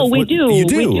the No, we do. You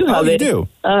do? We do have you it. do?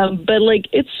 But,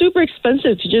 it's super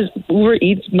expensive to just Uber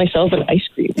Eats myself an ice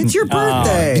cream. It's your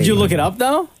birthday. Did you look it up,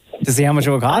 though, to see how much it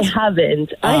would cost? I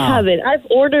haven't. I've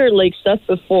ordered, stuff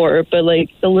before, but,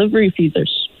 delivery fees are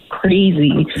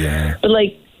crazy. Yeah. But,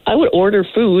 I would order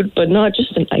food, but not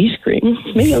just an ice cream.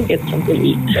 Maybe I'll get something to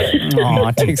eat.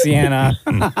 Aw, Tixiana.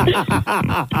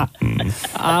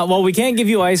 Well, we can't give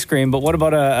you ice cream, but what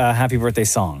about a happy birthday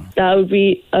song? That would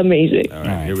be amazing. All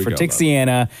right, for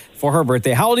Tixiana, for her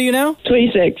birthday. How old are you now?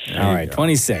 26. All right,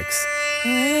 26.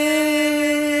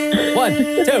 1,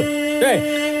 2, 3.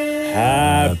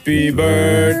 Happy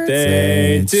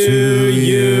birthday to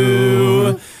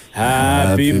you.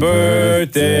 Happy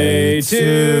birthday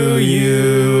to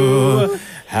you.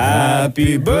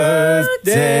 Happy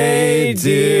birthday,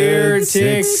 dear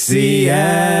Tixiana.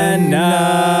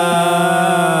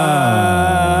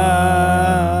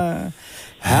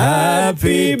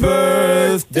 Happy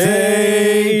birthday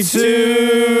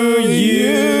to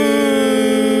you.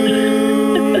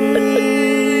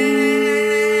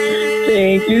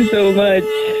 Thank you so much.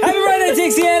 Happy birthday,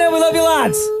 Tixiana. We love you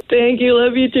lots. Thank you.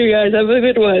 Love you too, guys. Have a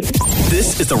good one.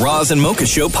 This is the Roz and Mocha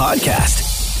Show podcast.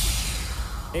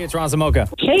 Hey, it's Roz and Mocha.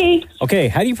 Hey. Okay,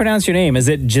 how do you pronounce your name? Is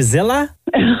it Gisela?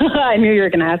 I knew you were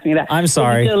going to ask me that. I'm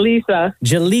sorry. Jalisa.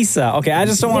 Jalisa. Okay, I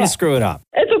just don't want to screw it up.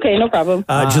 It's okay. No problem.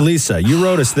 Jalisa, you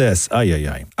wrote us this.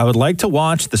 I would like to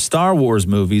watch the Star Wars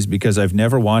movies because I've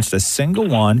never watched a single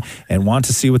one and want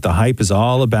to see what the hype is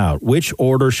all about. Which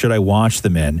order should I watch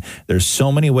them in? There's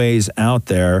so many ways out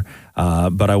there,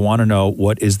 but I want to know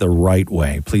what is the right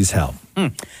way. Please help.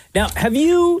 Now, have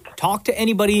you talked to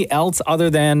anybody else other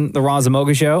than the Roz and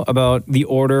Mocha Show about the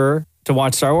order to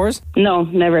watch Star Wars? No,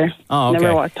 never. Oh, okay.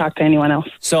 Never talked to anyone else.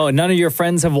 So none of your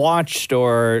friends have watched,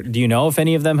 or do you know if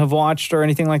any of them have watched or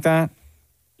anything like that?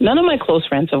 None of my close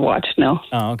friends have watched, no.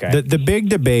 Oh, okay. The big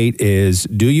debate is,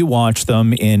 do you watch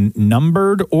them in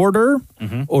numbered order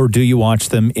or do you watch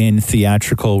them in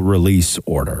theatrical release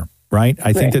order? Right?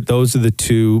 I think that those are the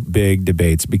two big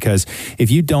debates, because if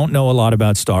you don't know a lot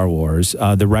about Star Wars,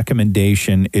 the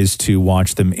recommendation is to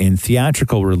watch them in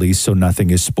theatrical release so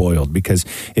nothing is spoiled. Because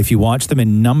if you watch them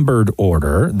in numbered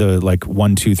order, the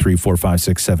 1, 2, 3, 4, 5,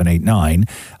 6, 7, 8, 9,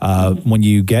 when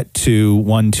you get to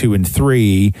 1, 2, and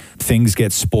 3, things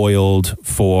get spoiled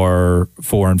for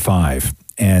 4 and 5.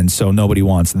 And so nobody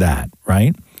wants that,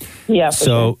 right? Yeah.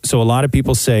 So a lot of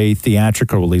people say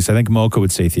theatrical release. I think Mocha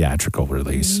would say theatrical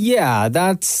release. Yeah,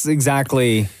 that's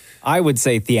exactly, I would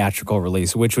say theatrical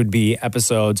release, which would be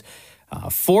episodes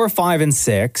 4, 5, and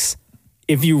 6.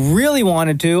 If you really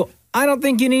wanted to, I don't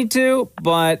think you need to,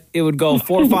 but it would go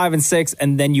 4, 5, and 6,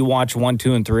 and then you watch 1,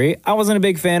 2, and 3. I wasn't a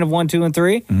big fan of 1, 2, and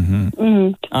 3.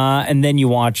 And then you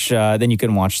watch, then you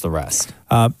can watch the rest.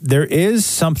 There is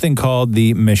something called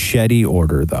the machete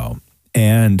order, though.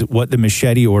 And what the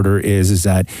machete order is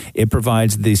that it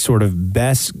provides the sort of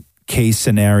best case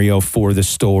scenario for the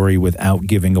story without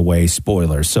giving away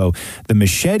spoilers. So the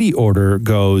machete order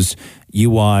goes, you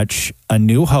watch A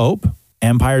New Hope,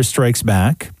 Empire Strikes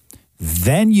Back,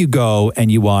 then you go and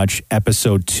you watch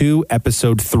episode 2,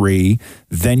 episode 3,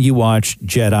 then you watch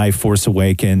Jedi Force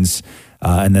Awakens,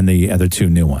 and then the other 2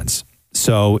 new ones.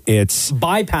 So it's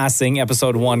bypassing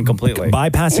episode 1 completely.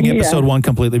 Bypassing episode 1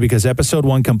 completely, because episode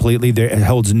 1 completely there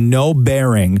holds no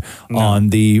bearing on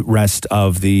the rest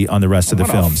of the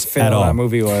films at all. That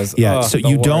movie was. Yeah, so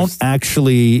you don't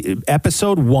actually,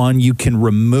 episode 1 you can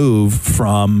remove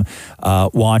from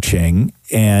watching,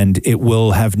 and it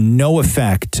will have no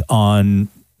effect on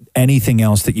anything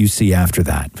else that you see after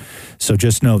that. So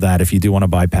just know that if you do want to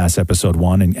bypass episode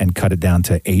 1 and cut it down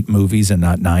to 8 movies and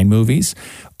not 9 movies,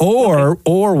 or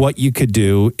what you could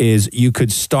do is you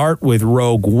could start with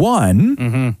Rogue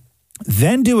One,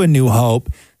 then do A New Hope,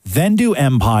 then do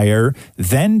Empire,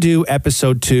 then do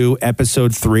episode 2,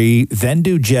 episode 3, then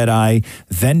do Jedi,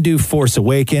 then do Force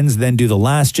Awakens, then do The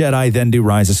Last Jedi, then do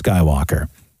Rise of Skywalker.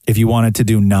 If you wanted to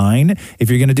do 9, if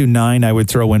you're going to do 9, I would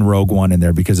throw in Rogue One in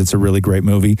there because it's a really great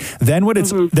movie. Then when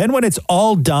it's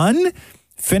all done,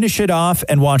 finish it off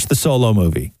and watch the Solo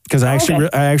movie. Because I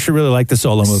actually really like the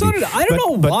Solo movie. So did I. I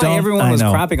don't know why everyone was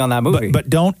crapping on that movie. But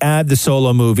don't add the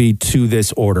Solo movie to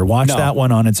this order. Watch that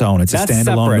one on its own. It's a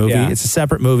standalone movie. Yeah. It's a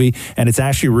separate movie, and it's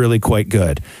actually really quite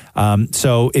good.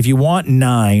 So if you want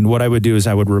 9, what I would do is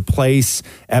I would replace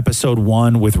Episode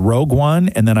 1 with Rogue One,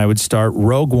 and then I would start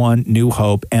Rogue One, New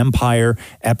Hope, Empire,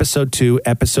 Episode 2,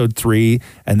 Episode 3,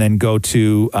 and then go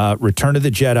to Return of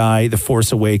the Jedi, The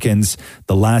Force Awakens,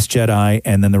 The Last Jedi,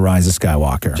 and then The Rise of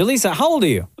Skywalker. Jaleesa, how old are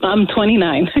you? I'm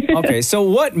 29. Okay, so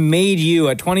what made you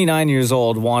at 29 years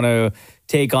old want to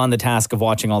take on the task of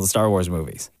watching all the Star Wars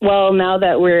movies? Well, now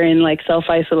that we're in like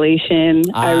self-isolation,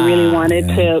 I really wanted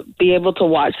to be able to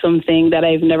watch something that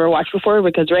I've never watched before,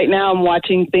 because right now I'm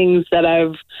watching things that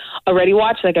I've already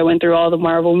watched. Like I went through all the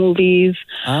Marvel movies.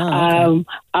 I'm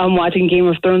watching Game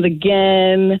of Thrones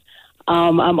again.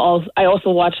 I also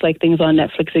watch like things on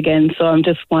Netflix again. So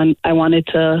I wanted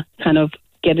to kind of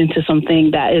get into something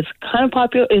that is kind of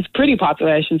popular, is pretty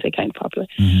popular. I shouldn't say kind of popular.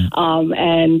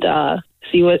 And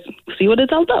see what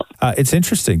it's all about. It's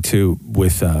interesting too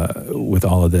with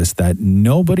all of this that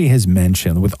nobody has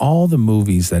mentioned, with all the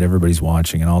movies that everybody's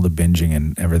watching and all the binging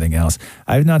and everything else.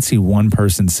 I've not seen one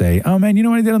person say, "Oh man, you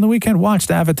know what I did on the weekend? Watched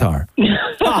Avatar." You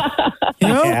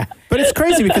know? Yeah. But it's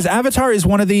crazy because Avatar is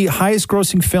one of the highest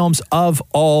grossing films of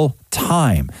all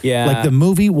time. Yeah. Like the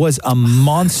movie was a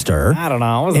monster. I don't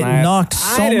know. It knocked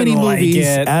so many movies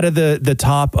out of the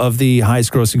top of the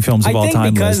highest grossing films of all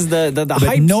time. Because list. the but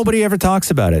hype, nobody ever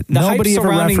talks about it. Nobody ever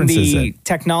references the it.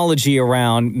 Technology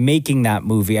around making that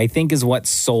movie, I think, is what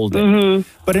sold it to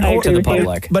the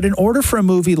public. But in order for a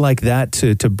movie like that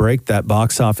to break that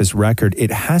box office record,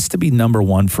 it has to be number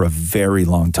one for a very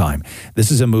long time.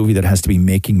 This is a movie that has to be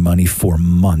making money for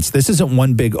months. This isn't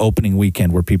one big opening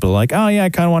weekend where people are like, oh yeah, I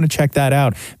kind of want to check that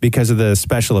out because of the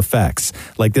special effects.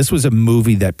 Like this was a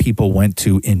movie that people went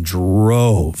to in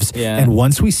droves. Yeah. And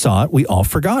once we saw it, we all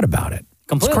forgot about it.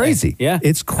 Completely. It's crazy. Yeah.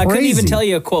 It's crazy. I couldn't even tell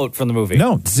you a quote from the movie.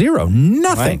 No, zero.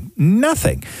 Nothing. Right?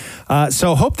 Nothing.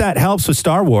 So hope that helps with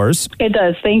Star Wars. It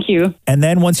does. Thank you. And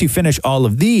then once you finish all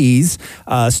of these,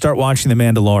 start watching The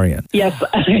Mandalorian. Yes.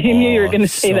 I knew you were going to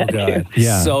say that good. too.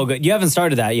 Yeah. So good. You haven't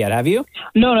started that yet, have you?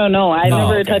 No. I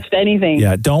never touched anything.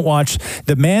 Yeah. Don't watch.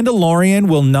 The Mandalorian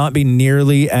will not be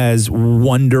nearly as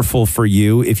wonderful for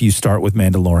you if you start with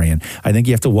Mandalorian. I think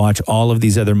you have to watch all of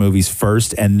these other movies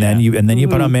first, and then you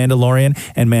put on Mandalorian,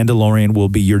 and Mandalorian will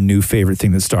be your new favorite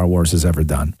thing that Star Wars has ever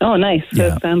done. Oh, nice. Yeah.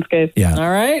 That sounds good. Yeah. All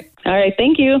right.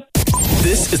 Thank you.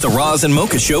 This is the Roz and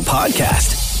Mocha Show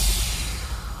podcast.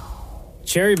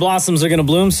 Cherry blossoms are going to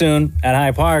bloom soon at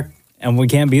High Park, and we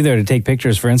can't be there to take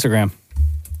pictures for Instagram.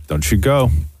 Don't you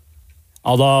go.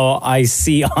 Although I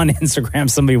see on Instagram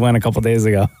somebody went a couple days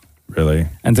ago. Really?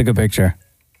 And took a picture.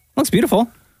 Looks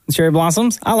beautiful. The cherry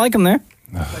blossoms. I like them there.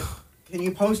 Can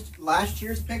you post last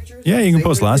year's pictures? Yeah, you can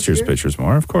post last year's pictures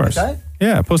more, of course. Like that?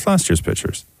 Yeah, post last year's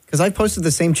pictures. Because I've posted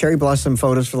the same cherry blossom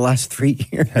photos for the last 3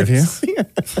 years. Have you?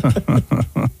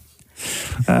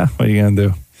 What are you going to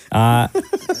do?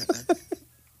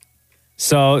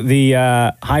 So the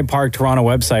High Park Toronto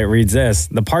website reads this.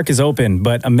 The park is open,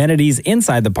 but amenities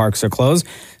inside the parks are closed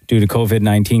due to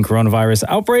COVID-19 coronavirus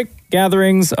outbreak.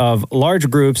 Gatherings of large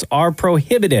groups are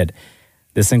prohibited.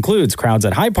 This includes crowds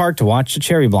at High Park to watch the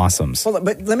cherry blossoms. Hold on,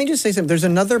 but let me just say something. There's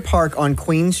another park on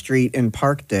Queen Street in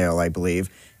Parkdale, I believe,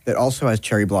 that also has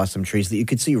cherry blossom trees that you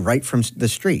could see right from the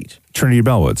street. Trinity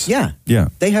Bellwoods. Yeah. Yeah.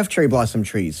 They have cherry blossom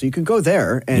trees, so you could go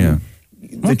there and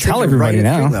the trees tell are everybody right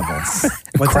at now. street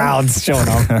level. Crowds showing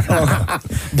up.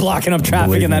 Blocking up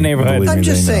traffic in that neighborhood. I'm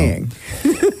just saying.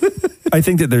 I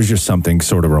think that there's just something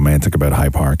sort of romantic about High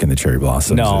Park and the cherry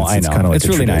blossoms. No, it's kind of like it's a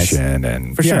really tradition, nice.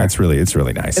 and For sure. it's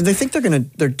really nice. And they think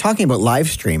they're talking about live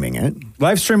streaming it.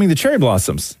 Live streaming the cherry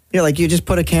blossoms. Yeah, like you just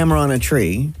put a camera on a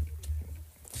tree.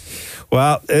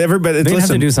 Well, everybody, They have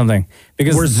to do something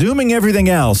because we're zooming everything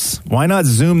else. Why not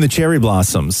zoom the cherry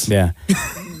blossoms? Yeah.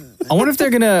 I wonder if they're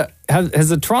going to has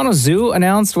the Toronto Zoo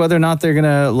announced whether or not they're going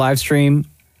to live stream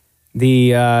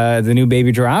the new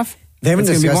baby giraffe? They haven't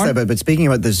discussed that, but speaking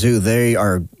about the zoo, they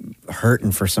are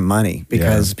hurting for some money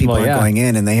because people aren't going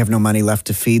in and they have no money left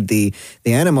to feed the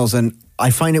animals. And I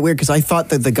find it weird because I thought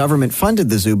that the government funded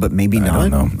the zoo, but maybe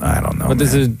not. I don't know. But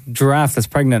there's a giraffe that's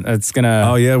pregnant. It's gonna.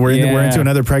 Oh yeah, we're into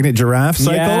another pregnant giraffe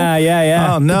cycle.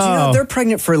 Yeah. Oh no, But you know, they're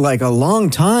pregnant for like a long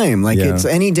time. Like Yeah. it's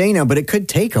any day now, but it could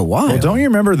take a while. Well, don't you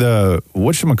remember the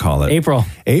whatchamacallit?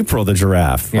 April the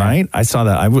giraffe, right? I saw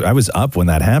that. I was up when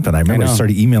that happened. I remember I know.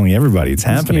 started emailing everybody. It's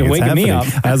happening. You're It's waking me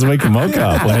happening. up. I was waking Mocha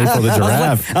up when April the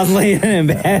giraffe. I was laying in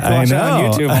bed I watching on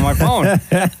know. YouTube on my phone.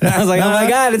 I was like, oh my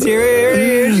God, it's here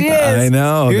she is. I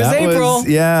know. Here's That April. was-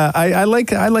 yeah, I like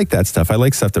that stuff. I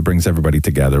like stuff that brings everybody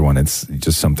together when it's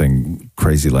just something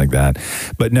crazy like that.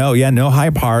 But no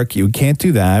Hyde Park. You can't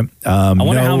do that. I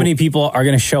wonder how many people are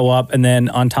going to show up, and then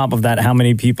on top of that, how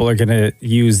many people are going to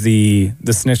use the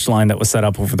snitch line that was set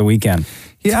up over the weekend.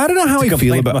 Yeah, I don't know how I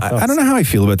feel about. I don't know how I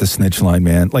feel about the snitch line,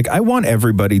 man. Like, I want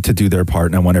everybody to do their part,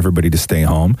 and I want everybody to stay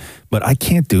home, but I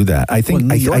can't do that. I think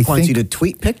New York I wants think, you to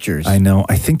tweet pictures. I know.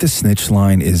 I think the snitch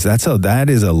line is that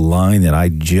is a line that I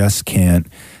just can't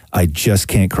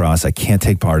cross. I can't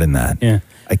take part in that. Yeah.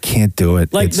 I can't do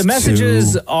it. Like, It's the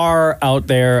messages too- are out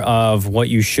there of what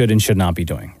you should and should not be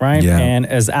doing, right? Yeah. And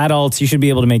as adults, you should be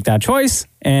able to make that choice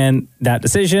and that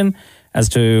decision as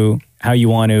to how you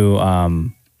want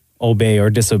to obey or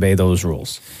disobey those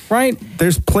rules, right?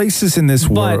 There's places in this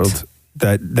world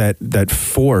that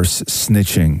force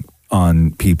snitching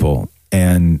on people,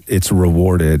 and it's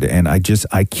rewarded. And I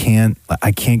can't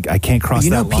cross You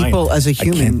know, that line. people as a I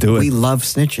human, can't do it. we love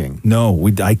snitching. No,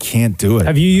 I can't do it.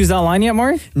 Have you used that line yet,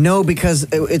 Maury? No, because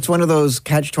it's one of those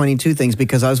catch-22 things,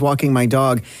 because I was walking my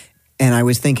dog and I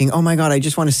was thinking, oh my God, I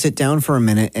just want to sit down for a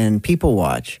minute and people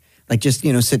watch. Like, just,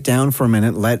 sit down for a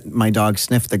minute, let my dog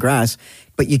sniff the grass,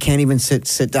 but you can't even sit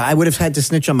down. I would have had to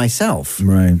snitch on myself.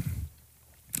 Right.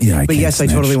 Yeah, But yes, I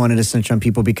totally wanted to snitch on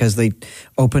people because they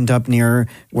opened up near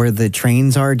where the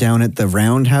trains are down at the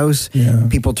Roundhouse. Yeah.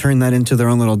 People turned that into their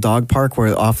own little dog park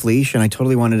where off leash, and I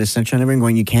totally wanted to snitch on everyone,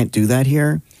 going, you can't do that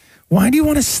here. Why do you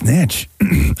want to snitch?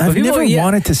 I've never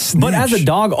wanted to snitch. But as a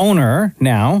dog owner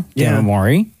now, Dan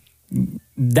Maury,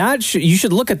 you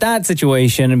should look at that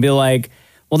situation and be like,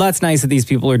 well, that's nice that these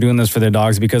people are doing this for their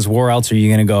dogs, because where else are you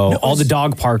going to go? All the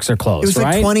dog parks are closed, It was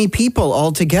right? like 20 people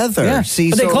all together. Yeah.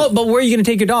 See, but where are you going to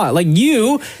take your dog? Like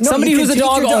somebody you who's can a take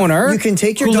dog your owner you can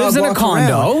take your who dog lives in a walk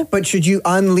condo. around, but should you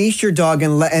unleash your dog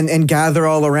and gather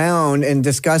all around and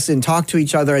discuss and talk to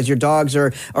each other as your dogs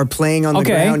are playing on the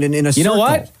ground and in a circle? You know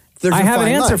what? There's I a have an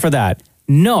fine answer line. for that.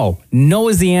 No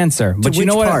is the answer. But you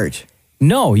know which what? part?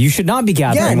 No, you should not be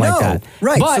gathering like that.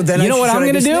 Right. But so then you know what I'm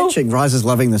going going to do? Roz is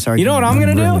loving this argument. You know what I'm going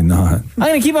to do? Really not. I'm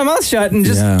going to keep my mouth shut and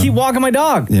just keep walking my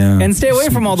dog and stay away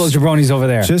from all those jabronis over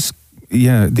there.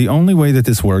 The only way that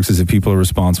this works is if people are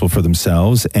responsible for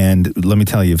themselves. And let me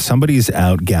tell you, if somebody's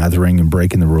out gathering and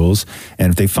breaking the rules, and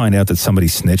if they find out that somebody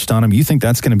snitched on them, you think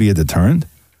that's going to be a deterrent?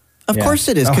 Of course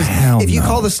it is, Oh, because hell if you no.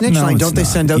 call the snitch No, line, it's don't they not.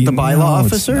 send out the bylaw No,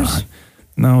 it's officers? not.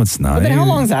 No, it's not. But then how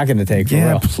long is that going to take for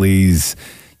real? Please.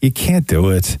 You can't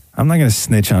do it. I'm not going to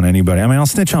snitch on anybody. I mean, I'll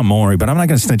snitch on Maury, but I'm not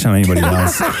going to snitch on anybody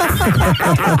else.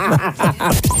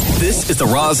 This is the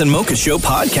Roz and Mocha Show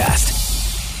podcast.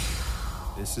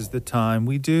 This is the time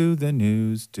we do the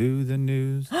news, do the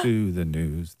news, do the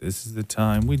news. This is the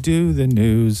time we do the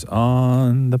news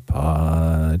on the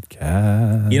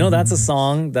podcast. You know, that's a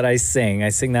song that I sing. I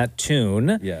sing that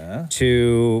tune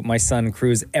to my son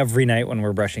Cruz every night when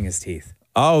we're brushing his teeth.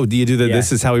 Oh, do you do that? Yeah.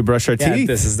 This is how we brush our teeth?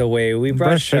 This is the way we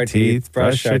brush our teeth,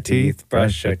 brush our teeth,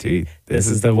 brush our teeth. This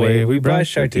is the way we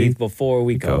brush our teeth before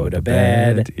we go to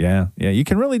bed. Yeah. You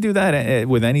can really do that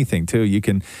with anything, too.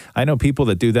 I know people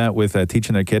that do that with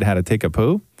teaching their kid how to take a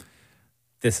poo.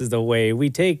 This is the way we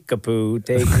take a poo,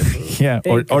 take a poo. Yeah,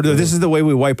 or this is the way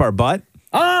we wipe our butt.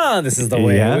 This is the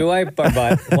way we wipe our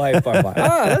butt, wipe our butt.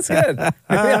 That's good. Maybe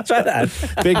I'll try that.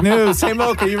 Big news. Hey,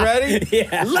 Mocha, you ready?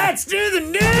 Yeah. Let's do the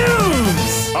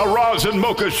news! A Roz and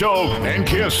Mocha Show and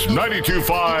Kiss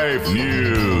 92.5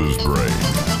 News Break.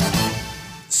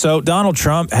 So Donald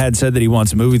Trump had said that he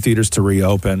wants movie theaters to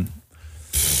reopen.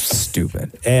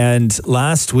 Stupid. And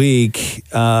last week,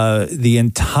 the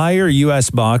entire U.S.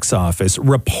 box office,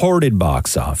 reported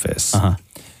box office,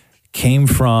 came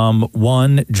from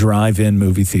one drive-in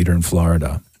movie theater in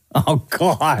Florida. Oh,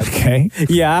 God. Okay.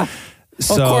 Yeah. Of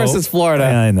course it's Florida.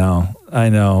 I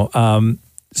know.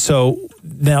 So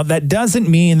now that doesn't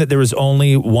mean that there was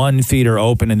only one theater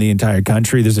open in the entire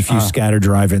country. There's a few scattered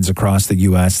drive-ins across the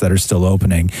U.S. that are still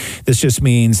opening. This just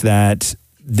means that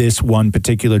this one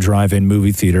particular drive-in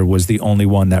movie theater was the only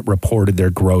one that reported their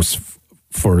gross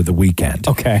for the weekend.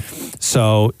 Okay.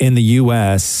 So in the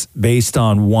U.S., based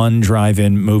on one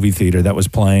drive-in movie theater that was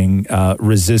playing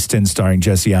Resistance starring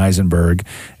Jesse Eisenberg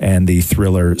and the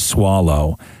thriller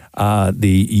Swallow,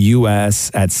 the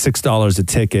U.S. at $6 a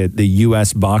ticket. The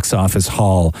U.S. box office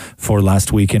haul for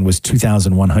last weekend was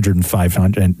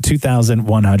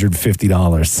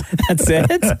 $2,150. That's it?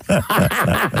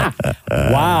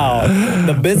 Wow.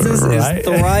 The business is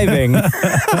thriving.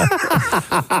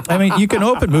 I mean, you can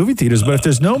open movie theaters, but if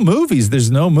there's no movies,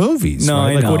 there's no movies. No,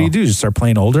 right? I Like, know. what do you do? Just start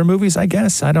playing older movies, I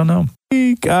guess? I don't know.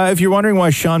 If you're wondering why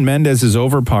Shawn Mendes'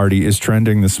 Over Party is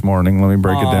trending this morning, let me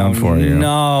break it down for you.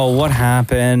 No, what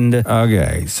happened?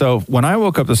 Okay, so when I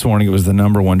woke up this morning, it was the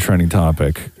number one trending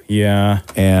topic. Yeah.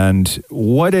 And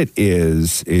what it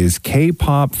is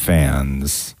K-pop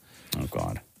fans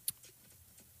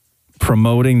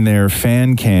promoting their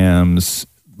fan cams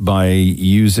by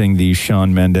using the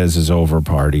Shawn Mendes' Over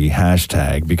Party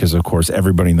hashtag, because of course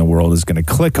everybody in the world is going to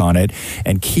click on it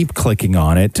and keep clicking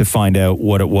on it to find out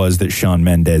what it was that Shawn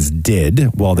Mendes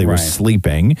did while they were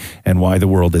sleeping and why the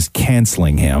world is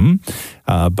canceling him.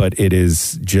 But it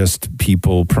is just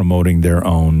people promoting their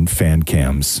own fan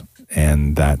cams,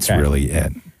 and that's really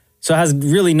it. So it has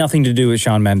really nothing to do with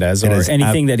Shawn Mendes It or is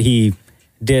anything that he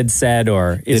did, said,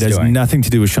 or is it has doing. nothing to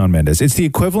do with Shawn Mendes. It's the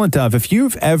equivalent of, if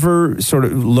you've ever sort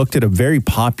of looked at a very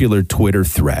popular Twitter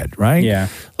thread, right? Yeah.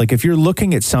 Like if you're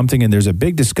looking at something and there's a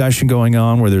big discussion going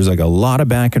on where there's like a lot of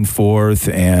back and forth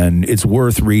and it's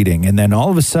worth reading, and then all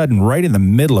of a sudden, right in the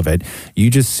middle of it, you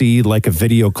just see like a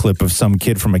video clip of some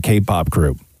kid from a K-pop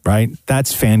group. Right?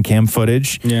 That's fan cam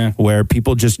footage where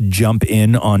people just jump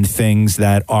in on things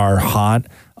that are hot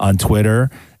on Twitter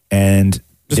and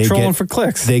Just trolling for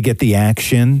clicks. They get the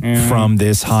action from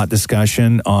this hot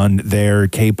discussion on their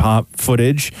K-pop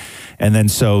footage. And then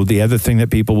so the other thing that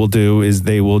people will do is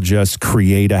they will just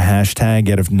create a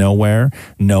hashtag out of nowhere,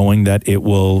 knowing that it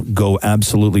will go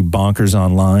absolutely bonkers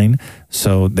online.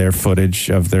 So their footage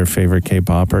of their favorite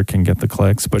K-popper can get the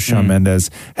clicks. But Shawn Mendes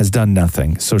has done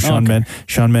nothing. So Shawn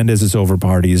Mendes' Over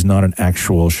Party is not an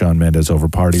actual Shawn Mendes Over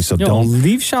Party. So don't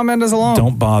leave Shawn Mendes alone.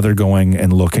 Don't bother going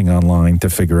and looking online to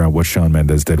figure out what Shawn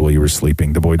Mendes did while you were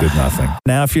sleeping. The boy did nothing.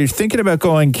 Now, if you're thinking about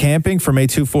going camping for May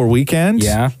 2-4 weekend,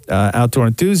 outdoor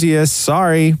enthusiasts,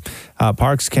 sorry.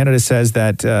 Parks Canada says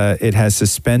that it has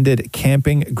suspended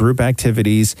camping group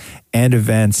activities and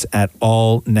events at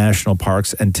all national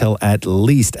parks until at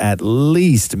least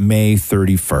May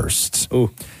 31st. Ooh.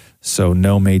 So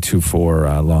no May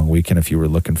 2-4 long weekend if you were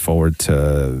looking forward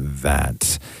to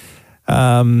that.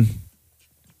 I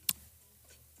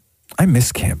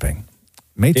miss camping.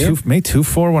 May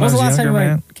 2-4 when I was the last younger, time you man.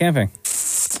 went camping?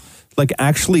 Like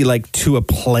actually like to a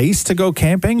place to go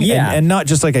camping? Yeah. And not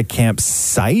just like a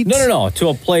campsite? No. To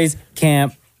a place,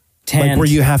 camp, tent. Like where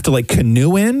you have to like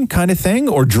canoe in kind of thing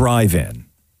or drive in?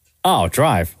 Oh,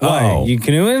 drive. Why? Oh. You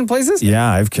canoe in places? Yeah,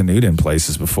 I've canoed in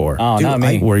places before. Oh, not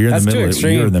me. Where you're in That's the too middle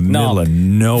extreme. you're in the middle of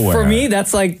nowhere. For me,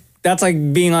 that's like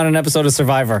being on an episode of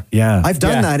Survivor. Yeah. I've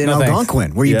done that in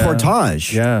Algonquin, where you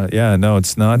portage. Yeah. No,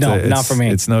 it's not. No, it's, not for me.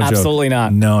 It's no joke. Absolutely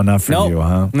not. No, not for you,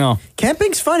 huh? No.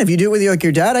 Camping's fun if you do it with your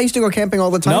dad. I used to go camping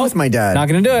all the time with my dad. Not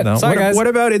going to do it. No. Sorry, guys. What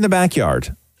about in the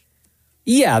backyard?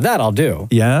 Yeah, that I'll do.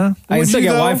 Yeah? I can still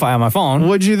get Wi-Fi on my phone.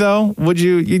 Would you, though? Would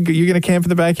you? You going to camp in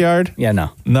the backyard? Yeah, no.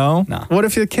 No? No. What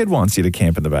if your kid wants you to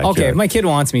camp in the backyard? Okay, if my kid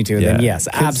wants me to, then yes,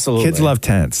 absolutely. Kids love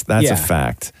tents. That's Yeah. a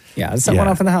fact. Yeah, set one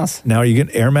up in the house. Now, are you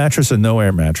getting air mattress or no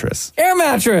air mattress? Air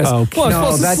mattress. Okay. What, I'm No,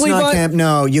 supposed to that's sleep not on, camp.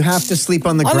 No, you have to sleep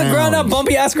on the on ground. the ground, up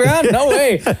bumpy ass ground? No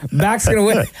way. Back's gonna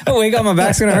wake up, my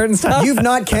back's gonna hurt and stuff. You've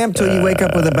not camped till you wake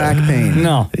up with a back pain.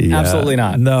 No, absolutely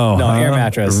not. No, air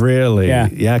mattress. Really?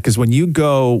 Yeah. Because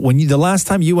the last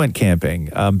time you went camping,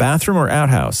 bathroom or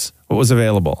outhouse, what was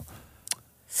available?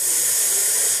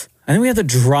 I think we had to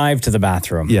drive to the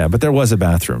bathroom. Yeah, but there was a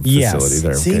bathroom Yes. facility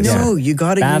there. See, Okay, no, so- you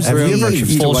got to use Bathroom,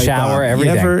 the full shower,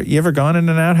 everything. You ever gone in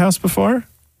an outhouse before?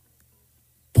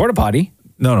 Porta potty?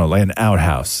 No, like an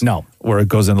outhouse. No. Where it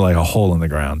goes into like a hole in the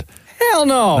ground. Hell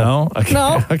no. No? Okay.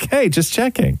 No. Okay, just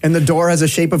checking. And the door has a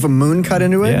shape of a moon cut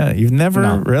into it? Yeah, you've never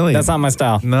No, really. that's not my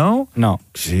style. No? No.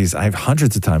 Jeez, I've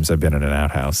hundreds of times I've been in an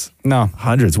outhouse. No.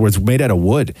 Hundreds, where it's made out of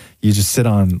wood. You just sit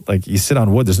on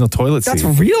wood. There's no toilet seat.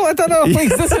 That's real? I thought that was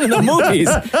existed in the movies.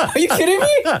 Are you kidding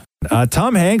me?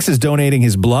 Tom Hanks is donating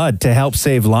his blood to help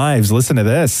save lives. Listen to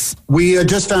this. We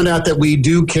just found out that we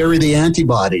do carry the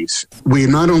antibodies. We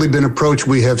have not only been approached,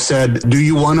 we have said, do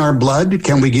you want our blood?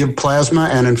 Can we give plasma?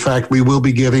 And in fact, we will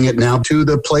be giving it now to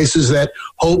the places that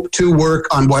hope to work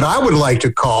on what I would like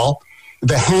to call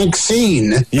the Hank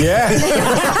scene. Yeah.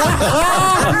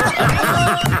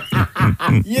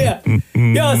 Yeah.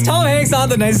 Yo, is Tom Hanks not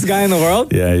the nicest guy in the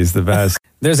world? Yeah, he's the best.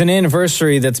 There's an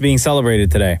anniversary that's being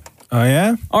celebrated today. Oh,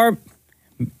 yeah? Or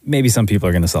maybe some people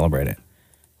are going to celebrate it.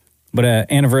 But an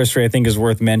anniversary I think is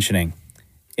worth mentioning.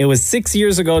 It was 6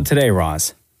 years ago today,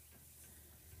 Roz,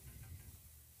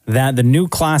 that the new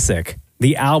classic,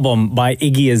 the album by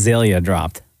Iggy Azalea,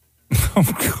 dropped.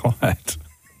 Oh, God.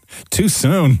 Too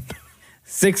soon.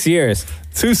 6 years.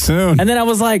 Too soon. And then I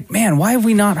was like, man, why have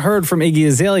we not heard from Iggy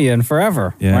Azalea in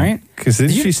forever? Yeah. Right? Because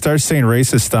didn't she start saying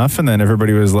racist stuff and then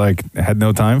everybody was like, had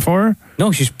no time for her?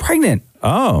 No, she's pregnant.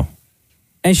 Oh.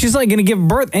 And she's like going to give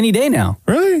birth any day now.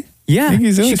 Really? Yeah. Iggy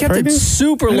Azalea's She kept pregnant? it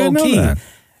super I low didn't know key. that.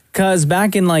 Because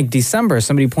back in like December,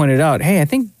 somebody pointed out, hey, I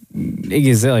think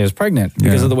Iggy Azalea is pregnant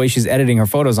because Yeah. of the way she's editing her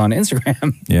photos on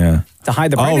Instagram Yeah. to hide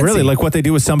the pregnancy. Oh, really? Like what they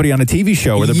do with somebody on a TV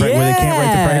show where, where they can't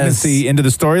write the pregnancy into the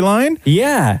storyline?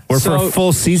 Yeah. Or for So- a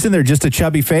full season, they're just a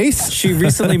chubby face? She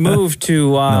recently moved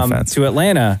to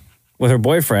Atlanta with her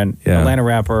boyfriend, Atlanta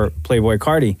rapper Playboy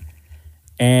Cardi.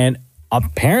 And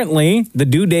apparently the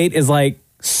due date is like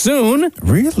soon.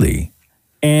 Really?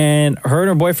 And her and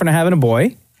her boyfriend are having a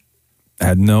boy. I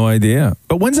had no idea.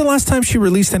 But when's the last time she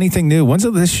released anything new?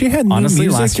 She had new Honestly,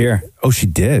 music? last year. Oh, she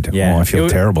did? Yeah. Oh, I feel It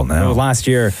was- terrible It now. was last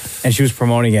year, and she was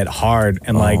promoting it hard,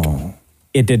 and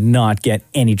it did not get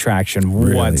any traction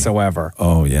whatsoever.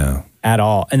 Oh, yeah. At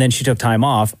all. And then she took time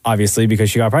off, obviously, because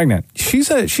she got pregnant.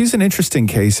 She's an interesting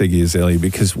case, Iggy Azalea,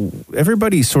 because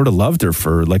everybody sort of loved her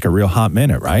for like a real hot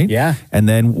minute, right? Yeah. And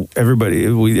then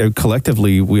we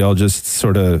collectively, we all just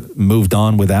sort of moved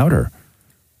on without her.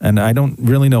 And I don't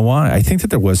really know why. I think that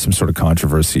there was some sort of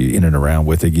controversy in and around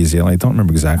with Iggy Azalea. I don't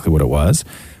remember exactly what it was,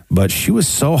 but she was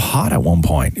so hot at one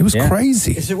point. It was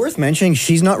crazy. Is it worth mentioning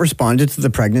she's not responded to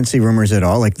the pregnancy rumors at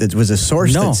all? Like, there was a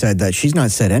source that said that she's not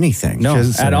said anything. No,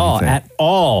 at all. At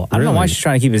all. I don't know why she's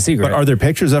trying to keep it a secret. But are there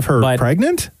pictures of her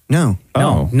pregnant? No.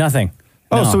 No, nothing.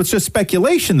 Oh, No. so it's just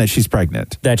speculation that she's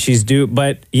pregnant. That she's due.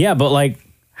 But like,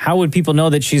 how would people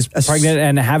know that she's pregnant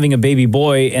and having a baby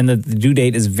boy and the due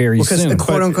date is very Because soon?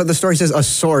 quote unquote, the story says a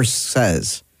source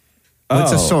says. Well,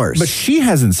 it's a source. But she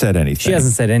hasn't said anything. She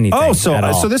hasn't said anything. Oh, at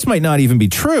all. so this might not even be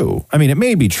true. I mean, it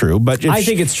may be true, but I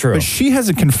think it's true. But she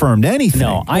hasn't confirmed anything.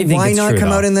 No, I think Why it's not true, come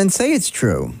though. out and then say it's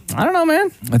true? I don't know,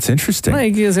 man. That's interesting.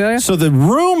 Like Iggy Azalea? So the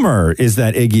rumor is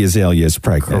that Iggy Azalea is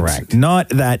pregnant. Correct. Not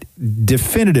that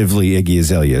definitively Iggy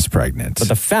Azalea is pregnant. But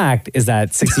the fact is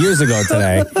that 6 years ago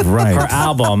today, Right. her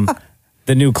album,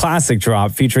 the new classic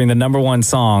drop featuring the number one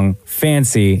song,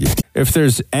 Fancy. If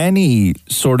there's any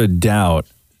sort of doubt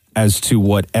as to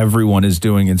what everyone is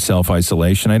doing in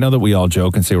self-isolation, I know that we all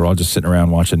joke and say we're all just sitting around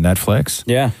watching Netflix.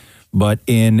 Yeah. But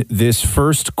in this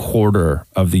first quarter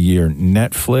of the year,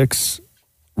 Netflix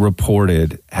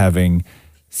reported having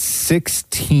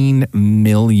 16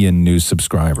 million new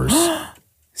subscribers.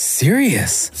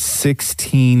 Serious?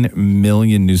 16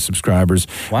 million new subscribers,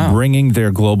 bringing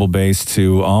their global base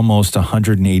to almost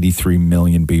 183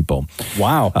 million people.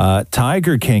 Wow.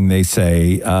 Tiger King, they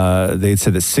say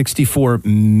that 64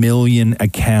 million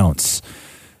accounts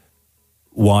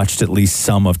watched at least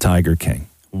some of Tiger King.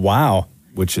 Wow.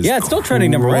 Which is it's still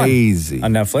trending crazy. number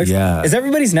one on Netflix. Yeah. Is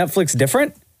everybody's Netflix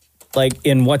different? Like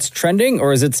in what's trending,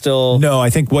 or is it still? No, I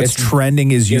think what's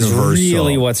trending is universal.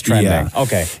 really what's trending. Yeah.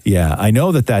 Okay. Yeah, I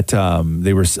know that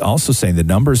they were also saying the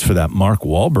numbers for that Mark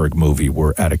Wahlberg movie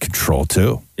were out of control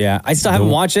too. Yeah, I still haven't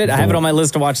watched it. I have it on my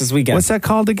list to watch this weekend. What's that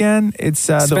called again? It's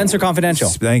Spencer Confidential.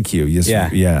 Thank you. Yes,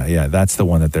 yeah. That's the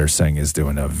one that they're saying is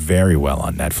doing very well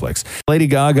on Netflix. Lady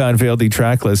Gaga unveiled the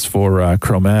track list for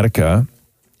Chromatica.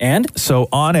 And? So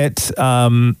on it,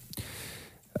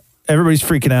 everybody's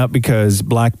freaking out because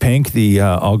Blackpink, the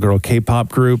all-girl K-pop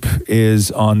group,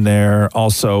 is on there.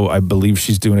 Also, I believe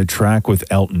she's doing a track with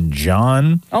Elton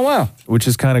John. Oh, wow. Which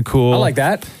is kind of cool. I like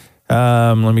that.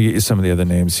 Let me get you some of the other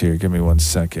names here. Give me 1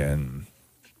 second.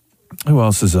 Who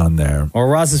else is on there? Well,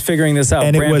 Ross is figuring this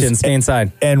out. Brampton, stay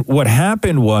inside. And what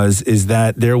happened is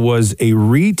that there was a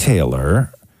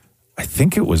retailer, I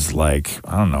think it was like,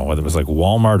 I don't know, whether it was like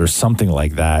Walmart or something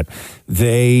like that.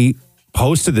 They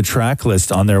posted the track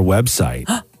list on their website.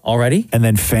 Already? And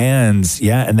then fans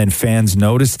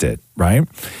noticed it, right?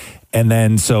 And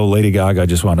then so Lady Gaga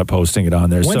just wound up posting it on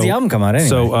there. When's the album come out anyway?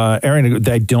 So Ariana,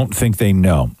 I don't think they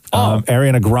know.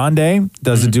 Ariana Grande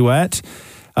does a duet.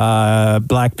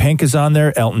 Blackpink is on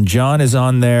there. Elton John is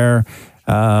on there.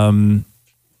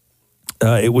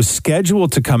 It was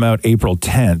scheduled to come out April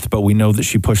 10th, but we know that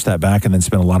she pushed that back and then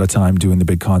spent a lot of time doing the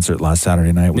big concert last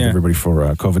Saturday night with everybody for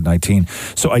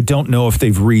COVID-19. So I don't know if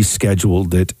they've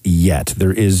rescheduled it yet.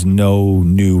 There is no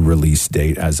new release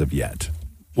date as of yet.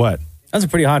 What? That's a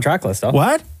pretty hot track list, though.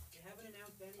 What?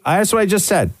 That's what I just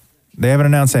said. They haven't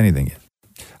announced anything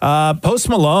yet. Post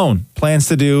Malone plans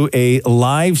to do a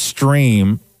live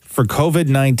stream for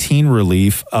COVID-19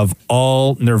 relief of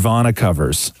all Nirvana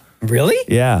covers. Really?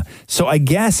 Yeah. So I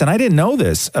guess, and I didn't know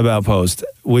this about Post,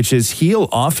 which is he'll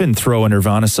often throw a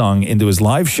Nirvana song into his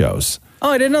live shows. Oh,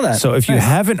 I didn't know that. So if you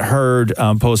haven't heard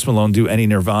Post Malone do any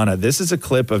Nirvana, this is a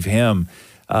clip of him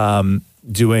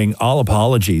doing All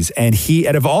Apologies. And he,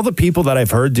 out of all the people that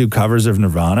I've heard do covers of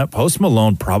Nirvana, Post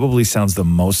Malone probably sounds the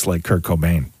most like Kurt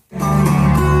Cobain.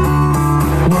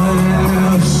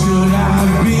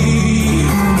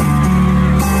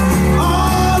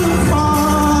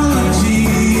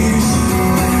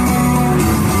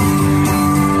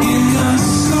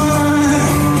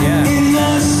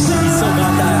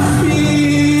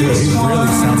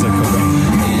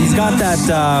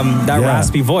 That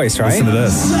raspy voice, right? Listen to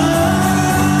this.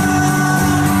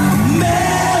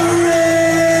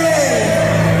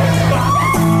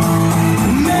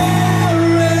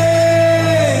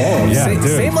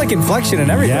 Same like inflection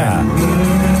and everything. Yeah.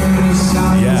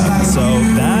 So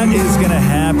that is going to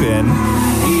happen.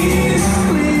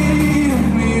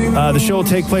 The show will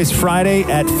take place Friday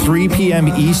at 3 p.m.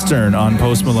 Eastern on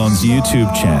Post Malone's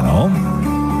YouTube channel.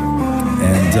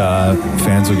 And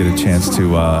fans will get a chance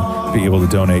to be able to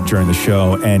donate during the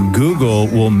show. And Google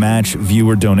will match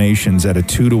viewer donations at a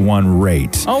 2-to-1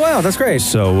 rate. Oh, wow. That's great.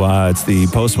 So it's the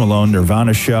Post Malone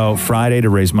Nirvana show Friday to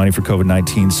raise money for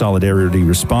COVID-19 Solidarity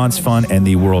Response Fund and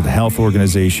the World Health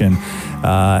Organization.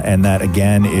 And that,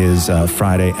 again, is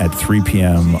Friday at 3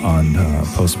 p.m. on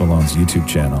Post Malone's YouTube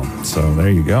channel. So there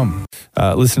you go.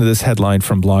 Listen to this headline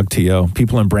from BlogTO.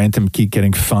 People in Brampton keep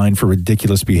getting fined for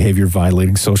ridiculous behavior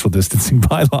violating social distancing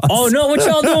bylaws. Oh, no. What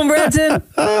y'all doing, Brampton?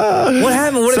 What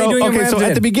happened? What are they doing in Brampton? So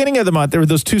at the beginning of the month, there were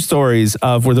those two stories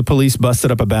of where the police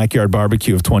busted up a backyard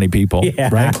barbecue of 20 people. Yeah,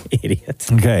 right?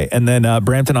 Idiots. Okay. And then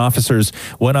Brampton officers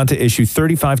went on to issue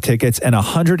 35 tickets and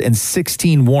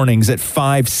 116 warnings at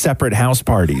 5 separate house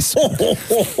parties.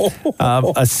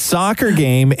 A soccer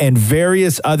game and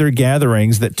various other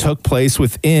gatherings that took place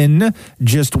within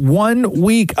just 1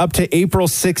 week up to April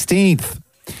 16th.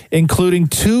 Including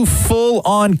 2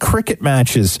 full-on cricket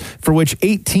matches for which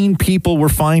 18 people were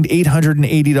fined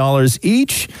 $880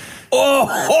 each.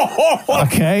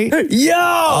 Okay. Yo!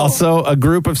 Also, a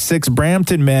group of 6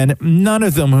 Brampton men, none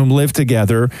of them whom lived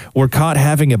together, were caught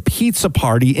having a pizza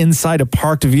party inside a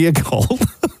parked vehicle.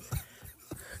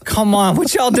 Come on,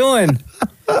 what y'all doing?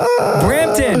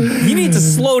 Brampton, you need to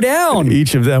slow down.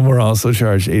 Each of them were also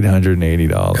charged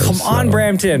 $880. Come on,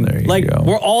 Brampton. Like,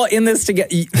 we're all in this together.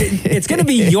 It's going to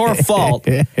be your fault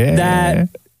that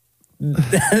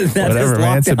whatever,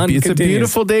 man. It's a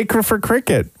beautiful day for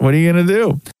cricket. What are you going to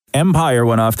do? Empire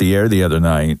went off the air the other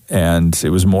night, and it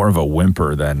was more of a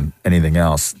whimper than anything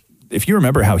else. If you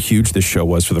remember how huge this show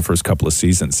was for the first couple of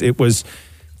seasons, it was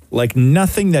like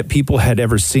nothing that people had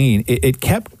ever seen. It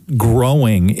kept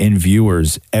growing in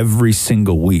viewers every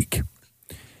single week.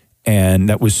 And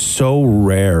that was so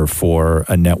rare for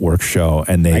a network show.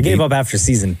 And I gave up after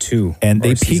season 2. And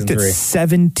they peaked at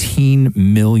 17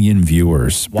 million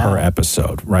viewers per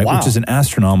episode, right? Wow. Which is an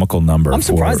astronomical number. I'm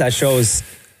surprised that show's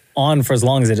on for as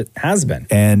long as it has been.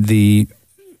 And the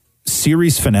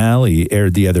series finale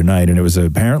aired the other night, and it was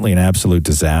apparently an absolute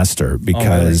disaster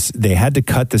because they had to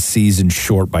cut the season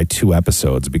short by 2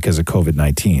 episodes because of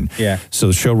COVID-19. Yeah. So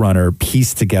the showrunner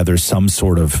pieced together some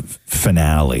sort of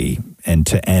finale and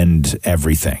to end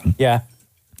everything. Yeah.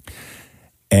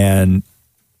 And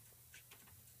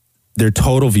their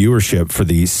total viewership for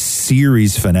the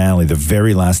series finale, the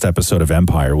very last episode of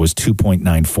Empire, was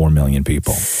 2.94 million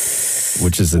people,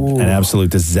 which is an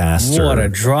absolute disaster. What a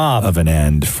drop of an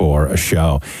end for a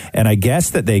show. And I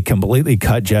guess that they completely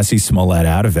cut Jesse Smollett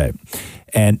out of it.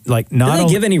 And like, not did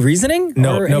they give any reasoning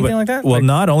or anything like that? Well,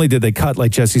 not only did they cut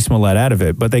like Jesse Smollett out of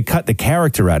it, but they cut the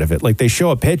character out of it. Like, they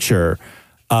show a picture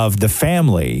of the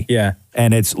family. Yeah.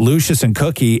 And it's Lucius and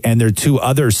Cookie and their 2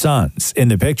 other sons in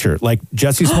the picture. Like,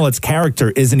 Jesse Smollett's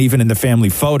character isn't even in the family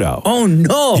photo. Oh,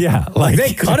 no. Yeah. Like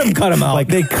they cut him out. Like,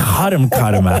 they cut him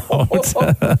out.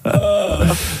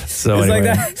 So it's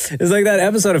anyway. it's like that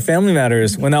episode of Family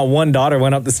Matters when that one daughter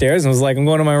went up the stairs and was like, I'm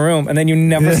going to my room. And then you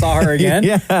never saw her again.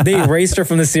 Yeah. They erased her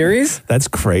from the series. That's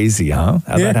crazy, huh?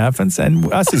 How that happens.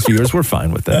 And us as viewers, we're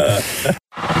fine with that.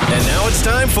 And now it's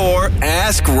time for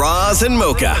Ask Roz and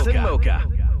Mocha.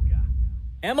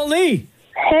 Emily.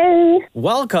 Hey.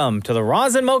 Welcome to the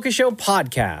Roz and Mocha Show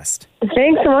podcast.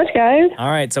 Thanks so much, guys.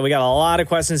 All right, so we got a lot of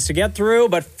questions to get through,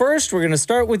 but first we're going to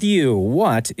start with you.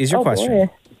 What is your question? Boy.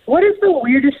 What is the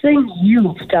weirdest thing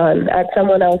you've done at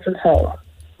someone else's home?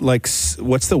 Like,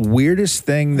 what's the weirdest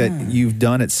thing that you've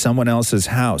done at someone else's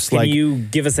house? Can like, you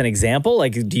give us an example?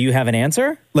 Like, do you have an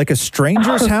answer? Like a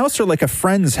stranger's house or like a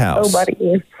friend's house? Oh,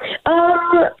 buddy.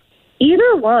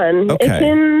 Either one. Okay. It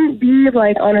can be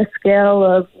like on a scale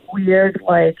of weird,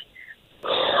 like,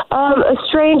 A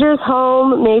stranger's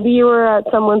home. Maybe you were at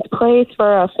someone's place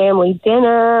for a family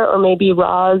dinner, or maybe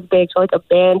Roz baked like a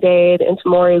Band-Aid into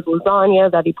Maury's lasagna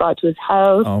that he brought to his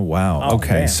house. Oh, wow.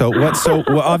 Okay. So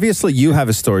well, obviously you have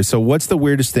a story. So what's the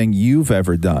weirdest thing you've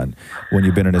ever done when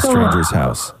you've been in a stranger's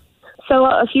house? So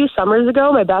a few summers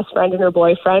ago, my best friend and her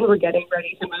boyfriend were getting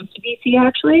ready to move to BC,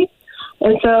 actually.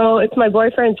 And so it's my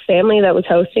boyfriend's family that was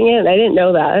hosting it, and I didn't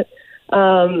know that.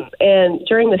 And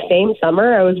during the same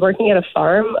summer, I was working at a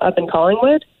farm up in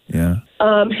Collingwood. Yeah.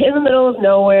 In the middle of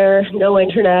nowhere, no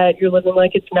internet. You're living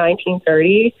like it's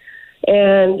 1930.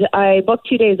 And I booked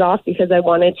 2 days off because I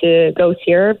wanted to go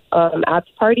see her at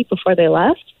the party before they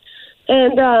left.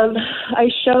 And I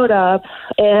showed up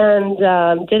and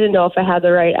didn't know if I had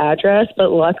the right address,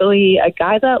 but luckily a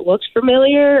guy that looked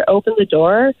familiar opened the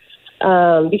door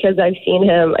because I've seen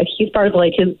him. He's part of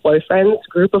like his boyfriend's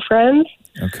group of friends.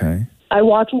 Okay. I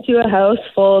walked into a house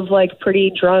full of like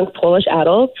pretty drunk Polish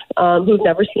adults who've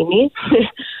never seen me.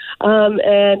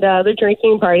 And they're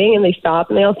drinking and partying, and they stop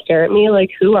and they all stare at me like,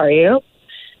 "Who are you?"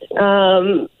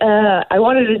 I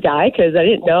wanted to die because I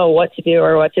didn't know what to do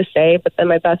or what to say. But then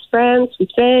my best friend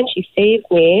swoops in. She saves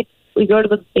me. We go to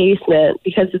the basement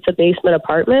because it's a basement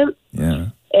apartment. Yeah.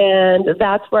 And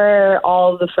that's where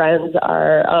all of the friends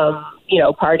are,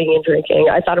 partying and drinking.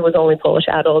 I thought it was only Polish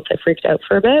adults. I freaked out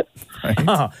for a bit.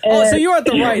 Oh, so you were at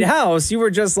the right house. You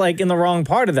were just like in the wrong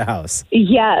part of the house.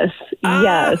 Yes.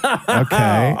 Yes.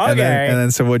 Okay. And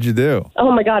then so what'd you do?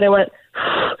 Oh my God. I went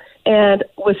and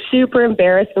was super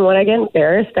embarrassed. And when I get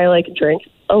embarrassed, I like drink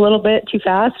a little bit too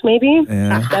fast, maybe.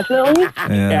 Yeah. Definitely.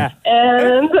 Yeah.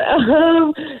 And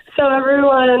so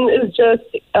everyone is just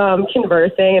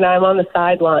conversing, and I'm on the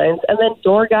sidelines. And then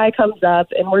door guy comes up,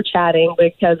 and we're chatting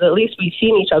because at least we've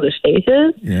seen each other's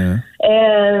faces. Yeah.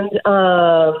 And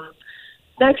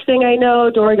next thing I know,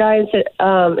 door guy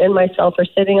and myself are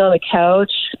sitting on the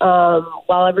couch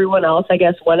while everyone else, I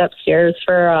guess, went upstairs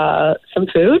for some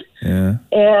food. Yeah.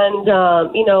 And,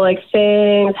 like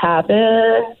things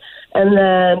happened. And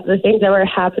then the things that were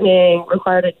happening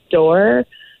required a door.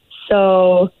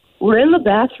 So we're in the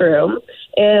bathroom,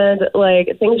 and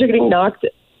like things are getting knocked,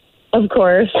 of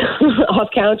course, off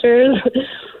counters.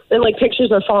 And like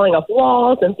pictures are falling off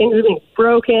walls, and things are being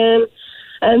broken.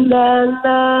 And then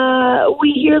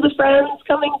we hear the friends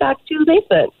coming back to the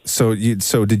basement. So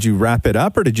did you wrap it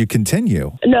up or did you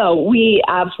continue? No, we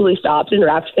absolutely stopped and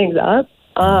wrapped things up.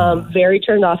 Very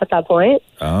turned off at that point.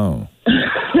 Oh.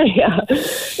 Yeah.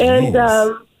 And,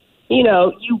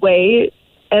 you wait.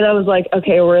 And I was like,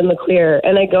 okay, we're in the clear.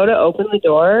 And I go to open the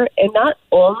door. And not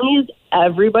only is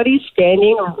everybody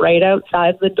standing right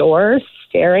outside the door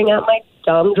staring at my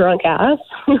dumb drunk ass,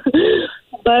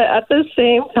 but at the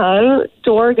same time,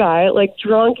 door guy, like,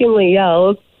 drunkenly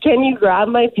yells, "Can you grab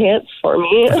my pants for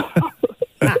me?"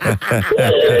 They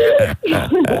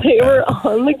were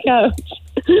on the couch.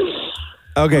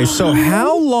 Okay, so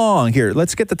how long here?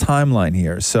 Let's get the timeline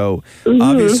here. So,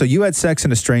 obviously, so you had sex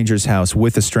in a stranger's house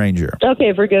with a stranger. Okay,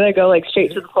 if we're gonna go like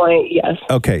straight to the point, yes.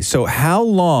 Okay, so how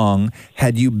long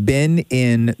had you been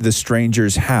in the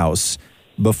stranger's house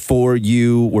before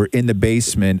you were in the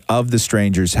basement of the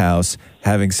stranger's house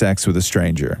having sex with a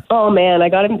stranger? Oh man, I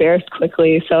got embarrassed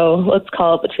quickly, so let's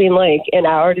call it between like an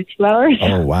hour to 2 hours.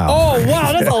 Oh wow. Oh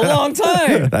wow, that's a long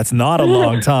time. That's not a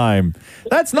long time.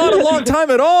 That's not a long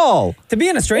time at all. To be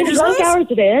in a stranger's house? Hours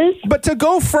it is. But to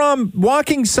go from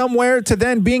walking somewhere to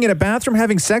then being in a bathroom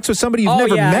having sex with somebody you've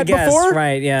never met before?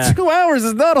 Right, yeah. 2 hours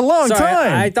is not a long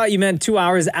time. I thought you meant 2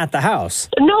 hours at the house.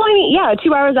 No, I mean,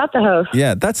 2 hours at the house.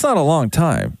 Yeah, that's not a long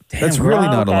time. That's Damn, really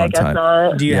Roz. not a long time.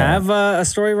 Not. Do you have a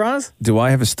story, Roz? Do I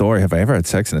have a story? Have I ever had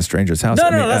sex in a stranger's house? No,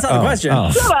 that's not the question.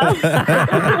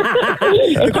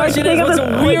 The question is, what's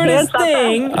the weirdest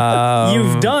thing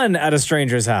you've done at a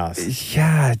stranger's house?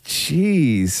 Yeah,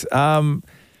 jeez.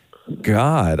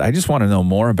 God, I just want to know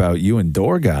more about you and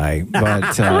Door Guy,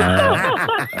 but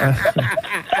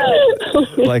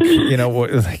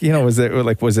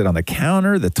was it on the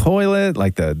counter, the toilet,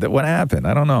 like the what happened?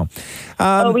 I don't know.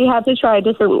 We have to try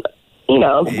different,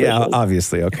 Yeah,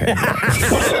 obviously. Okay.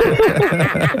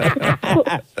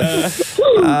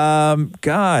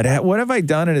 God, what have I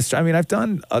done in a? I mean, I've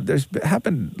done. There's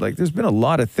been a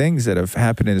lot of things that have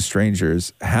happened in a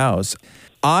stranger's house.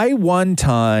 I one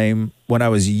time when I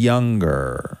was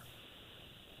younger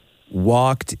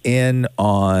walked in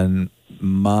on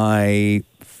my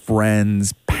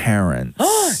friend's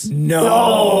parents.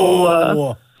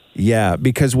 No. Yeah,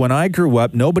 because when I grew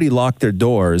up, nobody locked their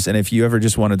doors. And if you ever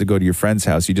just wanted to go to your friend's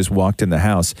house, you just walked in the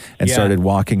house and started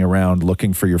walking around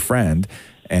looking for your friend.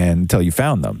 until you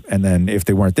found them. And then if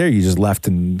they weren't there, you just left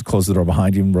and closed the door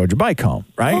behind you and rode your bike home,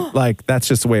 right? Like, that's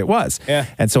just the way it was. Yeah.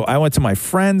 And so I went to my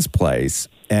friend's place,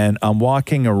 and I'm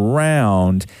walking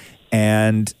around,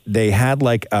 and they had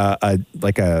like a I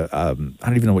don't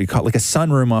even know what you call it, like a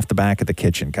sunroom off the back of the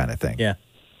kitchen kind of thing. Yeah.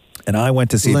 And I went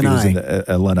to see if he was in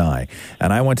the Lanai,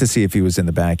 and I went to see if he was in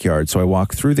the backyard. So I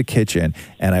walked through the kitchen,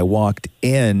 and I walked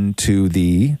into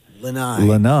the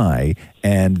Lanai,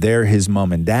 and there his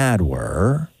mom and dad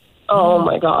were. Oh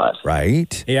my God.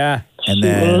 Right? Yeah. And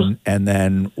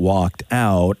then walked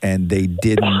out, and they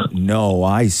didn't know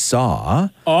I saw.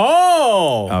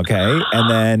 Oh. Okay. And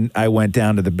then I went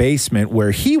down to the basement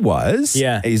where he was.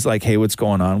 Yeah. He's like, hey, what's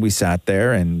going on? We sat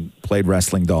there and played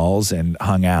wrestling dolls and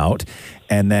hung out.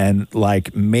 And then,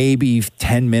 like, maybe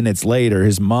 10 minutes later,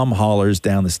 his mom hollers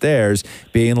down the stairs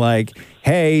being like,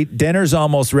 hey, dinner's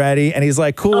almost ready. And he's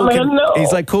like, cool.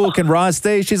 He's like, cool, can Roz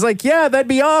stay? She's like, yeah, that'd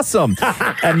be awesome.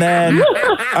 And then,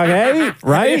 okay,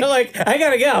 right? You're like, I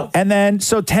gotta go. And then,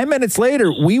 so 10 minutes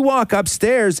later, we walk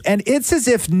upstairs, and it's as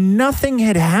if nothing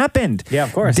had happened. Yeah,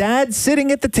 of course. Dad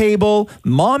sitting at the table,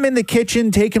 mom in the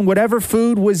kitchen taking whatever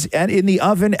food was in the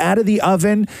oven, out of the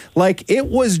oven. Like, it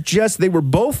was just, they were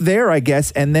both there, I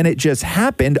guess, and then it just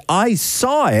happened. I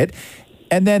saw it,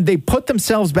 and then they put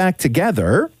themselves back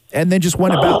together and then just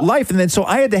went about life. And then so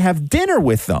I had to have dinner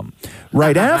with them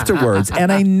right afterwards. And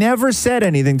I never said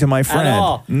anything to my friend. At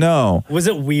all? No. Was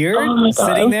it weird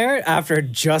sitting there after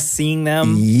just seeing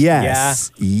them?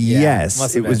 Yes. Yeah. Yes.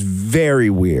 Must have It was very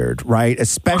weird, right?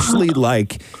 Especially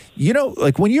like, you know,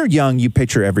 like when you're young, you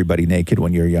picture everybody naked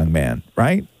when you're a young man,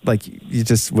 right? Like you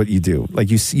just, what you do, like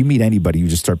you meet anybody, you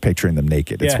just start picturing them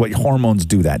naked. It's what hormones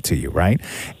do that to you, right?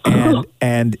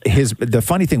 And the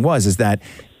funny thing is that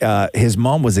his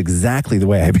mom was exactly the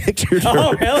way I pictured her.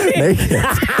 Oh, really? Naked.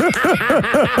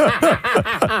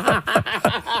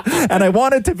 And I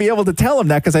wanted to be able to tell him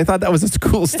that because I thought that was a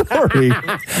cool story.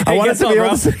 I wanted to be able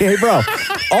to say, hey, bro,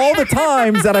 all the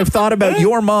times that I've thought about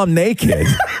your mom naked.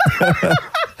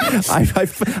 That's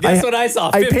what I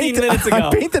saw 15 minutes ago.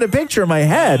 I painted a picture in my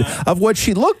head of what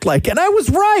she looked like, and I was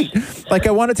right. Like,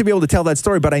 I wanted to be able to tell that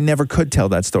story, but I never could tell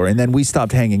that story. And then we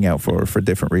stopped hanging out for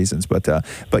different reasons. But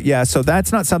yeah, so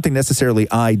that's not something necessarily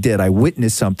I did. I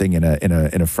witnessed something in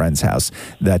a friend's house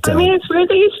that. I mean, it's weird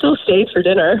that you still stayed for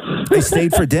dinner. I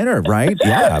stayed for dinner, right?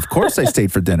 Yeah, of course I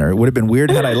stayed for dinner. It would have been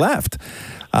weird had I left.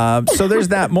 So there's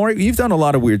that. More, you've done a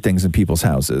lot of weird things in people's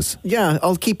houses. Yeah,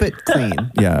 I'll keep it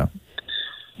clean. Yeah.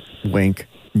 Wink.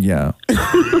 Yeah.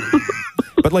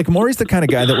 But like Maury's the kind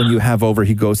of guy that when you have over,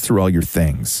 he goes through all your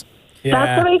things.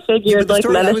 That's what I figured, like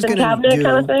medicine cabinet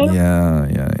kind of thing.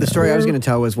 Yeah. The story I was going to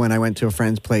tell was when I went to a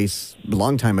friend's place a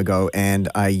long time ago and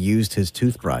I used his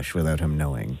toothbrush without him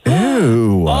knowing.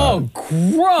 Ew. Oh,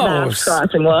 gross.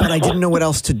 But I didn't know what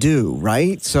else to do,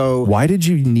 right? So why did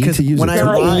you need to use when it? I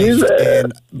arrived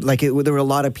and like there were a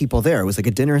lot of people there. It was like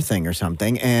a dinner thing or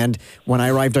something. And when I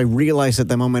arrived, I realized at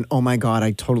the moment, oh my God,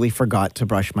 I totally forgot to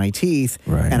brush my teeth.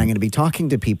 Right. And I'm going to be talking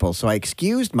to people. So I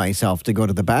excused myself to go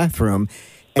to the bathroom.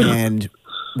 And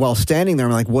while standing there,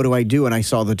 I'm like, what do I do? And I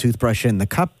saw the toothbrush in the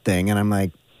cup thing. And I'm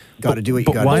like, got to do what you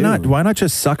got to do. But why not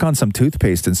just suck on some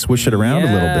toothpaste and swish it around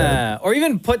a little bit? Or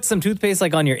even put some toothpaste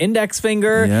like on your index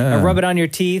finger Yeah. or rub it on your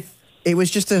teeth. It was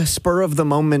just a spur of the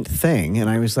moment thing. And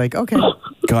I was like, okay.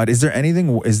 God, is there anything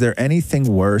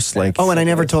worse? Like, oh, and I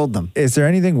never told them. Is there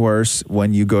anything worse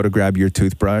when you go to grab your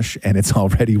toothbrush and it's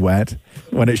already wet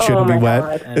when it shouldn't be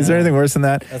wet? Is there anything worse than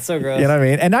that? That's so gross. You know what I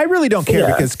mean? And I really don't care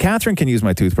because Catherine can use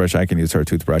my toothbrush. I can use her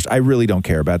toothbrush. I really don't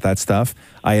care about that stuff.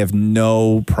 I have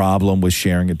no problem with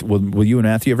sharing it. Will you and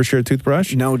Matthew ever share a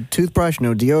toothbrush? No toothbrush,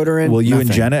 no deodorant. Will you and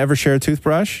nothing. Jenna ever share a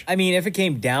toothbrush? I mean, if it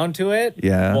came down to it,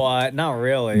 Yeah. what? Not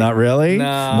really. Not really?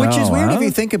 No. Which is weird huh? if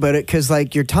you think about it, because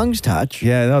like your tongues touch.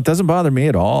 Yeah, no, it doesn't bother me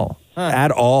at all.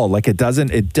 At all. Like it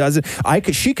doesn't.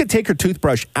 She could take her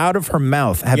toothbrush out of her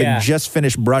mouth, having just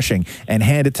finished brushing, and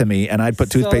hand it to me, and I'd put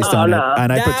toothpaste on it.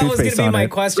 And I'd put toothpaste That was going to be my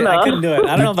question. I couldn't do it.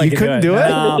 I don't know if I You could couldn't do it?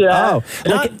 No.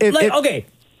 Oh. Okay.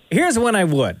 Here's when I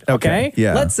would. Okay.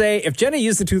 Yeah. Let's say if Jenna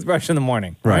used the toothbrush in the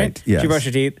morning, Right, yes. She brushed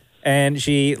her teeth and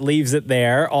she leaves it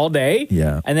there all day.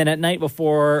 Yeah. And then at night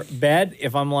before bed,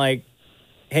 if I'm like,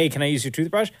 hey, can I use your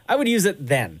toothbrush? I would use it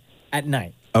then at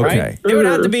night. Okay. Right? There would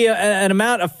have to be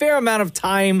a fair amount of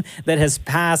time that has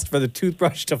passed for the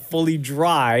toothbrush to fully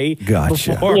dry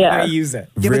Gotcha. before I use it.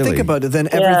 Yeah, but think about it. Then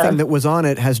everything that was on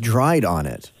it has dried on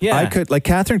it. Yeah. I could, like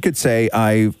Catherine could say,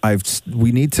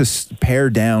 we need to pare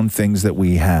down things that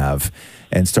we have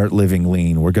and start living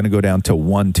lean. We're going to go down to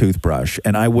one toothbrush,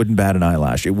 and I wouldn't bat an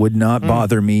eyelash. It would not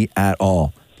bother me at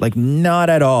all. Like, not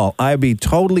at all. I'd be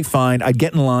totally fine. I'd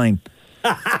get in line.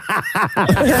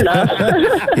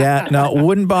 Yeah, no,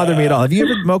 wouldn't bother me at all. Have you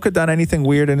ever, Mocha, done anything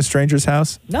weird in a stranger's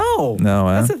house? No. No,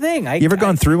 That's the thing. You ever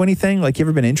gone through anything? Like, you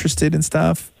ever been interested in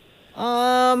stuff?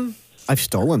 I've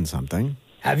stolen something.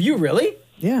 Have you really?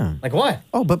 Yeah. Like what?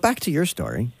 Oh, but back to your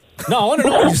story. No, I want to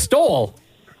know what you stole.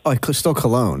 Oh, I stole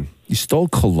cologne. You stole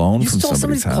cologne from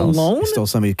somebody's house? I stole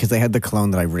somebody because they had the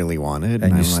cologne that I really wanted.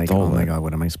 And I'm you like, stole oh my it. God,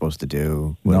 what am I supposed to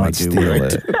do? What Not do I do steal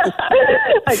with it.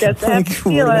 I guess I have to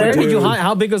steal Where it. did you hide?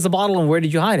 How big was the bottle, and where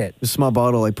did you hide it? A small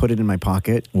bottle. I put it in my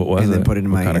pocket. What was and then it? put it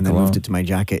in What my kind of and then cologne? moved it to my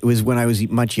jacket. It was when I was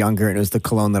much younger, and it was the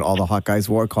cologne that all the hot guys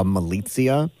wore called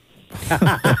Malizia.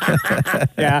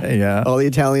 Yeah. All the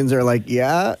Italians are like,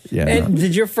 yeah. And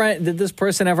did this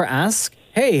person ever ask,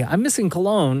 hey, I'm missing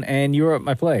cologne and you were at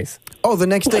my place? Oh, the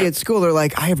next day at school, they're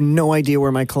like, I have no idea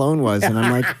where my cologne was. And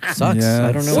I'm like, sucks. Yeah,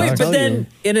 I don't know what Wait, to but tell then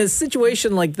you. in a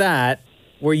situation like that,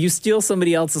 where you steal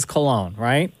somebody else's cologne,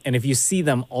 right? And if you see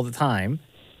them all the time,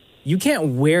 you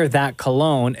can't wear that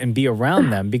cologne and be around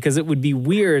them because it would be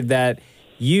weird that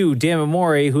you, Dan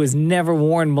Amore, who has never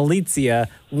worn Malizia,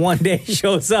 one day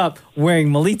shows up wearing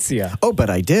Malizia. Oh, but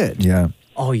I did. Yeah.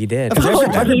 Oh, you did?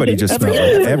 Everybody just smelled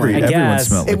like everyone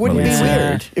smelled like It wouldn't Malizia. be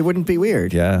weird. It wouldn't be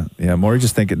weird. Yeah. Maury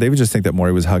they would just think that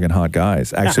Maury was hugging hot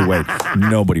guys. Actually, wait,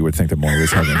 nobody would think that Maury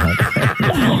was hugging hot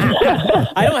guys.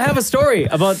 I don't have a story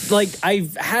about, like,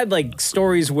 I've had, like,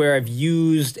 stories where I've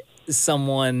used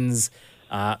someone's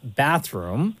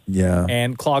bathroom Yeah.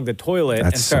 and clogged the toilet and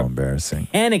That's so start embarrassing.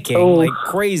 panicking like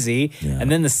crazy.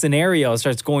 And then the scenario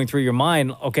starts going through your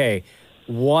mind. Okay,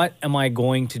 what am I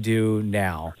going to do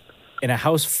now? In a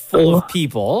house full of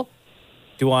people,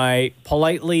 do I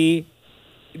politely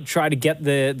try to get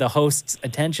the host's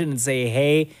attention and say,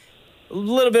 hey, a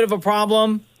little bit of a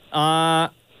problem.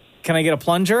 Can I get a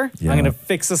plunger? Yeah. I'm going to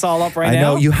fix this all up right I now.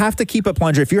 know. You have to keep a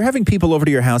plunger. If you're having people over to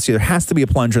your house, there has to be a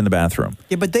plunger in the bathroom.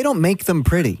 Yeah, but they don't make them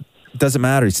pretty. It doesn't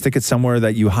matter. You stick it somewhere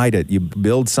that you hide it. You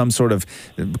build some sort of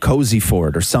cozy for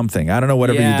it or something. I don't know,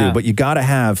 whatever you Yeah. do. But you got to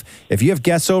have, if you have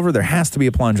guests over, there has to be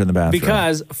a plunger in the bathroom.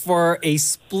 Because for a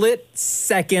split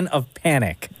second of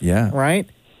panic, Yeah. right?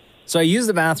 So I used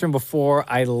the bathroom before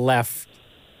I left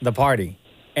the party.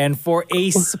 And for a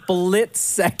split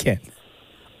second,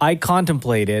 I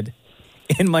contemplated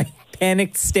in my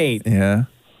panicked state, Yeah.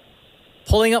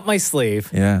 pulling up my sleeve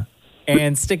Yeah.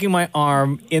 and sticking my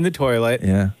arm in the toilet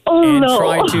Yeah. and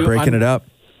trying to breaking it up.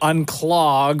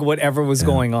 unclog whatever was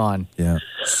going on. Yeah.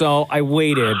 So I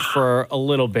waited for a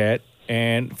little bit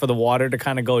and for the water to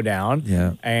kind of go down.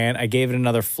 Yeah. And I gave it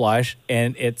another flush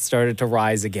and it started to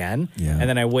rise again. Yeah. And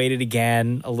then I waited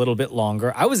again a little bit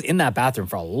longer. I was in that bathroom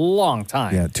for a long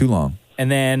time. Yeah. Too long. And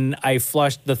then I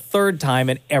flushed the third time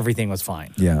and everything was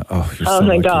fine. Yeah. Oh, you're Oh, so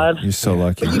my lucky. God. You're so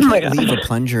lucky. But you can't leave a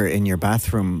plunger in your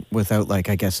bathroom without, like,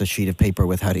 I guess, a sheet of paper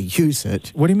with how to use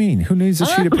it. What do you mean? Who needs a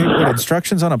sheet of paper with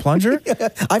instructions on a plunger?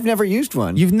 I've never used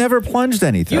one. You've never plunged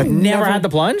anything. You've never had the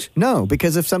plunge? No,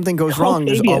 because if something goes wrong,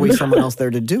 there's Fabian. always someone else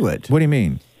there to do it. What do you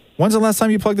mean? When's the last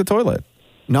time you plugged the toilet?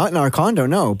 Not in our condo,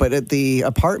 no. But at the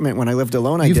apartment when I lived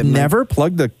alone, I You've didn't. never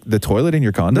plugged the toilet in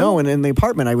your condo? No, and in the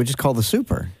apartment, I would just call the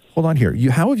super. Hold on here.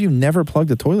 How have you never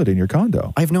plugged a toilet in your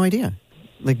condo? I have no idea.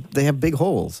 Like, they have big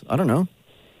holes. I don't know.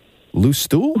 Loose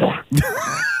stool?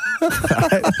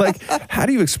 Like, how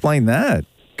do you explain that?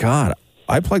 God,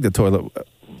 I plugged the toilet.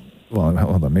 Well,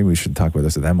 hold on. Maybe we should talk about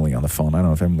this with Emily on the phone. I don't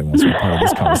know if Emily wants to be part of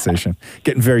this conversation.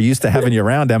 Getting very used to having you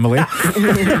around, Emily. I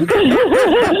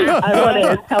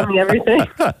want to tell me everything.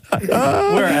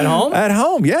 We're at home? At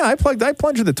home, yeah. I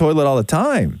plunge in the toilet all the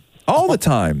time. All the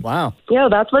time. Wow. Yeah,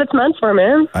 that's what it's meant for,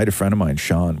 man. I had a friend of mine,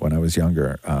 Sean, when I was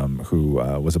younger, who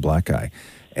was a black guy.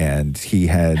 And he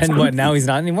had... And what, now he's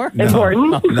not anymore?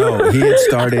 Important. No, he had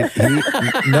started.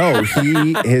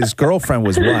 His girlfriend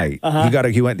was white.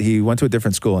 He went to a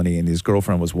different school, and his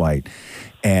girlfriend was white,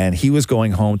 and he was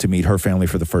going home to meet her family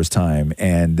for the first time,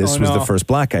 and this was the first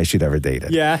black guy she'd ever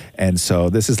dated. Yeah. And so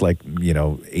this is like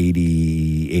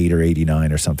 88 or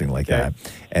 89 or something like that.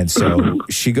 And so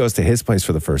she goes to his place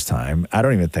for the first time. I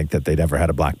don't even think that they'd ever had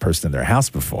a black person in their house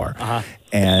before.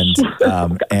 And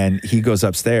he goes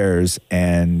upstairs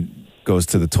and goes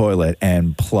to the toilet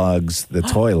and plugs the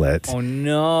toilet. Oh,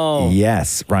 no.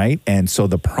 Yes, right? And so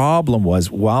the problem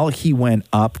was while he went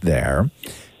up there,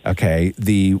 okay,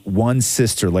 the one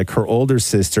sister, like her older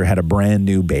sister, had a brand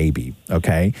new baby,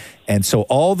 okay? And so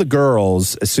all the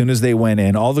girls, as soon as they went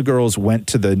in, all the girls went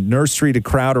to the nursery to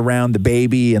crowd around the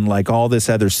baby and like all this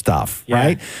other stuff,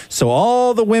 right? So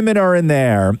all the women are in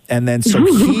there. And then so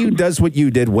he does what you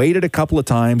did, waited a couple of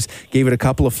times, gave it a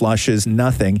couple of flushes,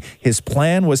 nothing. His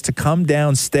plan was to come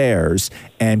downstairs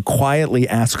and quietly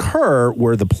ask her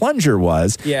where the plunger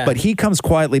was. Yeah. But he comes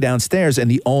quietly downstairs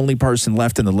and the only person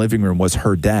left in the living room was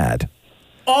her dad.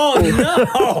 Oh,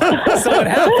 no. So what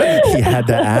happened? He had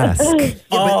to ask.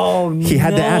 He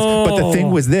had to ask. But the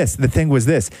thing was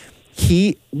this.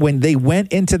 When they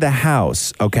went into the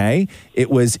house, okay, it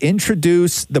was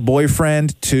introduce the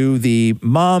boyfriend to the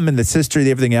mom and the sister and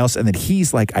everything else. And then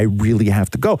he's like, I really have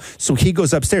to go. So he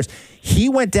goes upstairs. He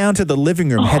went down to the living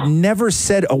room, had never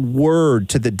said a word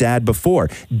to the dad before,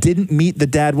 didn't meet the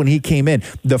dad when he came in.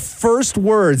 The first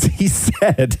words he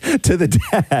said to the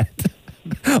dad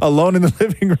alone in the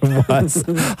living room was,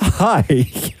 hi,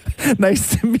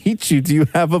 nice to meet you. Do you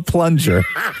have a plunger?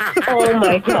 Oh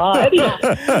my God.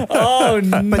 Oh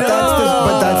no. But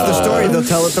that's the story. They'll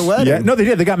tell at the wedding. Yeah, no, they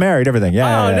did. They got married, everything.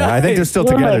 Yeah, yeah. I think they're still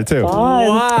together too.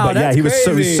 Wow, but yeah, that's he was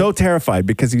crazy. so terrified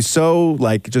because he's so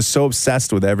just so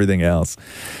obsessed with everything else.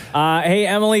 Hey,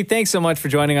 Emily, thanks so much for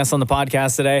joining us on the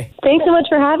podcast today. Thanks so much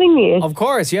for having me. Of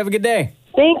course. You have a good day.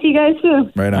 Thanks, you guys too.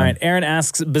 Right on. All right. Aaron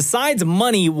asks, besides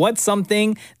money, what's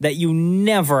something that you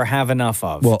never have enough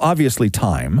of? Well, obviously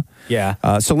time. Yeah.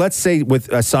 So let's say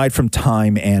aside from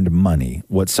time and money,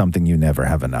 what's something you never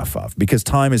have enough of? Because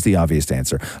time is the obvious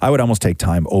answer. I would almost take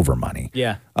time over money.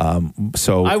 Yeah.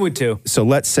 So I would too. So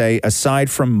let's say aside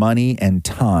from money and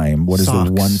time, what is the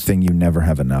one thing you never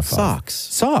have enough of?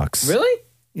 Socks. Really?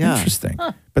 Yeah. Interesting.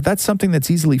 But that's something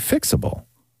that's easily fixable.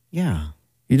 Yeah.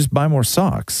 You just buy more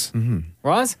socks.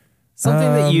 Roz,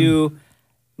 something that you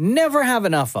never have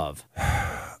enough of.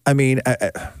 I mean,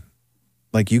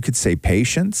 like you could say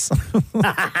patience.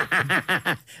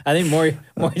 I think Maury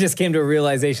just came to a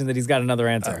realization that he's got another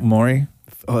answer. Maury?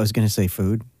 Oh, I was going to say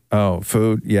food. Oh,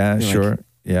 food. Yeah, You're sure.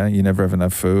 Yeah, you never have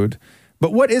enough food.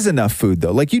 But what is enough food,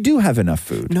 though? Like, you do have enough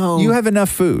food. No. You have enough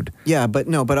food. Yeah, but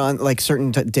on like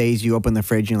certain days you open the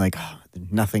fridge and you're like, oh,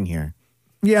 there's nothing here.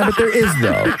 Yeah, but there is,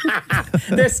 though.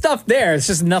 There's stuff there. It's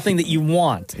just nothing that you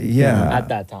want Yeah. at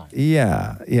that time.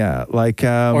 Yeah. Like,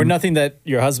 Or nothing that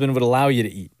your husband would allow you to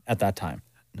eat at that time.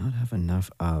 Not have enough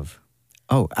of.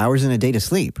 Oh, hours in a day to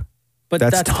sleep. But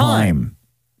that's time.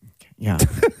 Yeah.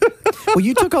 Well,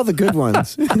 you took all the good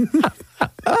ones.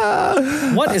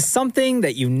 What is something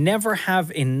that you never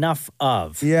have enough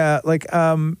of? Yeah, like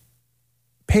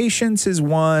patience is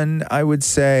one, I would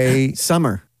say.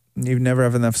 Summer. You never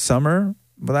have enough summer.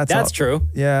 Well, That's true.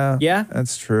 Yeah. Yeah?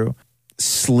 That's true.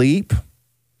 Sleep.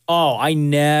 Oh,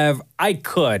 I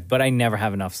could, but I never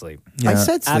have enough sleep. I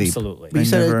said sleep. Absolutely. But you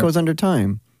said it goes under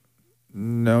time.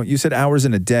 No, you said hours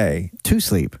in a day. To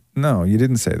sleep. No, you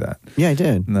didn't say that. Yeah, I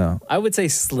did. No. I would say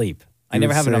sleep. I You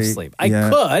never would have enough say- sleep. I yeah.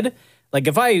 could, like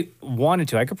if I wanted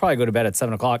to, I could probably go to bed at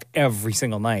 7 o'clock every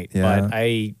single night, Yeah. but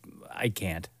I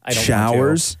can't. I don't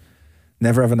Showers.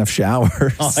 Nenever have enough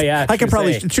showers. Oh, yeah, I could true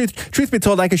probably, say. truth be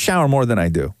told, I could shower more than I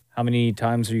do. How many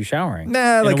times are you showering?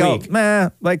 Nah, in a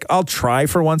week? I'll try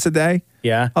for once a day.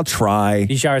 Yeah. I'll try.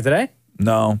 You showered today?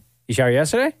 No. You showered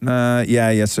yesterday?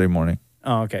 Yeah, yesterday morning.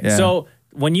 Oh, okay. Yeah. So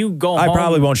when you go I home,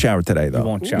 probably won't shower today, though. You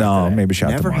won't shower No, today. maybe shower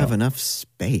Never tomorrow. have enough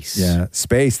space. Yeah,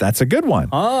 space. That's a good one.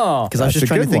 Oh. Because I was That's just a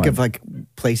trying to good think one. of like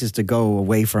places to go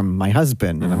away from my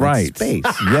husband. And I'm Right. Like,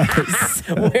 space. Yes.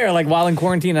 Where, like while in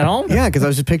quarantine at home? Yeah, because I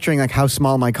was just picturing like how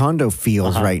small my condo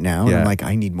feels right now. And Yeah. I'm like,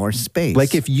 I need more space.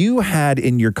 Like if you had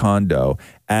in your condo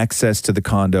access to the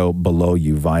condo below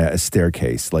you via a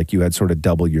staircase, like you had sort of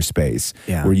double your space,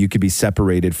 Yeah. where you could be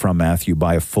separated from Matthew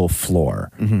by a full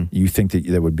floor, you think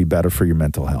that would be better for your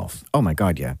mental health? Oh my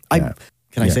God, yeah. Yeah.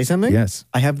 Can I say something? Yes.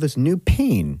 I have this new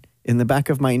pain in the back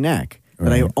of my neck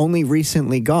that I Right. only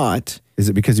recently got. Is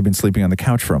it because you've been sleeping on the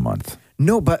couch for a month?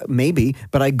 No, but maybe.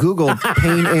 But I Googled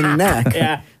pain in neck.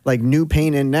 Yeah. Like new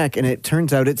pain in neck. And it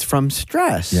turns out it's from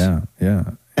stress. Yeah.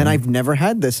 And I've never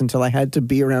had this until I had to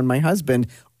be around my husband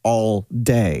all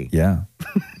day. Yeah.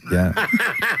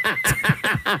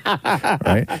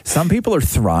 Right? Some people are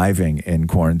thriving in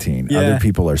quarantine. Yeah. Other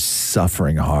people are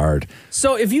suffering hard.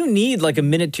 So if you need like a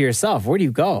minute to yourself, where do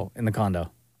you go in the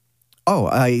condo? Oh,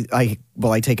 I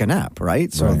take a nap,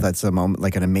 right? So Right. that's a moment,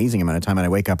 like an amazing amount of time. And I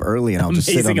wake up early and I'll just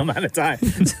sit Amazing on. amount of time.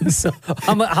 So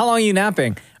how long are you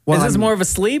napping? Well, is this I'm- more of a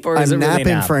sleep or is I'm it really a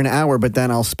napping nap? for an hour, but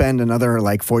then I'll spend another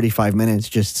like 45 minutes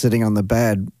just sitting on the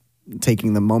bed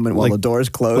taking the moment while the door's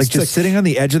closed. Like just sitting on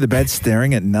the edge of the bed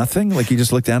staring at nothing? Like you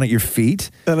just look down at your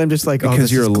feet? And I'm just like, because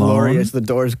this you're is alone? glorious. The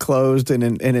door's closed. And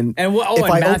if I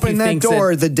Matthew open that thinks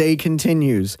door, the day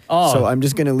continues. Oh. So I'm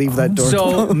just going to leave that door So,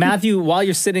 closed. Matthew, while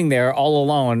you're sitting there all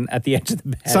alone at the edge of the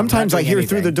bed, Sometimes not I doing hear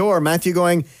through anything. the door Matthew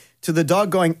going to the dog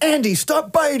going, Andy,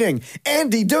 stop biting.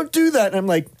 Andy, don't do that. And I'm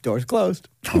like, door's closed.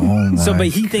 So, but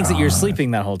he thinks that you're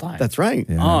sleeping that whole time. That's right.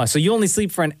 Oh, so you only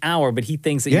sleep for an hour, but he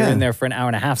thinks that you're in there for an hour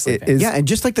and a half sleeping. Yeah, and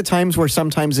just like the times where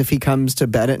sometimes if he comes to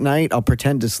bed at night, I'll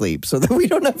pretend to sleep so that we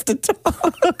don't have to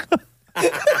talk.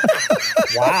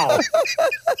 Wow.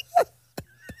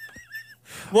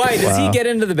 Why? Does he Wow. get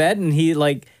into the bed and he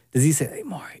does he say, hey,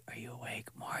 Maury, are you awake?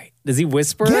 Maury? Does he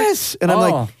whisper? Yes. And I'm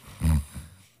like,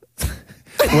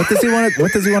 What does he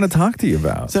want to talk to you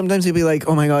about? sometimes he'll be like,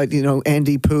 oh my God,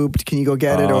 Andy pooped. Can you go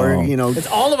get it? Or, It's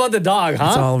all about the dog, huh?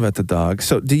 It's all about the dog.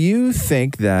 So, do you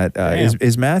think that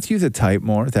is Matthew the type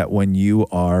more that when you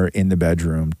are in the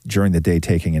bedroom during the day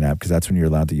taking a nap, because that's when you're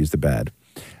allowed to use the bed,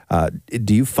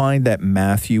 do you find that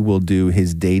Matthew will do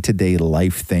his day-to-day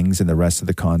life things in the rest of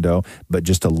the condo, but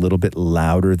just a little bit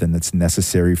louder than it's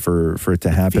necessary for it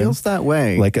to happen? Feels that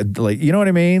way. Like you know what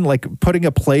I mean? Like putting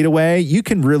a plate away, you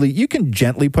can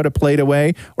gently put a plate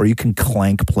away, or you can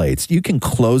clank plates. You can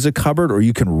close a cupboard, or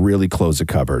you can really close a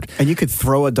cupboard. And you could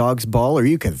throw a dog's ball, or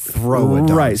you could throw a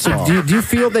dog's right. So ball. do you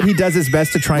feel that he does his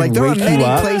best to try and There are wake you many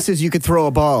up? places you could throw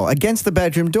a ball against the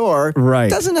bedroom door. Right.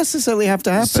 Doesn't necessarily have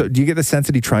to happen. So do you get the sense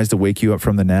that he tries to wake you up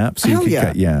from the nap? So Hell you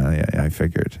yeah. can yeah, I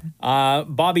figured.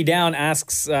 Bobby Down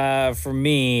asks for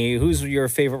me, who's your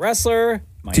favorite wrestler?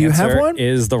 My Do you have answer one?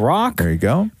 Is The Rock. There you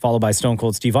go. Followed by Stone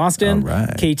Cold Steve Austin. All right.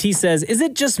 KT says, is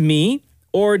it just me,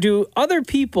 or do other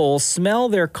people smell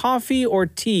their coffee or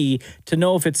tea to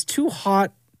know if it's too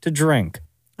hot to drink?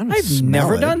 I've smell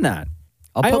never it. done that.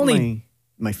 I'll I put only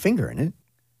my finger in it.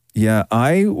 Yeah,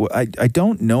 I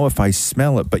don't know if I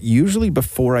smell it, but usually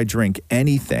before I drink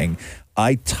anything,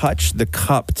 I touch the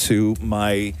cup to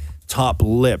my top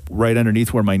lip right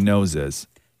underneath where my nose is.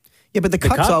 Yeah, but the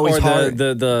cup's cup always or hard.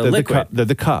 the liquid?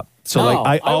 The cup. So Oh,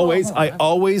 like I I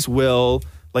always will,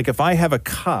 like if I have a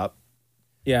cup,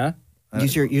 Yeah.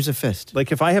 Use a fist.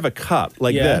 like if I have a cup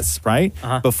like Yes. this, right?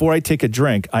 Uh-huh. Before I take a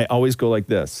drink, I always go like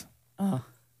this.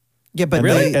 Yeah, but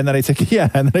And then I take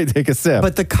a sip.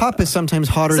 But the cup is sometimes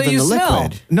hotter So than you the smell.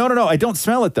 liquid. No, I don't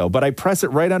smell it though, but I press it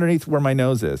right underneath where my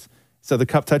nose is. So the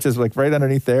cup touches like right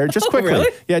underneath there, just quickly.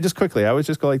 really? Yeah, just quickly. I always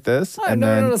just go like this, I've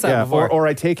never noticed that before. or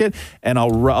I take it and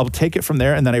I'll take it from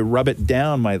there, and then I rub it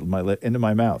down my lip into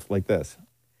my mouth like this,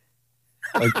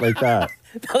 like that.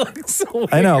 That looks so weird.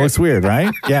 I know it looks weird,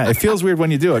 right? Yeah, it feels weird when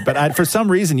you do it, but for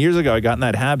some reason years ago I got in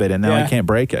that habit, and now I Yeah. can't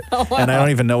break it, Oh, wow. and I don't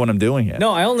even know when I'm doing it.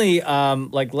 No, I only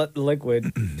let the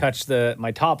liquid touch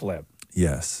my top lip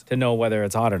Yes. to know whether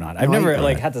it's hot or not. I've No, never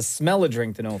I- had to smell a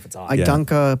drink to know if it's hot. I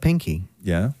dunk a pinky.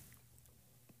 Yeah.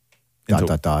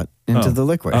 Dot into the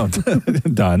liquid. Oh,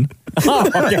 done. Oh,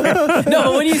 okay. No,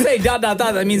 but when you say ...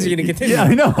 that means you're going to continue. Yeah,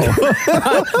 I know.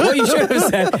 What you should have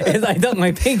said is I dunk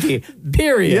my pinky,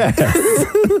 period.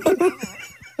 Yeah.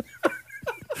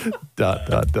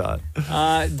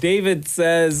 David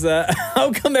says,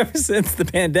 how come ever since the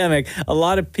pandemic, a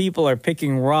lot of people are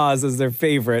picking Roz as their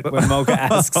favorite when Mocha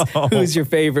asks, who's your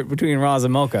favorite between Roz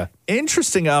and Mocha?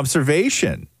 Interesting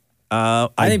observation. I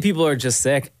think people are just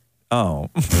sick. Oh.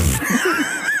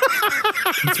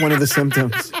 It's one of the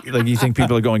symptoms. Like you think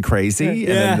people are going crazy, and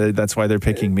Yeah. then that's why they're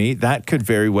picking me. That could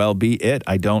very well be it.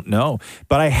 I don't know,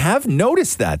 but I have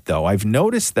noticed that though. I've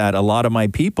noticed that a lot of my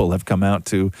people have come out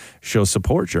to show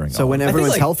support during. So all when of this.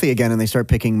 everyone's healthy again and they start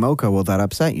picking Mocha, will that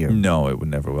upset you? No, it would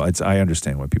never will. I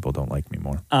understand why people don't like me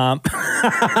more.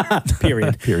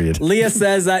 Period. Period. Leah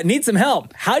says, need some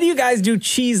help. How do you guys do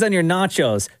cheese on your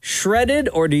nachos? Shredded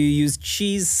or do you use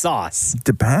cheese sauce?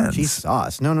 Depends. Cheese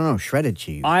sauce. No. Shredded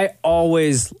cheese. I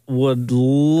always would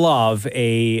love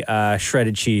a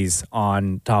shredded cheese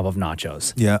on top of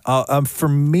nachos. Yeah. For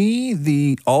me,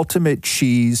 the ultimate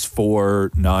cheese for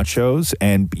nachos,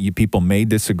 and people may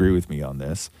disagree with me on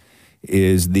this,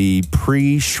 is the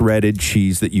pre-shredded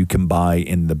cheese that you can buy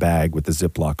in the bag with the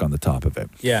Ziploc on the top of it.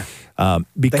 Yeah. Because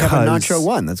they have a nacho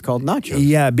one that's called nacho.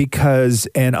 Yeah,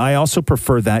 and I also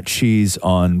prefer that cheese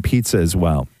on pizza as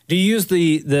well. Do you use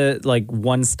the like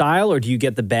one style, or do you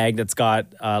get the bag that's got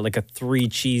like a 3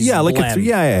 cheese? Yeah, like blend?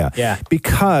 yeah.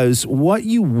 Because what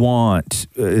you want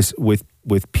is with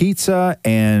pizza,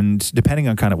 and depending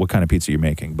on what kind of pizza you're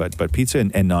making, but pizza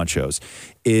and nachos,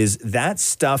 is that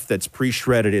stuff that's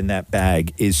pre-shredded in that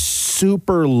bag is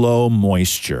super low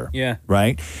moisture. Yeah.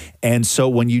 Right? And so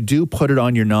when you do put it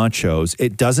on your nachos,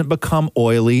 it doesn't become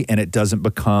oily and it doesn't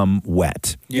become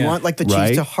wet. You want like the Right?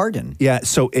 cheese to harden. Yeah,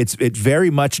 so it very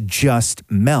much just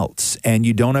melts and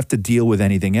you don't have to deal with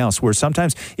anything else. Where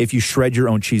sometimes if you shred your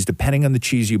own cheese, depending on the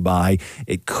cheese you buy,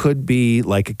 it could be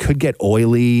like it could get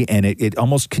oily and it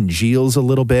almost congeals a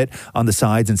little bit on the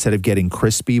sides instead of getting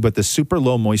crispy. But the super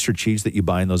low moisture cheese that you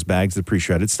buy in those bags, the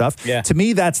pre-shredded stuff, to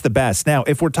me, that's the best. Now,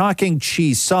 if we're talking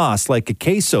cheese sauce, like a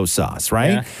queso sauce,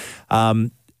 right?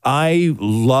 I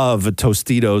love a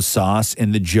Tostitos sauce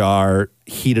in the jar,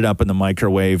 heat it up in the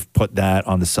microwave, put that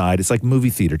on the side. It's like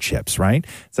movie theater chips, right?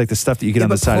 It's like the stuff that you get on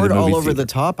the side of the movie all over theater. the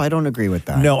top. I don't agree with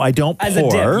that. No, I don't As a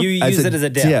pour. dip. You use it as a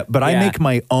dip. But I Yeah. make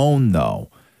my own,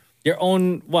 though. Your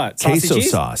own what? Saucy Queso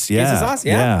cheese? sauce. Yeah. Queso sauce?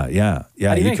 Yeah. Yeah.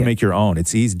 How do you You make can it? make your own.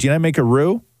 It's easy. Do you know how to make a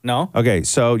roux? No. Okay,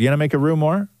 so you know how to make a roux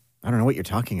more? I don't know what you're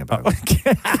talking about. Why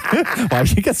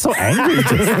did you get so angry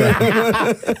just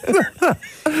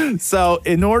then? So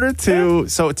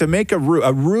to make a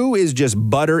roux is just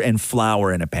butter and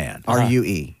flour in a pan.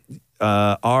 R-U-E.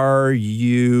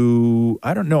 R-U,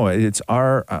 I don't know. It's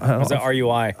R. Is it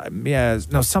RUI? Yeah,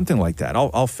 no, something like that.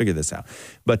 I'll figure this out.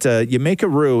 But you make a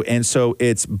roux, and so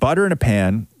it's butter in a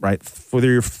pan, right? Whether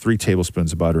you're 3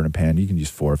 tablespoons of butter in a pan, you can use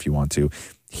 4 if you want to.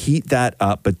 Heat that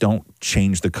up, but don't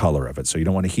change the color of it. So you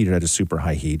don't want to heat it at a super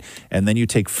high heat. And then you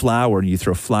take flour and you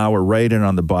throw flour right in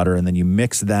on the butter, and then you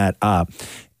mix that up,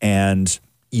 and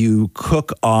you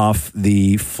cook off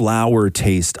the flour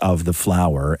taste of the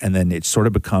flour, and then it sort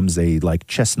of becomes a like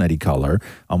chestnutty color,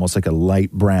 almost like a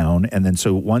light brown. And then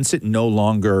so once it no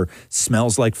longer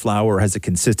smells like flour, has the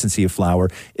consistency of flour,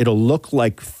 it'll look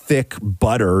like thick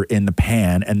butter in the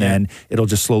pan, and then it'll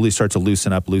just slowly start to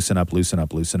loosen up.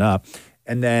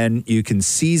 And then you can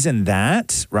season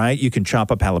that, right? You can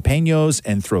chop up jalapenos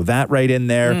and throw that right in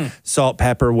there, salt,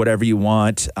 pepper, whatever you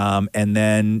want. And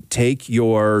then take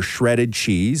your shredded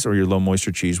cheese or your low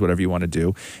moisture cheese, whatever you want to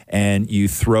do, and you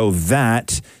throw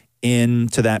that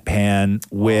into that pan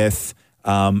with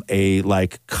a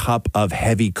like cup of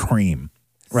heavy cream.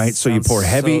 Right. So you pour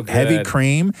heavy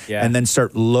cream and then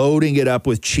start loading it up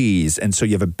with cheese. And so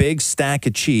you have a big stack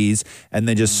of cheese and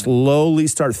then just slowly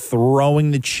start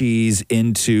throwing the cheese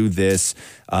into this,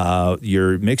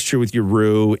 your mixture with your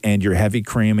roux and your heavy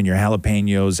cream and your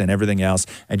jalapenos and everything else.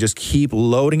 And just keep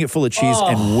loading it full of cheese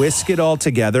and whisk it all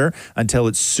together until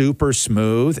it's super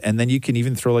smooth. And then you can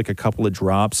even throw like a couple of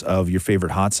drops of your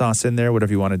favorite hot sauce in there,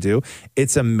 whatever you want to do.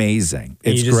 It's amazing.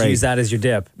 And It's you just great. use that as your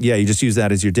dip. Yeah, you just use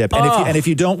that as your dip. And if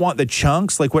you don't want the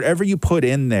chunks, like whatever you put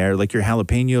in there, like your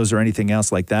jalapenos or anything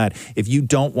else like that, if you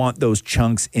don't want those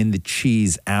chunks in the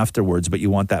cheese afterwards, but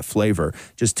you want that flavor,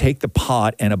 just take the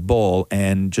pot and a bowl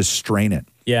and just strain it.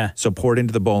 Yeah. So pour it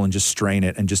into the bowl and just strain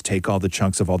it and just take all the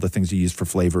chunks of all the things you use for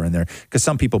flavor in there. Because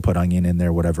some people put onion in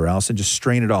there, whatever else, and just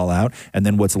strain it all out. And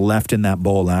then what's left in that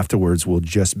bowl afterwards will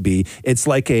just be, it's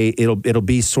like it'll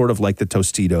be sort of like the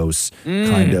Tostitos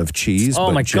kind of cheese. Oh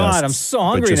but my just- God, I'm so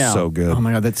hungry but just now. so good. Oh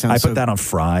my God, that sounds I so put that on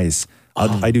fries.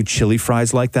 I do chili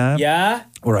fries like that. Yeah?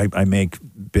 Or I make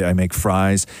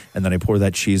fries and then I pour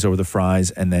that cheese over the fries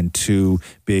and then 2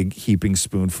 big heaping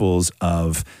spoonfuls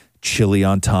of chili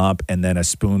on top and then a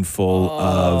spoonful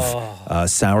of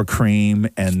sour cream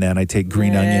and then I take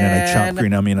green onion and I chop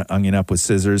green onion up with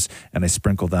scissors and I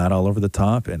sprinkle that all over the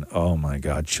top and oh my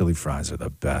God, chili fries are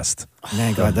the best.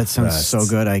 My God, that sounds Best. so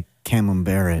good. I can't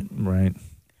bear it. Right.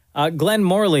 Glenn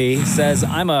Morley says,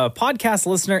 I'm a podcast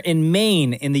listener in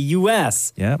Maine in the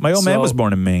U.S. Yeah, my old man was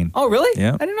born in Maine. Oh, really?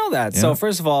 Yeah. I didn't know that. Yeah. So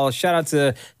first of all, shout out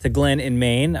to Glenn in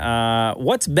Maine.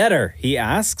 What's better, he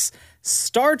asks,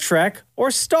 Star Trek or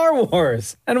Star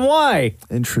Wars? And why?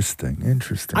 Interesting.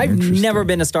 I've never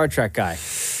been a Star Trek guy.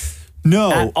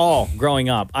 No. At all growing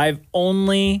up. I've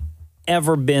only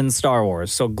ever been Star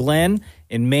Wars. So Glenn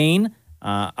in Maine,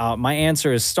 my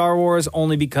answer is Star Wars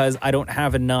only because I don't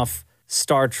have enough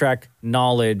Star Trek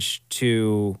knowledge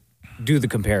to do the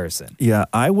comparison. Yeah,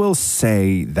 I will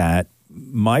say that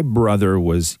my brother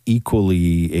was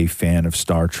equally a fan of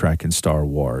Star Trek and Star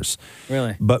Wars.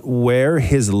 Really? But where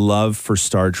his love for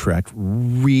Star Trek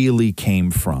really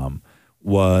came from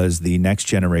was the Next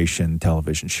Generation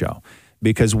television show.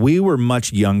 Because we were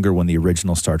much younger when the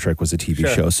original Star Trek was a TV Sure.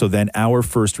 show. So then our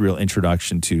first real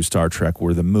introduction to Star Trek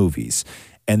were the movies.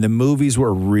 and the movies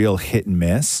were real hit and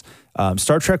miss.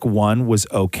 Star Trek 1 was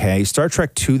okay. Star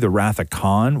Trek 2, The Wrath of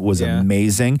Khan was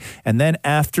amazing. And then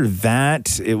after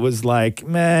that, it was like,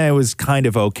 meh, it was kind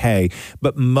of okay.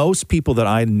 But most people that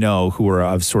I know who are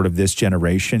of sort of this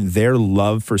generation, their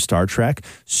love for Star Trek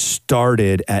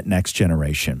started at Next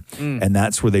Generation. And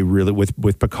that's where they really,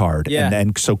 with Picard. Yeah.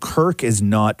 And so Kirk is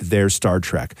not their Star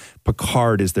Trek.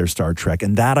 Picard is their Star Trek.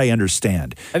 And that I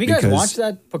understand. Have you guys watched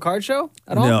that Picard show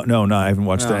at all? No, I haven't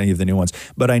watched any of the new ones.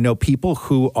 But I know people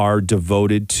who are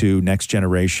devoted to Next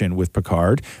Generation with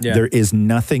Picard. Yeah. There is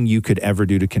nothing you could ever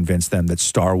do to convince them that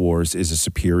Star Wars is a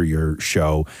superior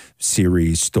show,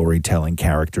 series, storytelling,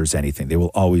 characters, anything. They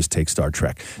will always take Star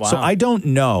Trek. Wow. So I don't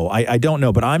know. I don't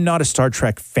know, but I'm not a Star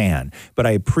Trek fan, but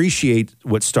I appreciate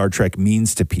what Star Trek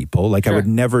means to people. Like I would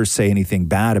never say anything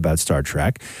bad about Star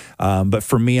Trek. But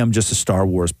for me, I'm just a Star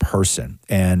Wars person,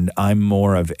 and I'm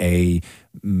more of a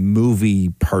movie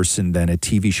person than a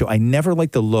TV show. I never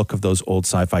liked the look of those old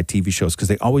sci-fi TV shows because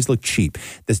they always looked cheap.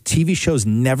 The TV shows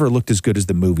never looked as good as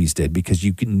the movies did because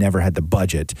you never had the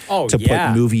budget to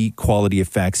put movie quality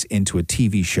effects into a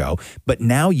TV show. But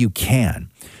now you can.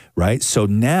 Right? So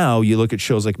now you look at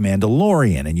shows like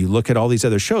Mandalorian and you look at all these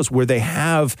other shows where they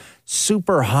have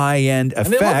super high-end effects.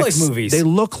 And they look like movies. They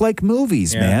look like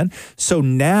movies, man. So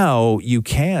now you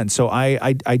can. So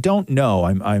I don't know.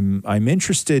 I'm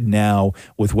interested now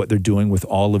with what they're doing with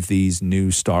all of these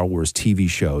new Star Wars TV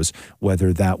shows,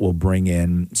 whether that will bring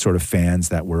in sort of fans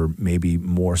that were maybe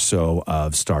more so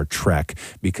of Star Trek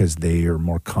because they are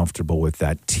more comfortable with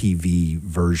that TV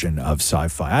version of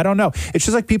sci-fi. I don't know. It's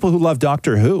just like people who love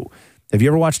Doctor Who. Have you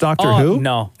ever watched Doctor Who?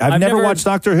 No. I've never watched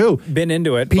Doctor Who. Been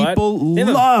into it. People but they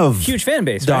have love a huge fan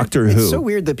base. Doctor right? Who. It's so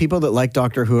weird that people that like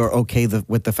Doctor Who are okay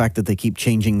with the fact that they keep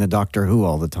changing the Doctor Who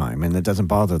all the time and it doesn't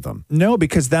bother them. No,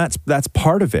 because that's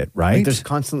part of it, right? Like there's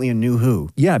constantly a new Who.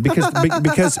 Yeah, because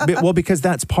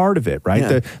that's part of it, right?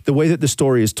 Yeah. The way that the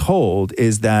story is told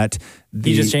is that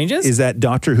he just changes? Is that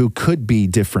Doctor Who could be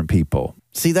different people.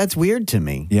 See, that's weird to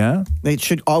me. Yeah? It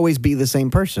should always be the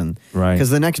same person. Right. Because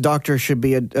the next Doctor should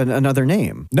be another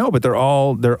name. No, but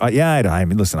I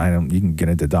mean, listen, you can get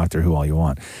into Doctor Who all you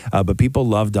want, but people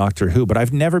love Doctor Who, but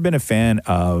I've never been a fan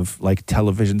of like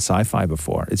television sci-fi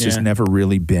before. It's just never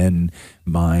really been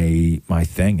my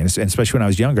thing. And especially when I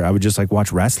was younger, I would just like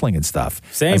watch wrestling and stuff.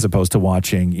 Same. As opposed to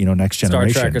watching, Next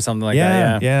Generation. Star Trek or something like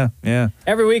that. Yeah.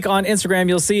 Every week on Instagram,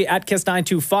 you'll see at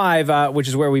Kiss925, which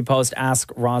is where we post Ask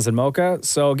Roz and Mocha.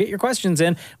 So get your questions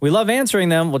in. We love answering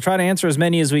them. We'll try to answer as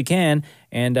many as we can.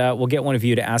 And we'll get one of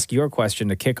you to ask your question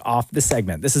to kick off the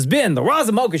segment. This has been the Roz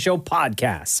and Mocha Show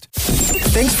podcast.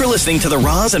 Thanks for listening to the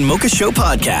Roz and Mocha Show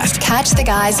podcast. Catch the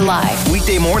guys live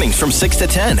Weekday mornings from 6 to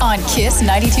 10 on Kiss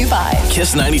 92.5.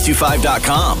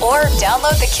 Kiss925.com. Or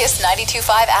download the Kiss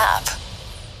 92.5 app.